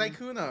think it's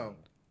Sykkuno.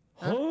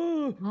 Huh?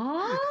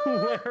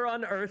 Where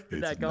on earth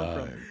did that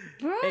come from?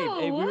 Bro,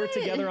 Abe, we were what?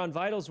 together on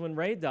Vitals when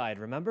Ray died,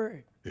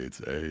 remember?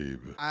 It's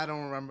Abe. I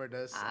don't remember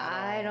this.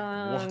 I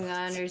don't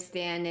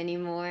understand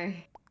anymore.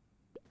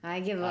 I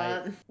give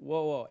up.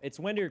 Whoa. It's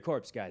Wendy or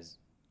Corpse, guys.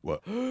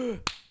 What? Guys.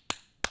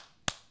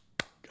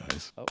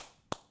 Oh.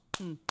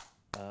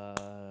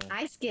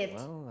 I skipped.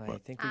 Well, I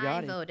think we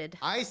got it. voted.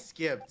 I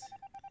skipped.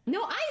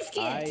 No, I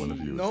skipped.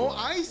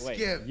 I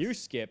skipped. You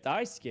skipped.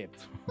 I skipped.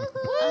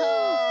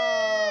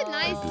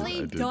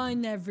 Nicely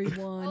done,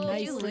 everyone.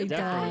 Nicely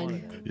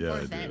done. Yeah,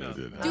 I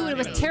did. Dude, it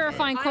was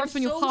terrifying, Corpse,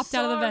 when you hopped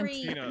out of the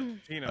vent.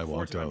 Tina, I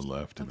walked out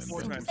left and then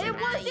went It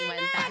wasn't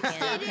an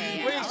accident.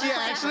 Wait, she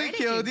actually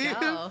killed you? It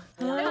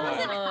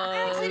wasn't an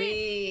accident.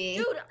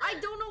 Dude, I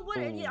don't know what.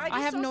 I just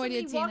have saw no somebody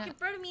idea, walk Tina. in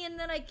front of me, and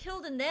then I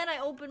killed, and then I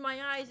opened my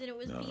eyes, and it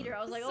was Peter.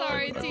 I was like,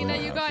 Sorry, oh. Tina,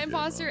 you got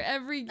imposter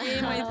every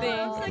game, I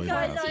think.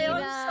 Guys, I'm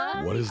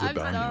sorry. What is the I'm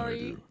bounty hunter sorry.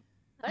 do?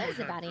 What does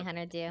the bounty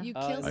hunter do? You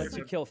kill Lets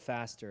you kill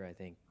faster, I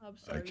think.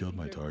 I killed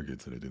my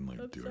targets and I didn't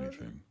like do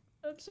anything.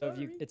 So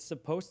if it's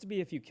supposed to be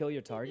if you kill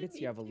your targets,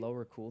 you have a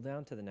lower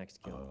cooldown to the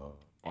next kill.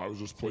 I was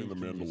just playing the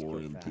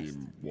Mandalorian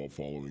theme while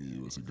following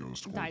you as a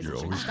ghost. Guys, You're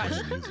always guys.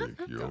 playing music.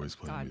 You're always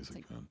playing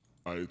music, man.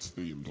 It's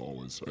themed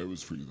always. It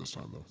was for you this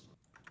time though.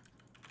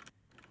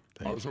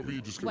 I was hoping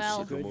you just go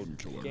Well, sicko mode and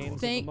kill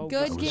everyone.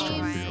 Good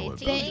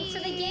games. Thank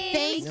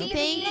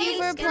you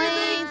for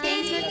playing.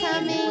 Thanks for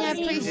coming. I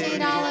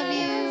appreciate all of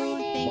you.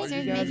 Thanks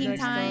for making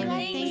time.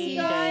 Thank you. See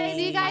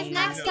you guys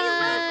next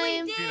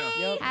time.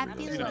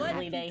 Happy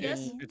lovely day.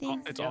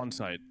 It's on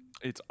site.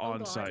 It's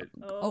on site.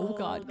 Oh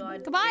God.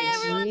 Goodbye,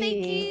 everyone.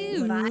 Thank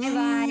you. Bye.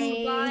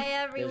 Bye,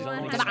 everyone. There's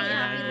only Happy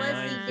 99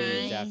 Leslie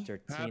foods Day. after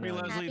Tina.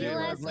 Leslie Happy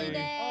Leslie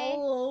Day.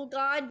 Oh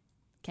God.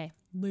 Okay,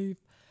 leave.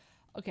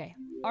 Okay,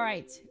 all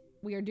right.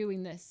 We are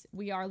doing this.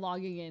 We are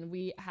logging in.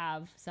 We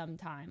have some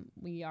time.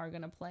 We are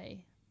gonna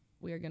play.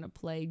 We are gonna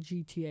play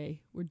GTA.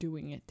 We're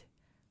doing it.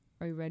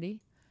 Are you ready?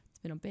 It's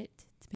been a bit.